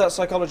part of that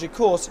psychology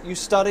course, you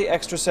study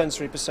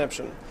extrasensory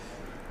perception.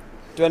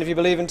 Do any of you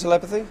believe in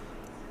telepathy?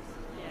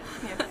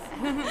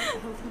 Yeah.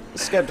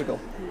 Skeptical.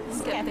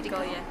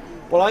 Skeptical, yeah.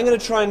 Well, I'm going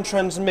to try and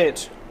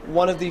transmit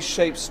one of these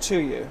shapes to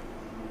you.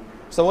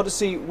 So I want to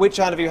see which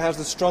out of you has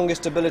the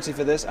strongest ability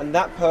for this, and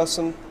that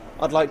person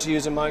I'd like to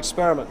use in my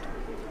experiment.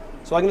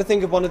 So I'm going to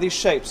think of one of these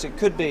shapes. It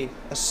could be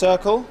a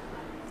circle,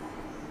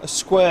 a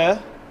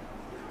square,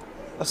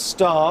 a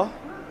star,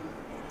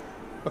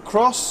 a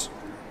cross,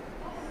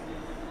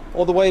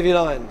 or the wavy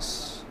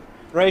lines.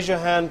 Raise your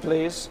hand,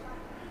 please,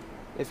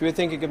 if you were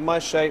thinking of my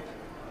shape,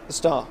 the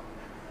star.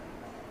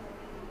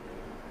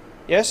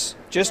 Yes?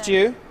 Just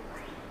you?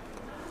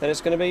 Then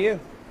it's going to be you.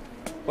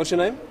 What's your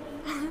name?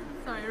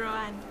 Sorry,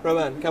 Rowan.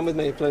 Rowan, come with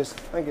me, please.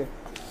 Thank you.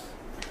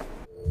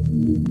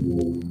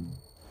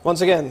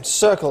 Once again,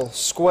 circle,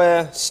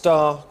 square,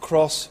 star,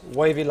 cross,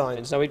 wavy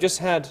lines. Now, we've just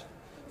had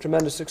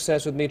tremendous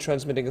success with me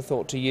transmitting a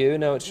thought to you.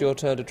 Now it's your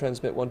turn to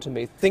transmit one to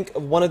me. Think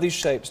of one of these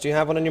shapes. Do you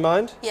have one in your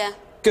mind? Yeah.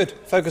 Good.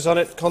 Focus on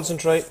it.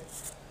 Concentrate.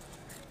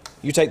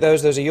 You take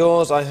those. Those are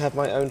yours. I have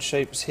my own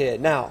shapes here.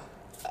 Now,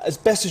 as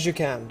best as you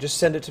can, just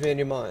send it to me in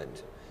your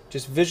mind.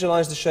 Just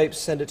visualize the shapes,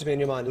 send it to me in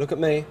your mind. Look at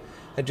me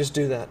and just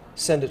do that.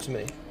 Send it to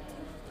me.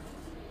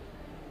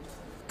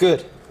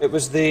 Good. It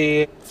was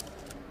the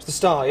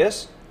star,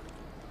 yes?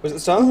 Was it the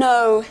star?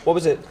 No. What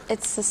was it?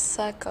 It's a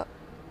circle.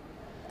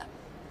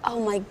 Oh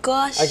my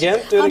gosh.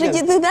 Again? Do it How again.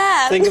 did you do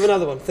that? Think of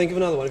another one. Think of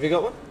another one. Have you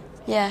got one?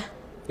 Yeah.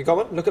 You got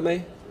one? Look at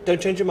me. Don't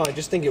change your mind.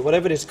 Just think it.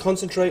 Whatever it is,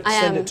 concentrate,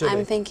 send it to me.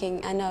 I'm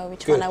thinking. I know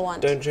which Good. one I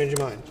want. Don't change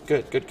your mind.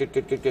 Good, good, good,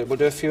 good, good, good. We'll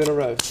do a few in a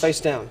row.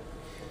 Face down.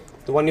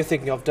 The one you're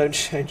thinking of, don't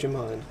change your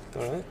mind.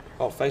 All right?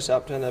 Oh, face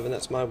up, turn over,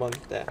 that's my one.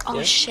 There. Oh,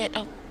 yeah? shit.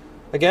 Oh.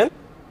 Again?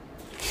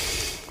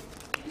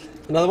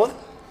 Another one?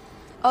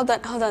 Hold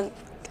on, hold on.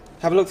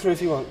 Have a look through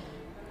if you want.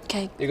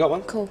 Okay. You got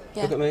one? Cool,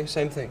 yeah. Look at me,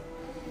 same thing.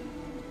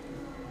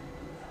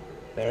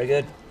 Very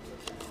good.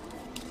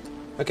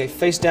 Okay,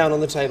 face down on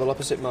the table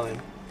opposite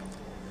mine.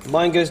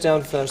 Mine goes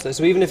down first though,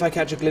 so even if I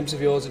catch a glimpse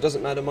of yours, it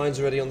doesn't matter, mine's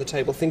already on the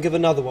table. Think of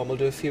another one, we'll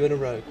do a few in a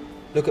row.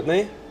 Look at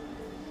me.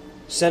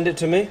 Send it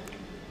to me.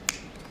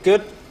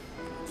 Good.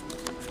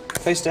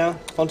 Face down,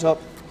 on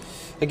top.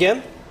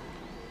 Again.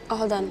 Oh,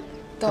 hold on.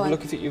 Go Have on. a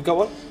look if you've got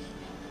one.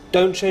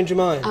 Don't change your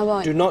mind. I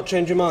won't. Do not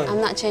change your mind.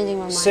 I'm not changing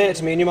my mind. Say it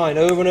to me in your mind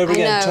over and over I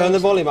again. know. Turn the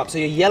volume up so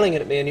you're yelling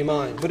it at me in your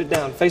mind. Put it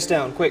down, face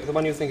down, quick, the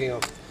one you're thinking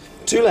of.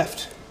 Two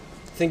left.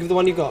 Think of the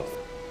one you got.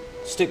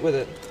 Stick with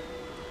it.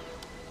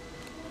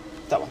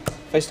 That one,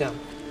 face down.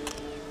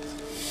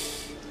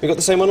 You got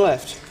the same one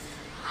left.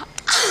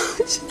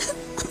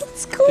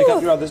 That's cool. Pick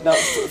up your others. Now,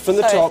 from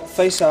the Sorry. top,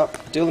 face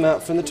up. Deal them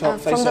out from the top,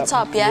 face up. From the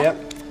top, yeah?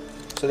 Yep.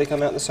 So they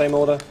come out in the same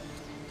order.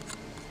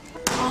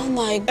 Oh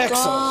my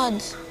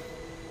Excellent. god.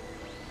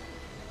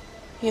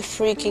 You're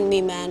freaking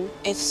me, man.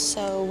 It's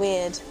so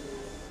weird.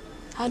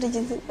 How did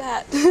you do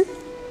that?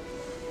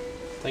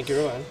 Thank you,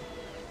 Rowan.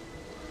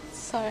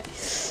 Sorry.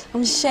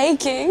 I'm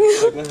shaking.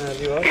 Take my hand,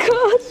 you are.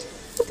 God.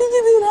 How did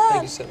you do that?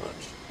 Thank you so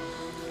much.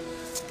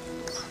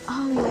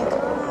 Oh my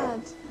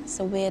god. It's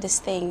the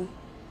weirdest thing.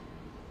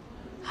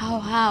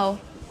 How?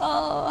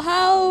 Oh,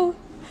 how?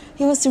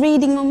 He was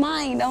reading my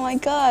mind. Oh my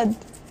god.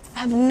 I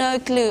have no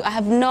clue. I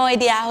have no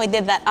idea how he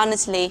did that,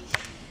 honestly.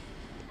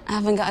 I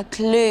haven't got a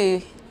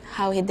clue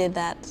how he did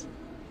that.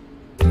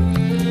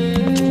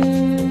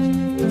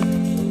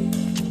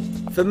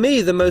 For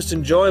me, the most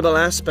enjoyable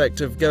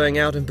aspect of going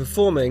out and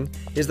performing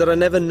is that I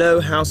never know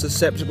how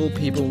susceptible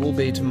people will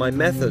be to my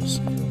methods.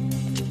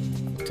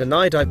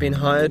 Tonight I've been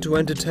hired to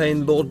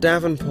entertain Lord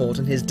Davenport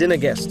and his dinner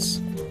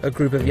guests, a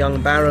group of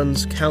young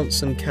barons,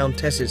 counts and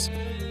countesses.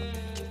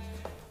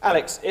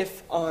 Alex,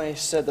 if I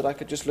said that I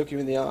could just look you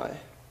in the eye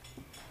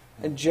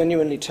and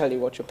genuinely tell you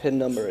what your PIN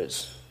number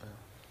is,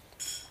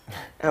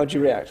 how would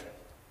you react?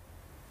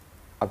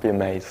 I'd be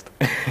amazed.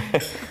 Do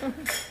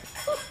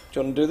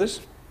you want to do this?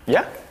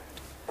 Yeah.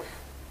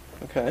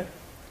 Okay.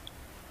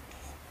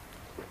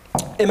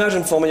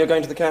 Imagine for me you're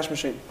going to the cash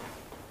machine.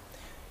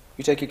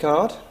 You take your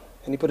card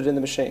and you put it in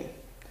the machine.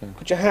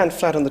 Put your hand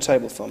flat on the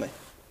table for me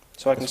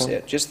so I can see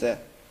it, just there.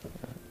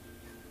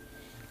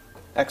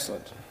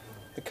 Excellent.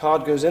 The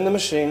card goes in the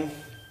machine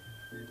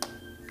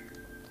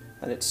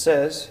and it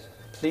says,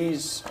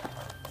 please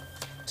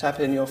tap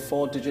in your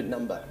 4-digit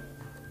number.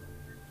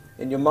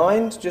 In your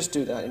mind, just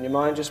do that. In your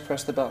mind, just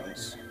press the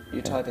buttons.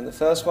 You type in the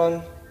first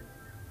one.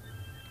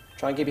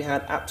 Try and keep your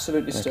hand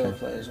absolutely still,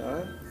 please, all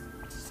right?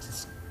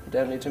 You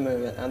don't need to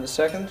move it. And the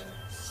second?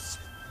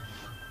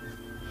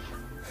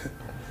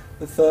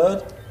 The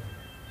third?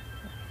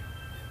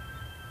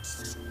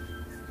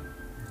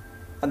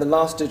 And the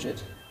last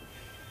digit?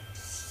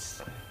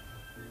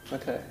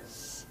 Okay.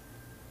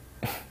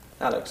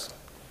 Alex.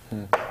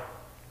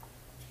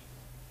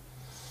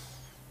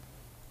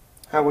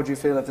 How would you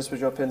feel if this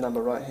was your PIN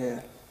number right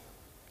here?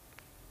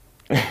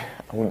 I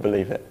wouldn't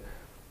believe it.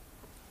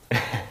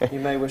 You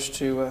may wish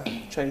to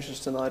change this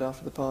tonight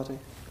after the party.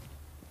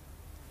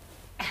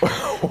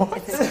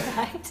 What? Is it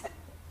right?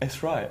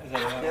 It's right.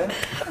 Yeah?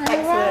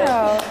 Oh,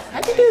 wow.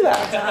 How'd you do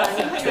that?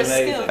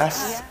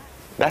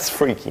 That's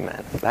freaky,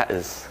 man. That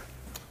is.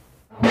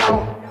 We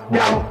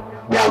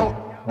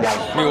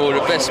all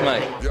the best,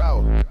 mate.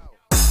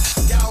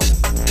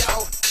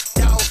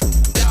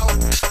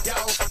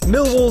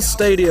 Millwall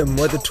Stadium,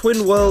 where the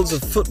twin worlds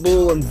of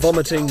football and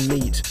vomiting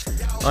meet.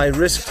 I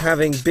risked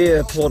having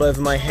beer poured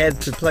over my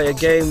head to play a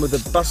game with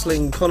the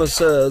bustling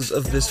connoisseurs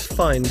of this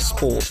fine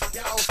sport.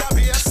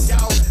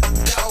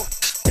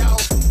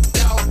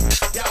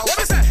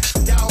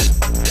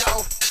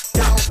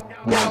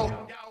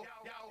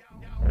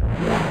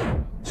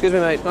 Excuse me,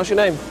 mate. What's your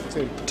name?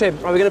 Tim. Tim.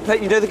 Right, we're going to play.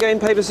 You do the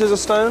game paper,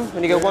 scissors, stone.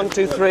 When you go 1,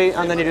 2, 3,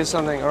 and then you do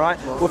something. All right.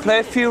 We'll play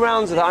a few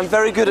rounds of that. I'm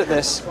very good at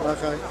this.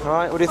 Okay. All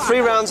right. We'll do 3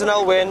 rounds and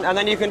I'll win, and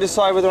then you can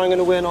decide whether I'm going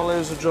to win or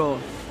lose or draw.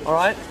 All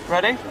right.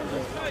 Ready?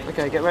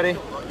 Okay. Get ready.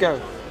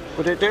 Go.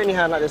 We'll do it in your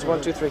hand like this.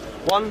 1, 2, 3.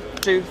 1,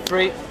 2,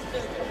 3.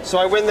 So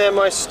I win there.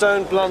 My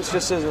stone blunts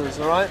your scissors.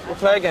 All right. We'll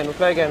play again. We'll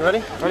play again.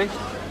 Ready? Ready?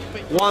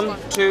 1,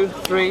 2,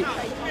 3.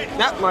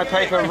 Yep. My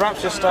paper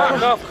wraps your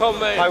stone.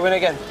 I win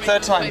again.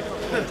 Third time.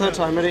 Third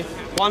time, ready?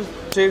 1,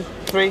 2,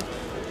 3.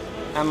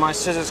 And my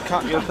scissors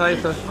cut your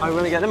paper. I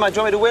win again. Do you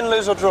want me to win,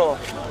 lose, or draw?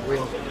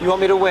 Win. You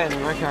want me to win?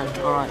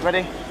 Okay. All right.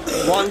 Ready?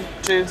 1,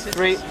 2,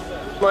 3.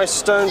 My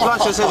stone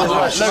blunts your scissors.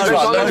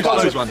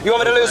 Lose one. You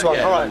want me to lose one?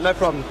 All right. No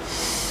problem.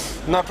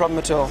 No problem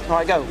at all. All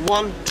right. Go.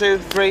 1, 2,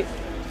 3.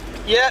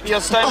 Yep. Your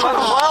stone blunt.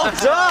 Well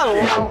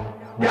done.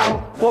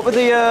 What were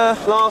the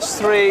last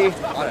 3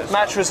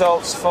 match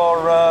results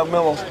for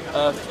Millwall?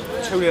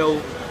 2-0,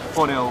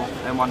 4-0,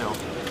 and 1-0.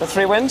 The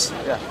 3 wins?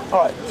 Yeah.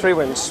 All right, 3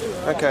 wins.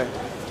 Okay.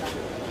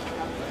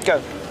 Go.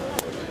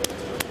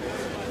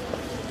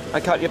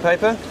 I cut your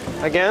paper.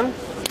 Again.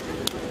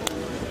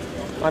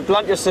 I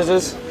blunt your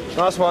scissors.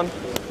 Last one.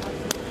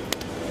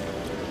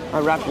 I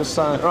wrap your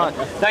sign. Right.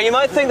 Now you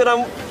might think that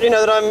I'm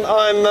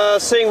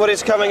seeing what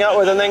it's coming up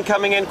with and then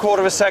coming in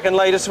quarter of a second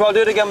later. So I'll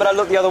do it again, but I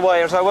look the other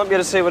way, so I won't be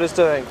able to see what it's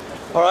doing.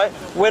 All right.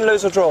 Win,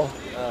 lose, or draw. Win.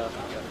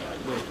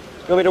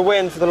 You want me to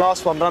win for the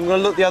last one, but I'm going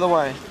to look the other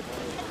way.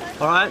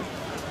 All right.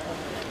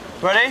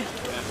 Ready?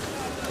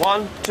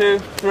 1, 2,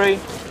 3.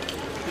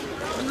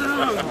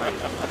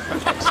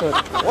 Excellent.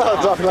 Well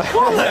done, mate.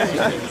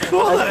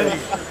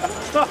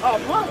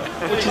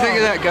 What do you think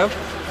of that, Gov?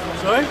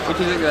 Sorry? What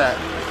do you think of that?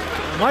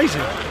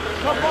 Amazing.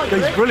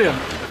 He's brilliant.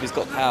 If he's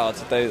got power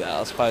to do that,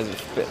 I suppose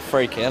it's a bit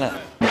freaky, isn't it?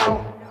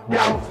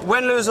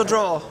 Win, lose, or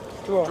draw?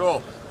 Draw.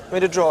 Draw. Me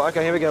to draw.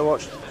 Okay, here we go.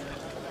 Watch.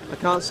 I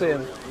can't see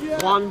him.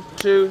 1,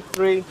 2,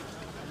 3.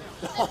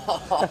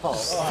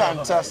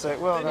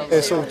 Fantastic. Well done.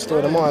 It's all to do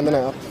with the mind, isn't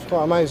it?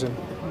 Quite amazing.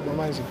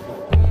 Amazing.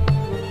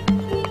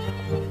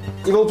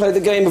 You've all played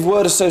the game of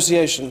word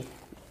association.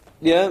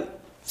 Yeah?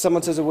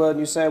 Someone says a word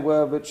and you say a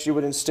word which you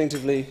would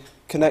instinctively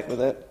connect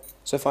with it.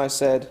 So if I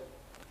said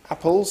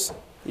apples,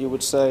 you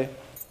would say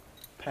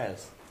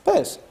Pears.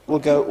 pears. We'll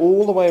go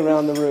all the way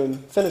around the room,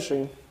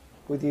 finishing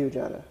with you,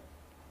 Jana.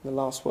 The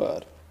last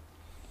word.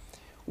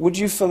 Would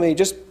you, for me,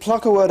 just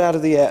pluck a word out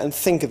of the air and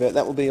think of it?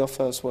 That will be your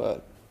first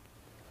word.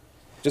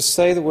 Just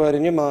say the word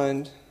in your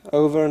mind,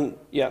 over and...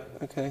 Yeah,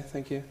 okay,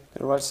 thank you.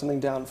 Gonna write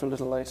something down for a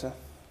little later.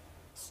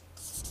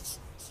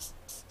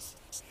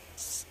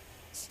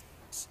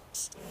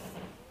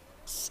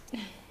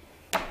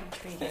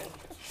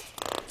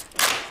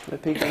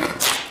 Repeating.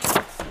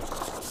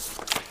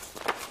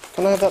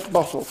 Can I have that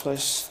bottle,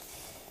 please?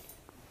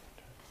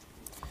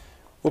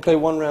 We'll play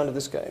 1 round of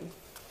this game.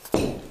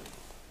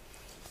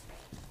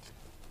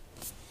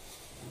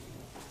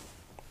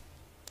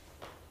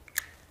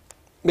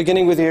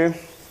 Beginning with you.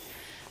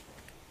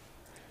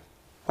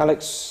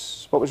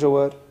 Alex, what was your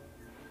word?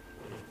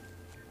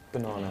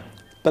 Banana.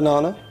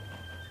 Banana.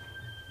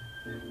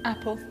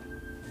 Apple.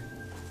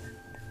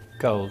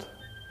 Gold.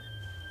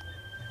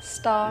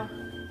 Star.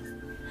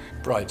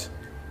 Bright.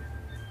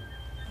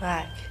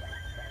 Black.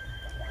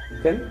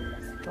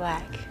 Again?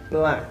 Black.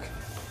 Black.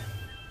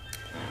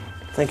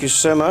 Thank you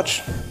so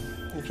much.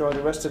 Enjoy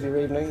the rest of your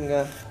evening.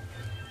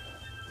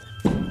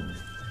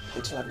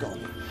 Until I've gone.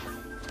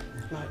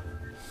 Night.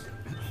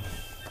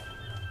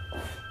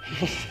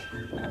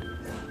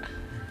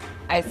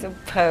 I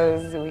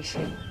suppose we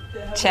should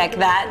check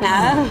that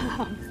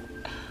now.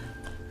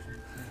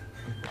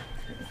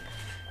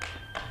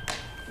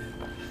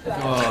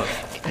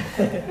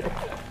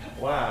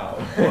 Wow.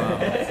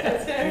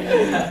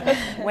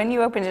 When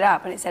you opened it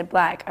up and it said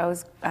black, I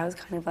was kind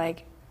of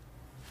like,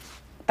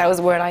 that was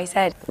the word I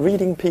said.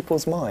 Reading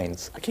people's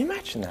minds. Can you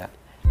imagine that?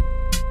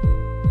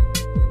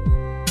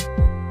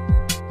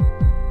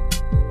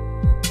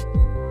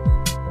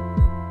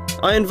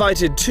 I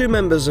invited 2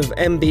 members of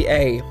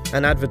MBA,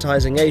 an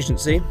advertising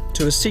agency,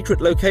 to a secret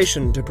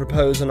location to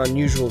propose an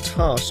unusual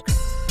task.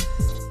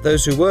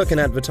 Those who work in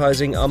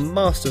advertising are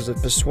masters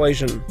of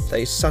persuasion.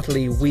 They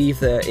subtly weave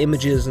their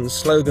images and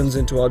slogans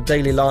into our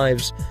daily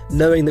lives,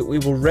 knowing that we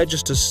will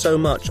register so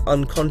much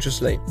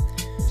unconsciously.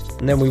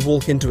 And then we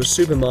walk into a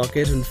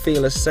supermarket and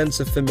feel a sense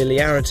of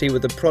familiarity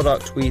with a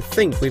product we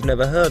think we've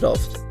never heard of.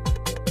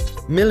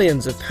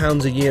 Millions of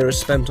pounds a year are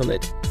spent on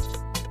it.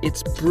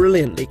 It's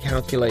brilliantly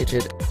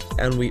calculated,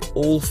 and we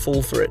all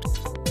fall for it.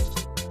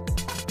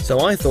 So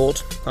I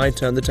thought I'd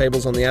turn the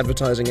tables on the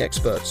advertising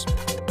experts.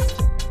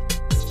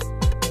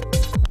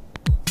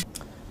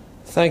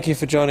 Thank you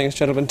for joining us,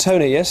 gentlemen.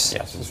 Tony, yes?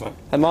 Yes, that's fine.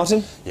 And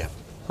Martin? Yeah.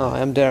 Hi,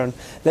 I'm Derren.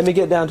 Let me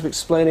get down to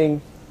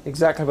explaining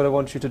exactly what I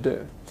want you to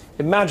do.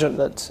 Imagine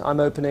that I'm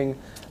opening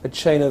a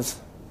chain of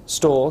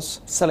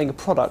stores selling a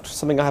product,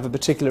 something I have a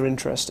particular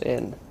interest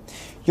in.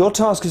 Your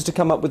task is to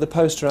come up with a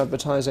poster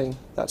advertising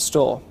that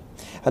store.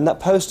 And that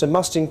poster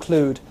must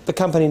include the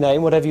company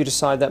name, whatever you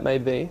decide that may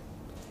be.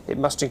 It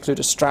must include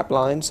a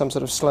strapline, some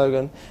sort of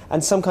slogan,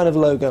 and some kind of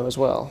logo as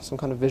well, some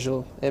kind of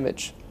visual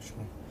image.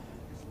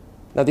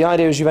 Now the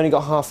idea is you've only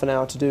got half an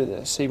hour to do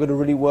this, so you've got to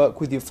really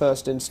work with your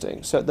first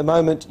instinct. So at the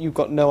moment, you've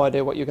got no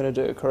idea what you're going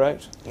to do,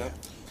 correct? No.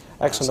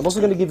 Excellent. I'm also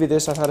going to give you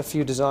this. I've had a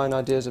few design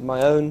ideas of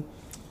my own.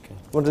 I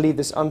want to leave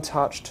this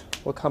untouched.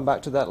 We'll come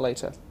back to that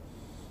later.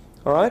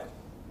 All right?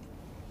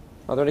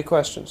 Are there any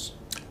questions?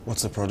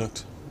 What's the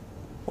product?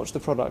 What's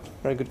the product?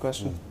 Very good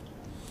question.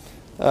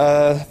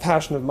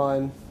 Passion of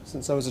mine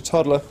since I was a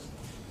toddler.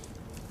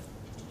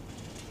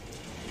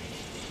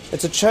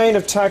 It's a chain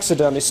of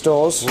taxidermy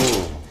stores.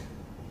 Ooh.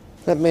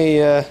 Let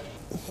me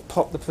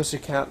pop the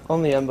pussycat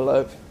on the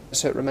envelope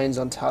so it remains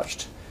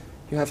untouched.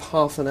 You have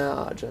half an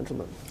hour,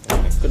 gentlemen.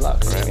 Good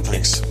luck. Great,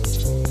 thanks.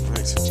 Right,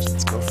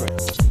 let's go for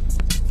it.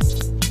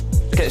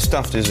 Get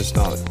stuffed as a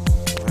start.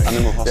 Right.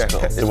 Animal Hospital.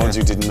 The ones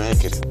who didn't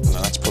make it.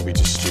 No, that's probably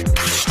just stupid.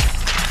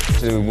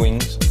 The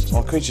wings.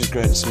 All creatures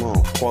great and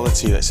small.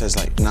 Quality that says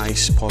like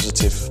nice,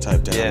 positive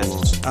type dead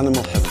animals.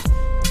 Animal Heaven.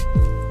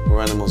 Where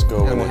animals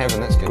go. Animal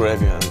Heaven, that's good.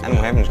 Graveyard.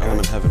 Animal Heaven's great.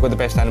 Animal Heaven. Where the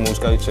best animals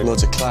go to.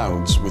 Loads of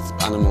clouds with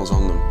animals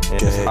on them. Yeah,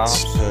 Gates,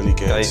 harps, pearly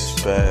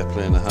gates, bear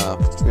playing a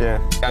harp.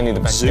 Yeah. Only the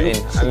best get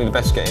in. Only the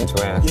best get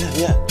into our. Yeah,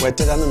 yeah. Where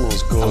dead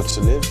animals go to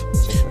live.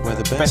 Where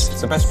the best.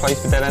 The best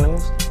place for dead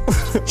animals.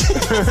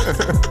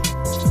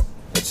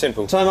 It's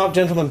simple. Time up,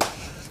 gentlemen.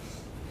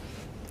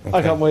 Okay.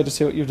 I can't wait to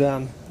see what you've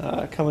done.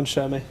 Come and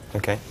show me.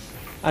 Okay.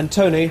 And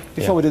Tony,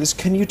 before we do this,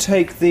 can you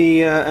take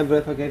the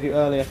envelope I gave you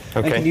earlier?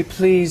 Okay. And can you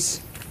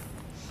please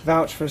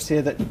vouch for us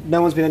here that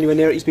no one's been anywhere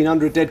near it, it's been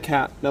under a dead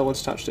cat, no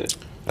one's touched it?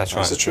 That's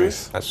right. That's the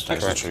truth. That's the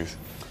correct. truth.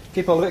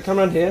 Keep hold of it, come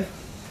round here.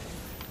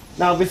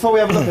 Now, before we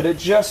have a look at it,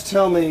 just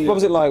tell me, what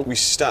was it like? We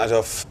started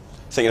off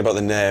thinking about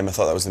the name. I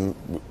thought that was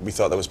we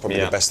thought that was probably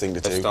the best thing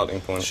to do. The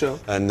starting point. Sure.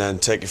 And then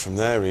take it from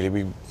there, really.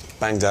 We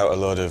banged out a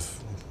lot of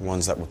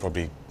ones that were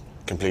probably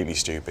completely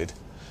stupid,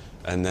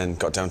 and then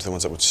got down to the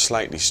ones that were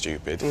slightly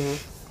stupid,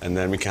 and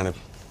then we kind of,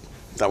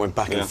 that went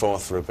back and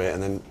forth for a bit,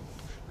 and then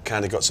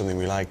kind of got something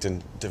we liked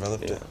and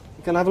developed it.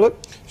 Can I have a look?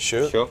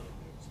 Sure. Sure.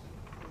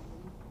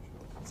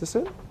 Is this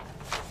it?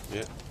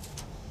 Yeah.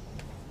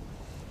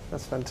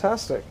 That's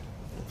fantastic.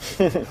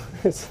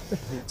 it's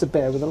a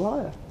bear with a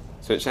lyre.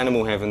 So it's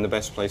Animal Heaven, the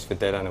best place for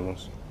dead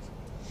animals.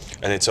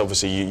 And it's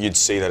obviously, you'd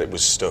see that it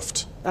was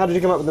stuffed. How did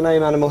you come up with the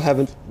name Animal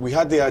Heaven? We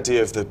had the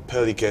idea of the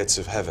pearly gates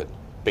of heaven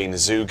being the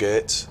zoo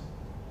gates.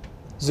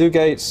 Zoo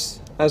gates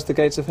as the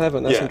gates of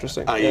heaven, that's yeah,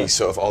 interesting. i.e.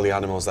 sort of all the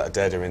animals that are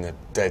dead are in the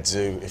dead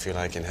zoo, if you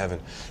like, in heaven.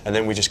 And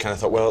then we just kind of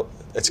thought, well,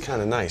 it's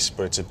kind of nice,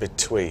 but it's a bit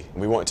twee.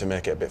 We wanted to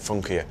make it a bit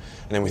funkier.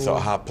 And then we thought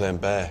a harp-playing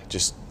bear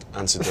just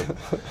answered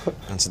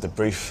the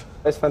brief.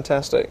 It's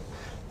fantastic.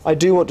 I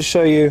do want to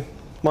show you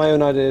my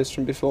own ideas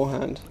from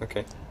beforehand.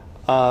 Okay.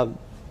 I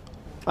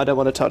don't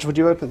want to touch. Would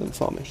you open them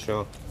for me?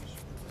 Sure.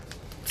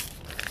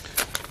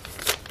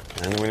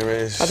 And the winner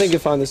is... I think you'll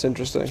find this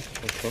interesting.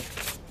 Okay.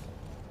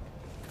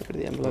 Get rid of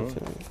the envelope.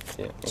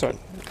 Yeah. Okay. Sorry.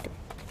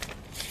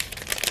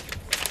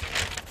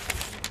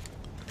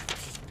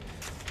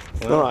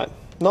 Well. All right.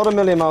 Not a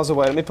million miles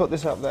away. Let me put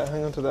this up there.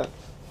 Hang on to that.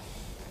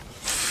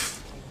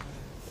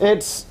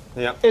 It's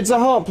a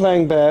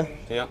harp-playing bear.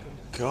 Yeah.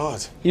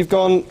 God. You've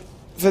gone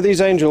for these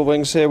angel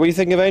wings here. Were you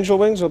thinking of angel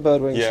wings or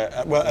bird wings?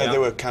 Yeah, well, they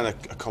were kind of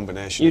a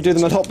combination. You do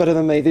them a lot better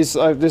than me. This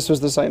was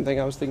the same thing.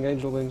 I was thinking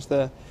angel wings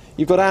there.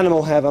 You've got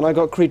animal heaven. I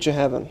got creature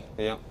heaven.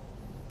 Yeah.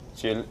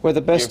 So Where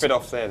the best. you're a bit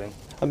off there then.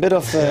 A bit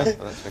off there.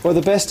 Where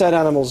the best dead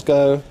animals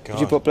go. Did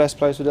you put best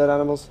place for dead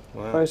animals?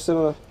 Wow. Very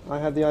similar. I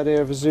had the idea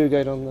of a zoo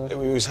gate on there. It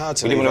was hard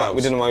to leave out.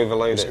 We didn't want to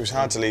overload it. It was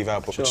hard to leave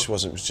out, but Sure. it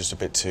was just a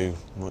bit too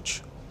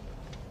much.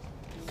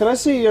 Can I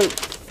see your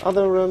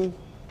other,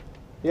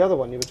 the other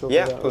one you were talking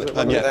Yeah, about? put it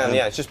down.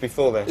 Yeah, it's just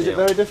before there. Is it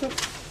very different?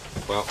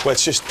 Well,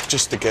 it's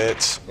just the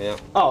gates. Yeah.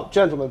 Oh,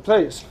 gentlemen,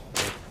 please.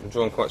 I'm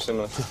drawing quite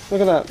similar.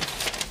 Look at that.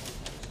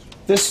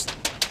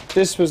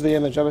 This was the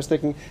image I was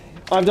thinking.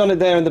 I've done it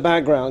there in the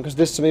background because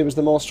this to me was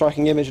the more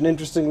striking image, and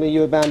interestingly,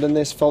 you abandoned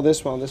this for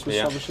this one. This was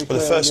obviously clear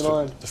in your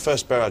mind. The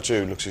first bear I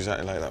drew looks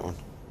exactly like that one,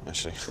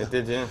 actually. It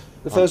did, yeah.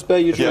 The first bear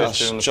you drew. Yeah,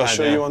 shall I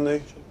show you on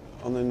the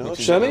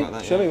notes? Show me.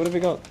 Show me. What have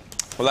you got?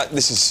 Well,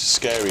 this is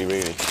scary,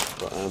 really.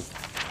 But,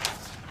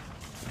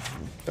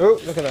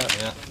 oh, look at that.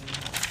 Yeah.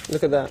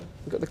 Look at that.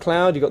 You've got the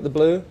cloud. You've got the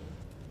blue.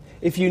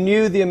 If you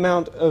knew the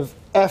amount of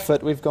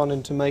effort we've gone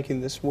into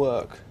making this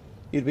work,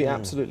 you'd be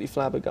absolutely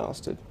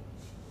flabbergasted.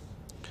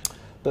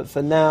 But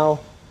for now,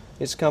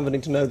 it's comforting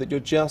to know that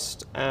you're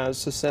just as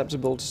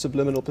susceptible to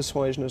subliminal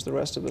persuasion as the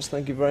rest of us.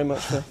 Thank you very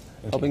much for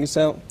helping us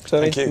out.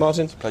 Tony, Thank you.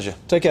 Martin. It's a pleasure.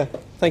 Take care.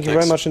 Thank you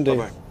very much indeed.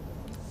 Bye-bye.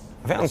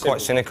 I think I'm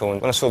quite cynical.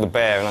 When I saw the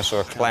bear and I saw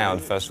a cloud,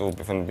 first of all,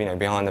 from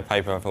behind the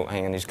paper, I thought,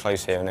 hang on, he's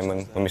close here. And then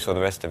when we saw the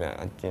rest of it,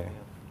 I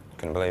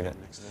couldn't believe it.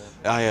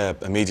 I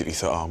immediately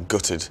thought, oh, I'm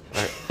gutted.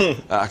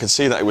 I could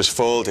see that it was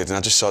folded, and I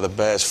just saw the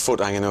bear's foot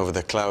hanging over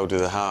the cloud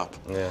with the harp.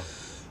 Yeah.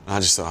 And I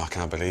just thought, oh, I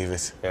can't believe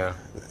it. Yeah.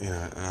 You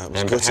know, I was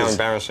Yeah, but gutted. how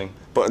embarrassing.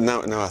 But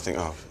now I think,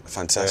 oh,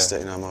 fantastic,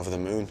 Yeah. you know, I'm over the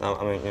moon.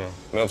 I mean, yeah.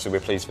 I mean, obviously we're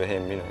pleased for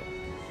him, you know.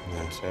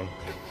 Yeah. So,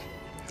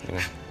 you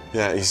know.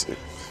 Yeah, he's...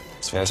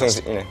 Yeah, as long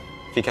as, you know,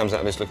 if he comes out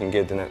of this looking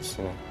good, then that's,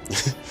 you know,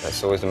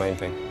 that's always the main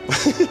thing.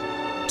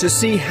 To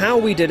see how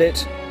we did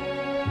it,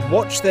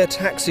 watch their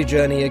taxi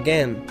journey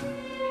again.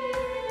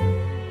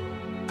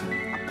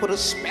 I put a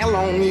spell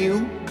on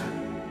you.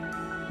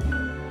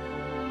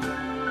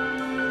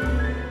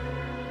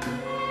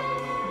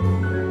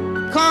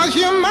 Cause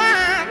you're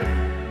mine.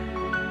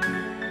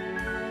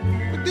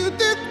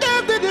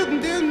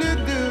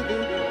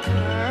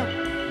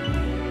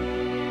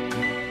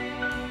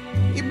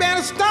 You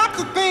better stop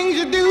the things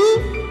you do.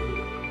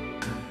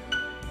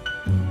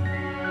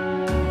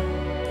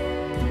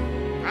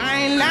 I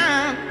ain't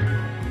lying.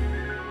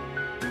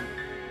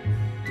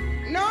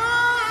 No, I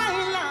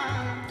ain't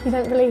lying. You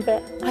don't believe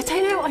it? I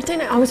don't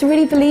know. I was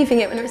really believing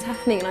it when it was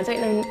happening, and I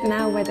don't know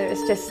now whether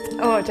it's just,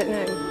 I don't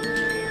know.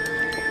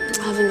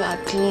 I haven't got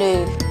a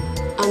clue,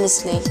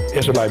 honestly.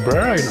 As a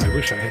librarian, I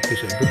wish I had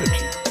this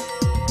ability.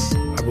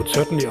 I would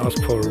certainly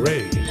ask for a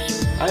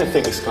raise. I don't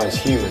think this guy's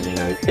human, you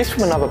know. He's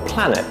from another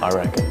planet, I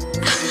reckon.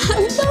 I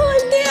have no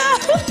idea.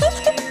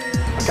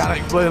 I can't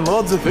explain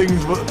loads of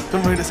things, but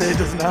don't mean to say it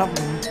doesn't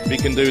happen. He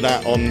can do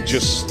that on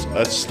just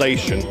a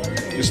station.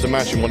 Just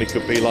imagine what he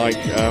could be like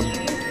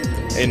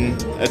in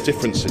a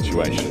different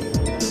situation.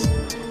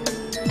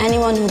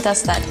 Anyone who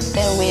does that,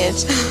 they're weird.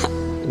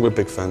 We're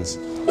big fans.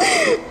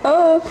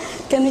 Oh,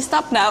 can we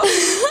stop now?